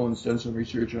Richard Dolan's done some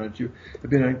research on it too,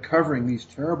 have been uncovering these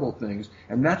terrible things.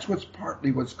 And that's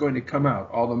partly what's going to come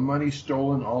out. All the money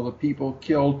stolen, all the people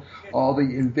killed, all the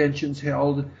inventions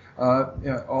held,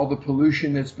 all the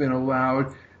pollution that's been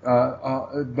allowed,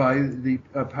 by the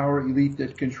power elite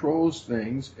that controls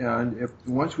things. And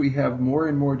once we have more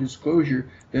and more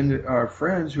disclosure, then our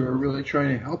friends who are really trying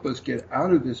to help us get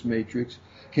out of this matrix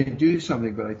can do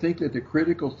something. But I think that the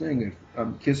critical thing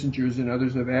that Kissinger's and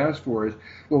others have asked for is,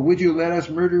 well, would you let us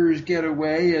murderers get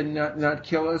away and not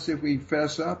kill us if we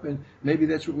fess up? And maybe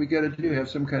that's what we got to do, have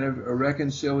some kind of a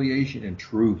reconciliation and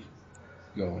truth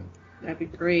going. That'd be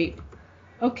great.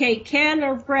 Okay, Ken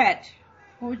or Bret,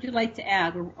 what would you like to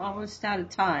add? We're almost out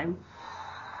of time.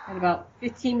 In about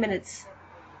 15 minutes.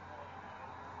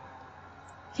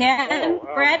 Ken,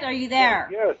 Bret, are you there?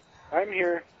 Yes, I'm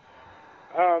here.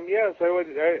 Yes,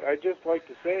 I'd just like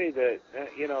to say that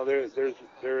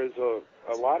there is a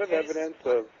lot of evidence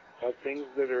of things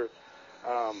that are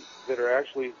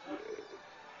actually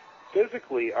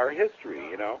physically our history,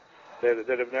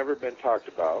 that have never been talked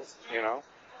about,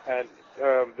 and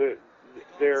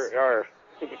there are.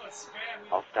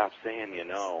 I'll stop saying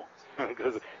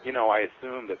because I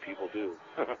assume that people do.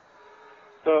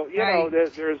 So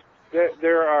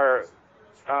there are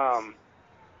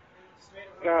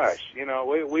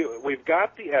we've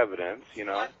got the evidence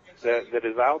that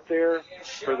is out there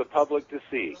for the public to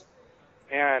see,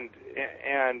 and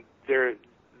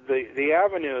the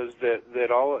avenues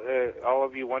that all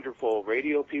of you wonderful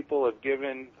radio people have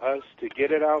given us to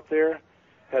get it out there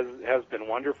has been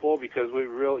wonderful, because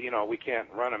we can't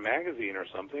run a magazine or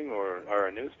something or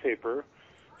a newspaper or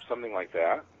something like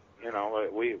that.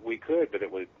 We could, but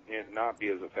it would not be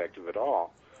as effective at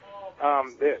all.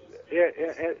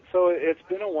 So it's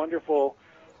been a wonderful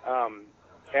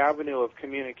avenue of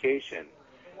communication.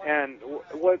 And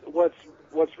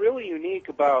what's really unique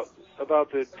about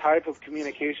the type of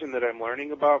communication that I'm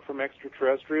learning about from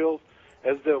extraterrestrials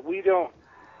is that we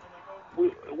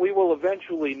will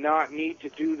eventually not need to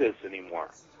do this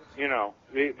anymore,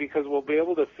 because we'll be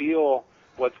able to feel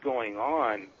what's going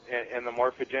on in the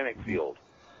morphogenic field.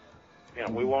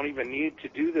 We won't even need to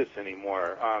do this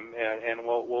anymore, and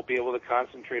we'll be able to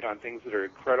concentrate on things that are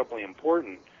incredibly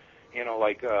important,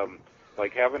 like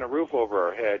like having a roof over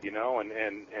our head, you know,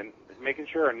 and making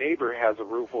sure our neighbor has a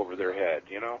roof over their head,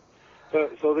 you know.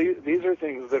 So these are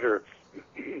things that are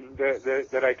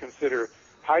that I consider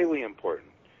highly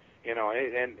important, you know,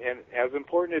 and as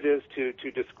important it is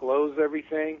to disclose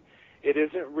everything, it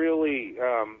isn't really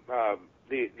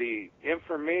the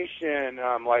information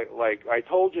like I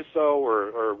told you so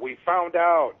or we found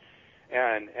out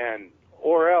and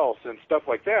or else and stuff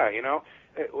like that, you know.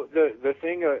 The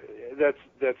thing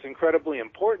that's incredibly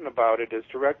important about it is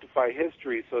to rectify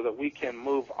history so that we can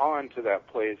move on to that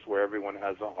place where everyone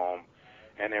has a home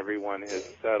and everyone is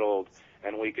settled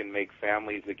and we can make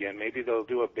families again. Maybe they'll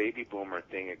do a baby boomer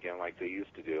thing again like they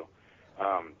used to do,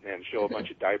 and show a bunch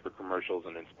of diaper commercials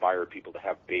and inspire people to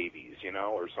have babies, you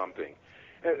know, or something.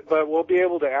 But we'll be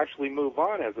able to actually move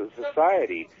on as a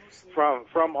society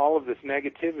from all of this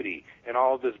negativity and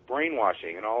all of this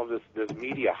brainwashing and all of this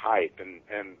media hype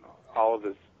and all of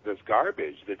this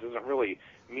garbage that doesn't really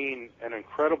mean an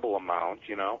incredible amount,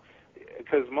 you know,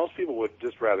 because most people would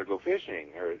just rather go fishing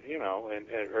or, you know,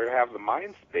 or have the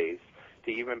mind space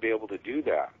to even be able to do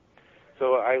that.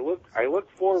 So I look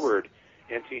forward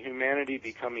into humanity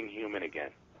becoming human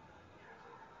again.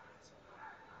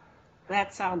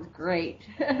 That sounds great.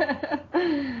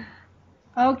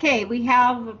 Okay, we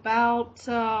have about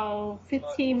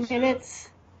 15 minutes.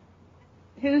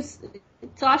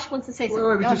 Sasha wants to say something.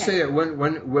 Well, I would just say that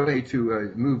one way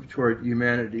to move toward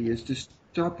humanity is to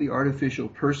stop the artificial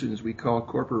persons we call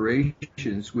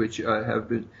corporations, which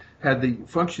had the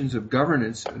functions of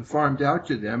governance farmed out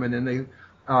to them, and then they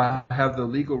have the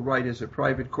legal right as a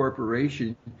private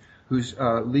corporation whose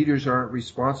leaders aren't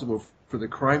responsible for the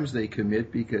crimes they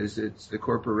commit because it's the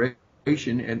corporation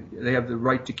and they have the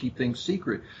right to keep things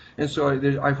secret. And so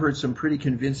I've heard some pretty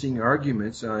convincing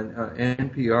arguments on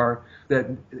NPR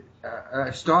that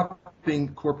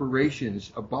stopping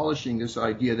corporations, abolishing this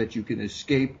idea that you can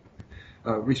escape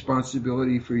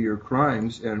responsibility for your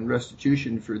crimes and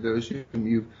restitution for those whom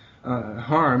you've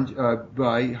harmed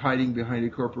by hiding behind a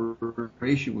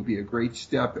corporation would be a great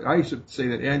step. I used to say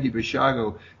that Andy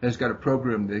Bishago has got a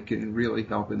program that can really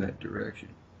help in that direction.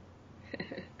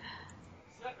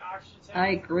 I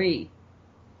agree.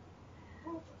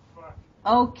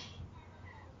 Okay.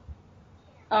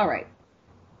 All right.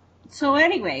 So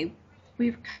anyway,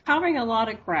 we're covering a lot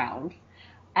of ground,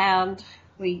 and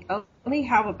we only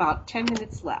have about 10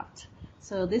 minutes left.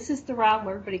 So this is the round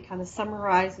where everybody kind of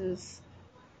summarizes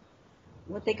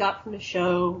what they got from the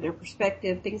show, their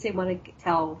perspective, things they want to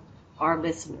tell our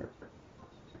listeners.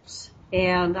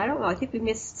 And I don't know, I think we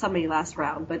missed somebody last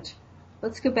round, but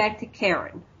let's go back to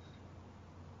Karen.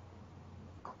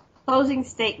 Closing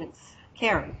statements.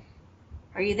 Karen,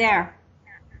 are you there?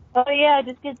 Oh yeah, I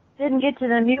just didn't get to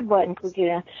the mute button quick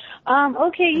enough.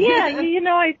 Okay, yeah, you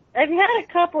know, I've had a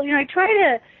couple. You know, I try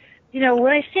to, you know,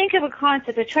 when I think of a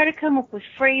concept, I try to come up with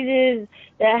phrases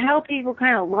that help people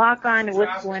kind of lock on to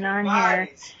what's going on here.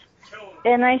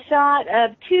 And I thought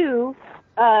of two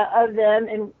of them,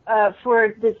 and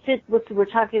for the fit what we're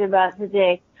talking about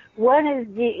today. One is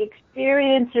the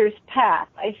experiencer's path.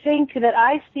 I think that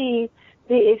I see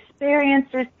the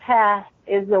experiencer's path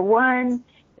is the one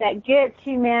that gets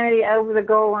humanity over the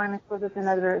goal line. I suppose it's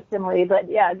another simile, but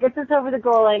yeah, gets us over the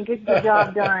goal line, gets the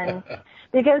job done.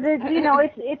 Because it's, you know,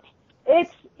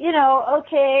 it's, you know,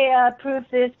 okay, proof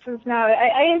this, proof now.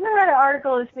 I even read an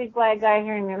article this week by a guy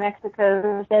here in New Mexico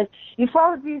who says, you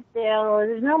followed these sale,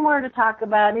 there's no more to talk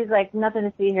about. And he's like, nothing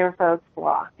to see here, folks,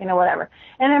 blah, you know, whatever.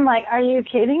 And I'm like, are you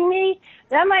kidding me?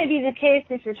 That might be the case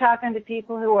if you're talking to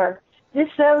people who are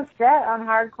just so set on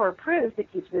hardcore proof that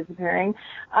keeps disappearing.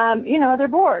 You know, they're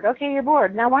bored. Okay, you're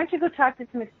bored. Now, why don't you go talk to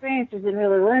some experiencers and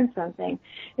really learn something?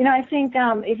 You know, I think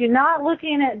if you're not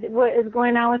looking at what is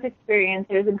going on with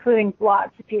experiencers, including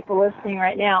lots of people listening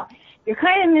right now, you're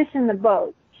kind of missing the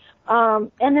boat.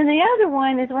 And then the other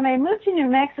one is when I moved to New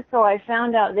Mexico, I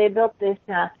found out they built this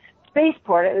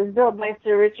spaceport. It was built by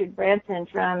Sir Richard Branson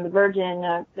from the Virgin,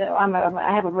 I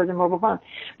have a Virgin mobile phone,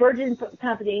 Virgin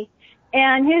company.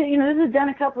 And you know, this was done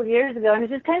a couple of years ago, and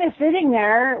it's just kind of sitting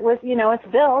there with, you know, it's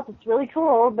built, it's really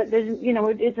cool, but there's, you know,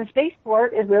 it's a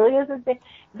spaceport. It really is there's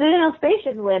no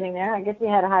spaceships landing there. I guess he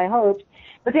had high hopes,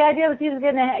 but the idea was he was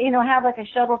going to, you know, have like a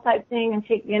shuttle type thing and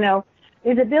take, you know,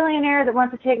 there's a billionaire that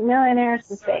wants to take millionaires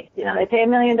to space. You know, they pay $1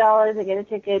 million, they get a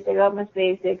ticket, they go up in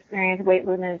space, they experience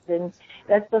weightlessness, and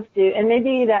that's supposed to, and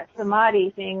maybe that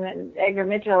samadhi thing that Edgar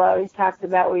Mitchell always talks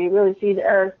about, where you really see the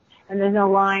Earth. And there's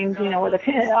no lines, you know, where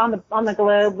on the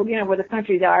globe, you know, where the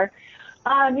countries are.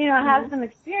 You know, have some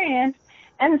experience.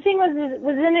 And the thing was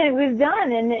in it, it was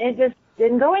done, and it just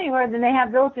didn't go anywhere. Then they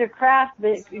have built their craft,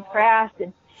 but it crashed,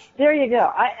 and there you go.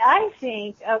 I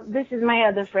think this is my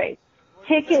other phrase.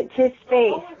 ticket to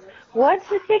space. What's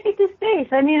the ticket to space?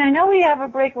 I mean, I know we have a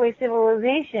breakaway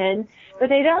civilization, but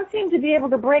they don't seem to be able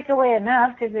to break away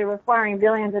enough because they're requiring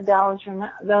billions of dollars from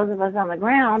those of us on the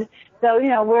ground. So, you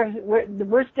know,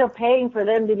 we're still paying for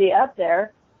them to be up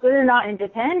there, so they're not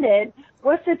independent.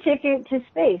 What's the ticket to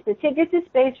space? The ticket to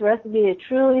space for us to be a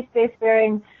truly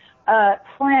spacefaring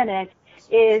planet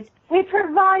is we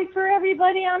provide for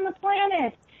everybody on the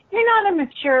planet. You're not a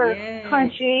mature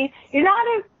country. You're not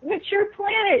a mature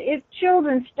planet if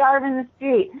children starve in the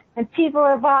street and people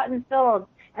are bought and sold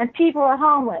and people are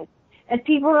homeless and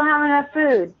people don't have enough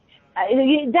food.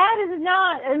 That is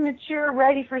not a mature,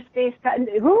 ready for space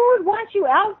country. Who would want you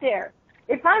out there?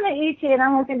 If I'm an ET and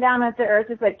I'm looking down at the Earth,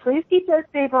 it's like, please keep those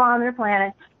people on their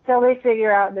planet till they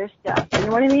figure out their stuff. You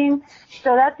know what I mean?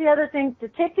 So that's the other thing. The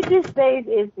ticket to space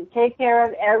is to take care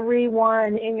of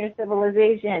everyone in your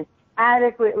civilization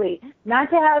adequately. Not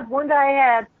to have one guy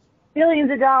have billions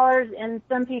of dollars and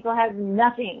some people have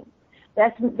nothing.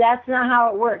 That's not how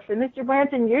it works. So, Mr.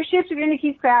 Branson, your ships are going to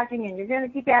keep crashing and you're going to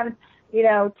keep having, you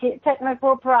know,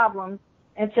 technical problems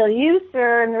until you,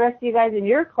 sir, and the rest of you guys in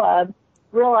your club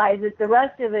realize that the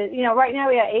rest of it, you know, right now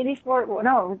we got 84, well,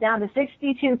 no, we're down to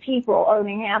 62 people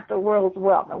owning half the world's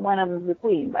wealth, and one of them is the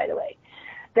Queen, by the way.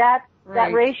 That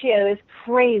ratio is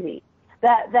crazy.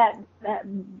 That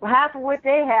half of what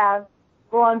they have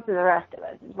belongs to the rest of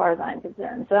us, as far as I'm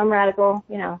concerned. So I'm radical,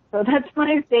 you know. So that's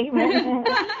my statement.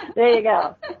 There you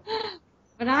go.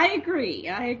 But I agree.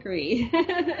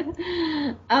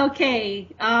 Okay.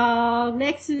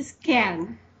 Next is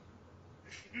Ken.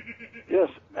 Yes.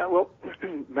 Well,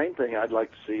 main thing I'd like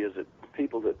to see is that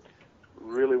people that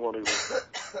really want to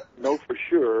know for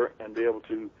sure and be able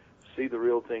to see the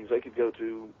real things, they could go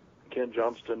to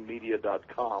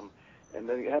kenjohnstonmedia.com, and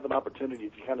then you have an opportunity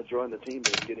to kind of join the team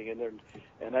and getting in there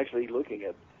and actually looking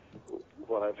at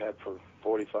what I've had for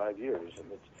 45 years.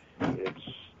 And it's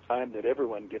time that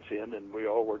everyone gets in and we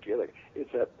all work together.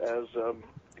 It's that, as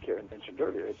Karen mentioned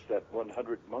earlier, it's that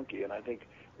 100 monkey, and I think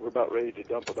we're about ready to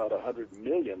dump about 100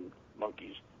 million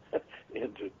monkeys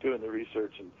into doing the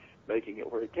research and making it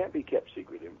where it can't be kept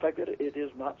secret. In fact, it is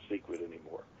not secret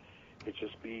anymore. It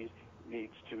just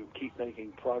needs to keep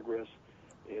making progress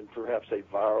in perhaps a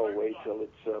viral way till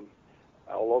it's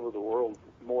all over the world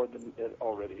more than it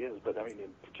already is. But I mean,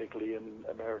 particularly in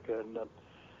America and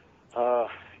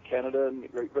Canada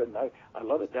and Great Britain. I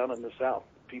love it down in the South.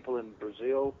 People in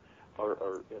Brazil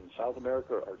or in South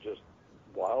America are just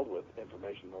wild with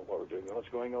information on what we're doing and what's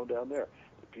going on down there.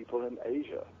 The people in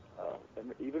Asia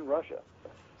and even Russia,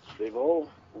 they've all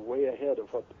way ahead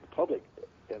of what the public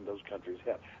in those countries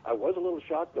have. I was a little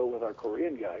shocked, though, with our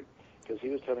Korean guy, because he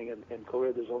was telling in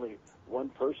Korea there's only one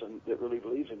person that really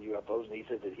believes in UFOs, and he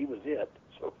said that he was it.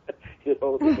 So, you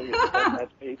know, the thing is,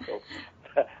 that's me. So,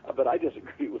 but I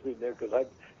disagree with him there, because I've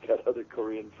got other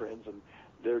Korean friends, and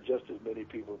there are just as many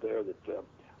people there that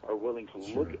are willing to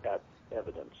look at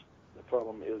evidence. The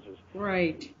problem is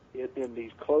right in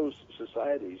these closed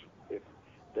societies, if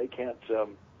they can't,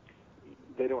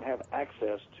 they don't have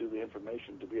access to the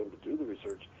information to be able to do the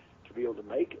research, to be able to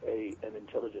make an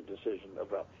intelligent decision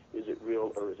about is it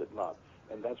real or is it not.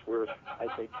 And that's where I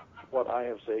think what I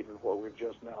have saved and what we've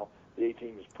just now, the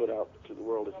A-Team has put out to the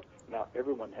world is now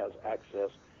everyone has access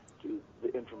to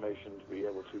the information to be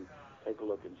able to take a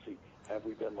look and see, have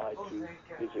we been lied to?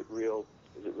 Is it real?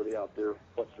 Is it really out there?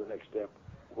 What's the next step?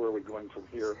 Where are we going from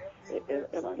here?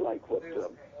 And I like what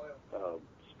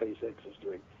SpaceX is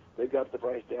doing. They've got the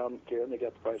price down, Karen. They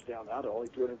got the price down now to only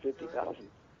 $250,000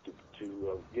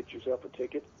 to get yourself a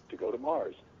ticket to go to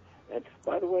Mars. And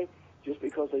by the way, just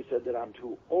because they said that I'm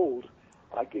too old,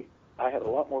 I had a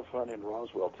lot more fun in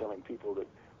Roswell telling people that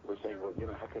were saying, well, you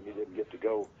know, how come you didn't get to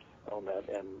go on that?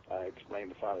 And I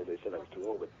explained finally. They said I was too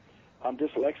old, but I'm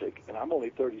dyslexic, and I'm only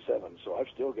 37, so I've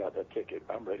still got that ticket.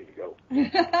 I'm ready to go.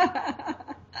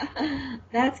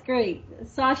 That's great.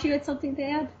 Sasha, you had something to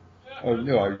add? Oh,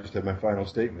 no, I just have my final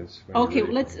statements. Okay,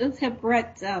 well, let's have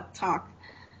Bret talk.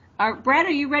 Bret,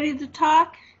 are you ready to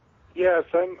talk? Yes,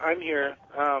 I'm here.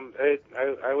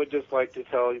 I would just like to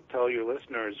tell your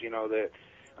listeners, you know, that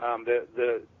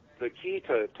the key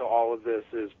to all of this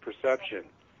is perception.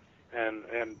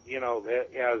 And you know,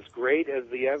 as great as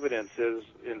the evidence is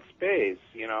in space,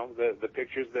 you know, the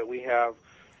pictures that we have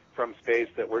from space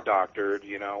that were doctored,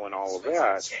 you know, and all of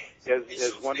that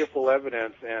is wonderful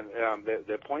evidence, and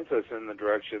that points us in the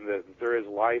direction that there is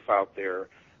life out there.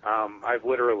 I've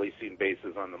literally seen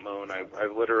bases on the moon.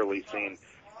 I've literally seen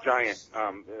giant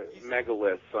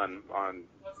megaliths on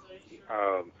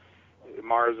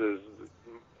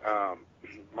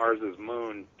Mars's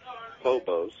moon,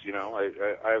 Phobos. You know,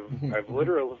 I've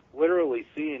literally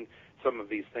seen some of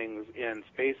these things in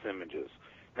space images.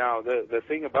 Now, the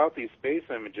thing about these space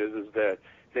images is that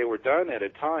they were done at a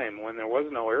time when there was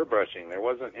no airbrushing. There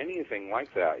wasn't anything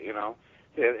like that, you know.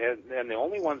 And the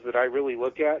only ones that I really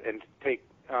look at and take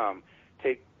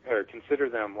or consider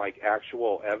them like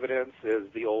actual evidence is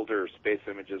the older space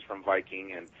images from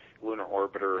Viking and Lunar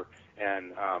Orbiter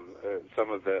and some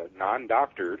of the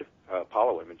non-doctored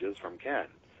Apollo images from Ken.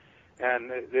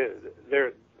 And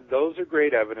those are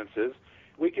great evidences.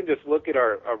 We can just look at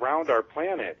around our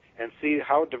planet and see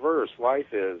how diverse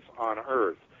life is on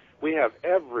Earth. We have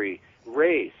every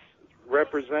race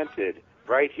represented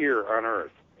right here on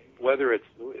Earth, whether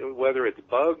it's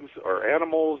bugs or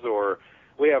animals, or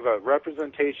we have a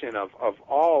representation of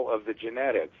all of the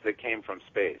genetics that came from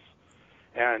space.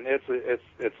 And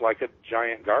it's like a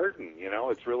giant garden, you know.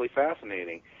 It's really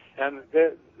fascinating. And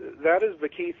that is the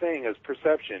key thing, is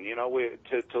perception, you know,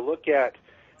 to look at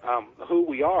who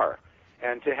we are,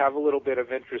 and to have a little bit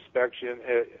of introspection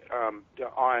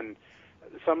on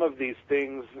some of these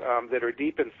things that are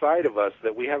deep inside of us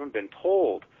that we haven't been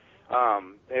told,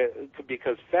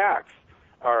 because facts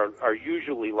are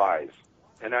usually lies.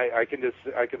 And I can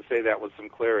say that with some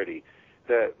clarity,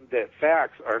 that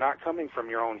facts are not coming from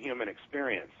your own human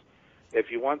experience. If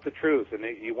you want the truth and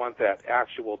you want that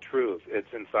actual truth,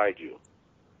 it's inside you.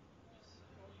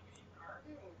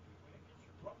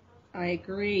 I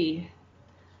agree.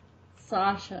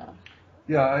 Sasha.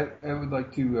 Yeah, I would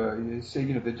like to say,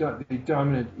 you know, the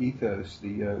dominant ethos,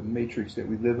 the matrix that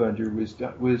we live under, was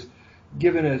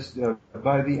given us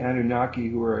by the Anunnaki,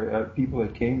 who are people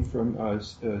that came from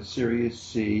Sirius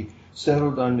C,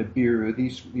 settled on Nibiru.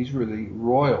 These were the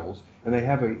royals, and they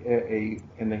have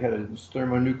and they had a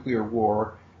thermonuclear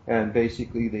war, and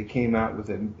basically they came out with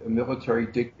a military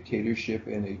dictatorship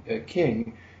and a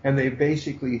king, and they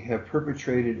basically have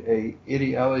perpetrated a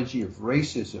ideology of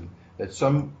racism, that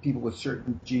some people with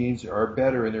certain genes are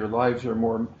better and their lives are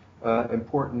more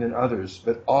important than others,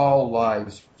 but all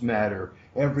lives matter.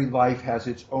 Every life has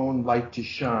its own light to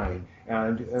shine,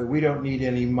 and we don't need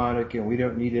any monarchy, and we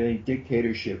don't need any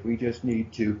dictatorship. We just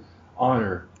need to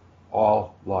honor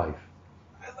all life.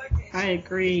 I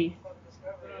agree.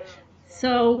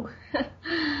 So,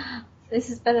 this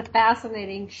has been a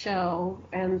fascinating show,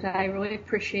 and I really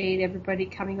appreciate everybody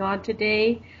coming on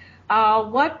today.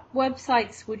 What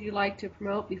websites would you like to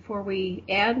promote before we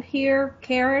end here?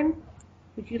 Karen,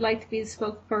 would you like to be the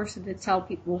spokesperson to tell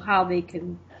people how they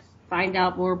can find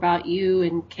out more about you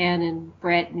and Ken and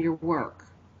Bret and your work?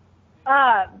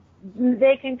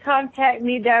 They can contact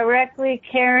me directly,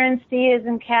 Karen, C as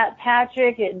in Cat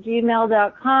Patrick, at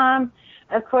gmail.com.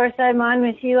 Of course, I'm on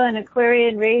with you on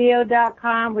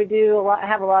AquarianRadio.com. We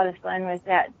have a lot of fun with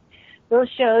those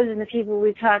shows and the people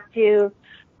we talk to.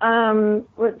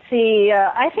 Let's see.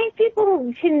 I think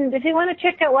people can, if they want to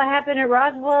check out what happened at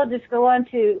Roswell, just go on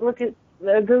to look at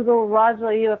Google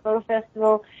Roswell UFO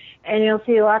Festival, and you'll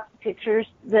see lots of pictures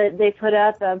that they put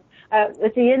up.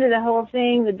 At the end of the whole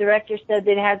thing, the director said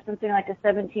they'd had something like a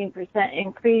 17%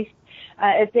 increase.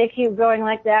 If they keep going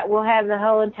like that, we'll have the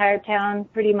whole entire town,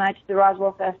 pretty much, the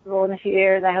Roswell Festival in a few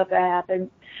years. I hope that happens.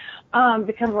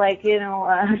 Becomes like,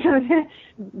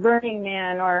 Burning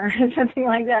Man or something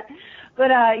like that.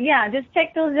 But, yeah, just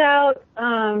check those out.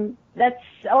 And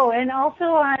also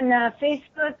on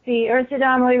Facebook, the Earth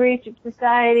Anomaly Research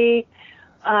Society,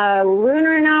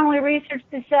 Lunar Anomaly Research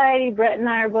Society. Bret and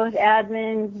I are both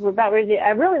admins. We're about ready I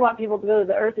really want people to go to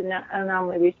the Earth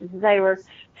Anomaly Research Society. We're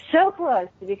so close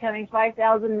to becoming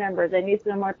 5,000 members. I need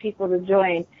some more people to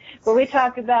join. But we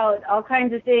talk about all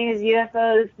kinds of things,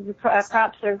 UFOs,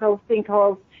 crop circles,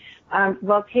 sinkholes,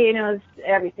 volcanoes,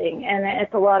 everything. And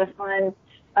it's a lot of fun.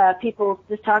 People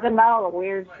just talking about all the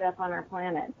weird stuff on our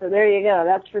planet. So there you go.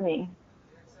 That's for me.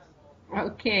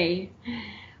 Okay.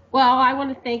 Well, I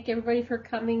want to thank everybody for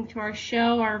coming to our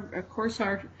show. Our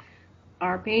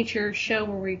major show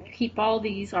where we keep all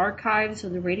these archives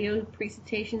of the radio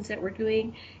presentations that we're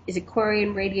doing is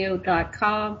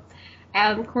AquarianRadio.com.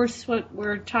 And, of course, what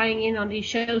we're tying in on these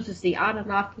shows is the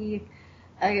Anunnaki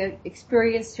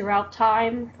experience throughout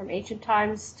time, from ancient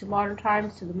times to modern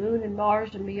times to the moon and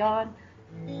Mars and beyond.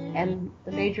 And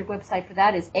the major website for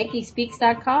that is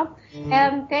AnkiSpeaks.com.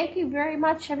 And thank you very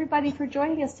much, everybody, for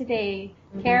joining us today.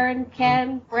 Karen,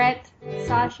 Ken, Bret,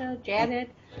 Sasha, Janet,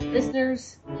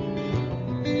 listeners.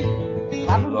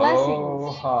 Love and blessings.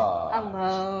 Aloha.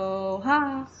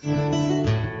 Aloha.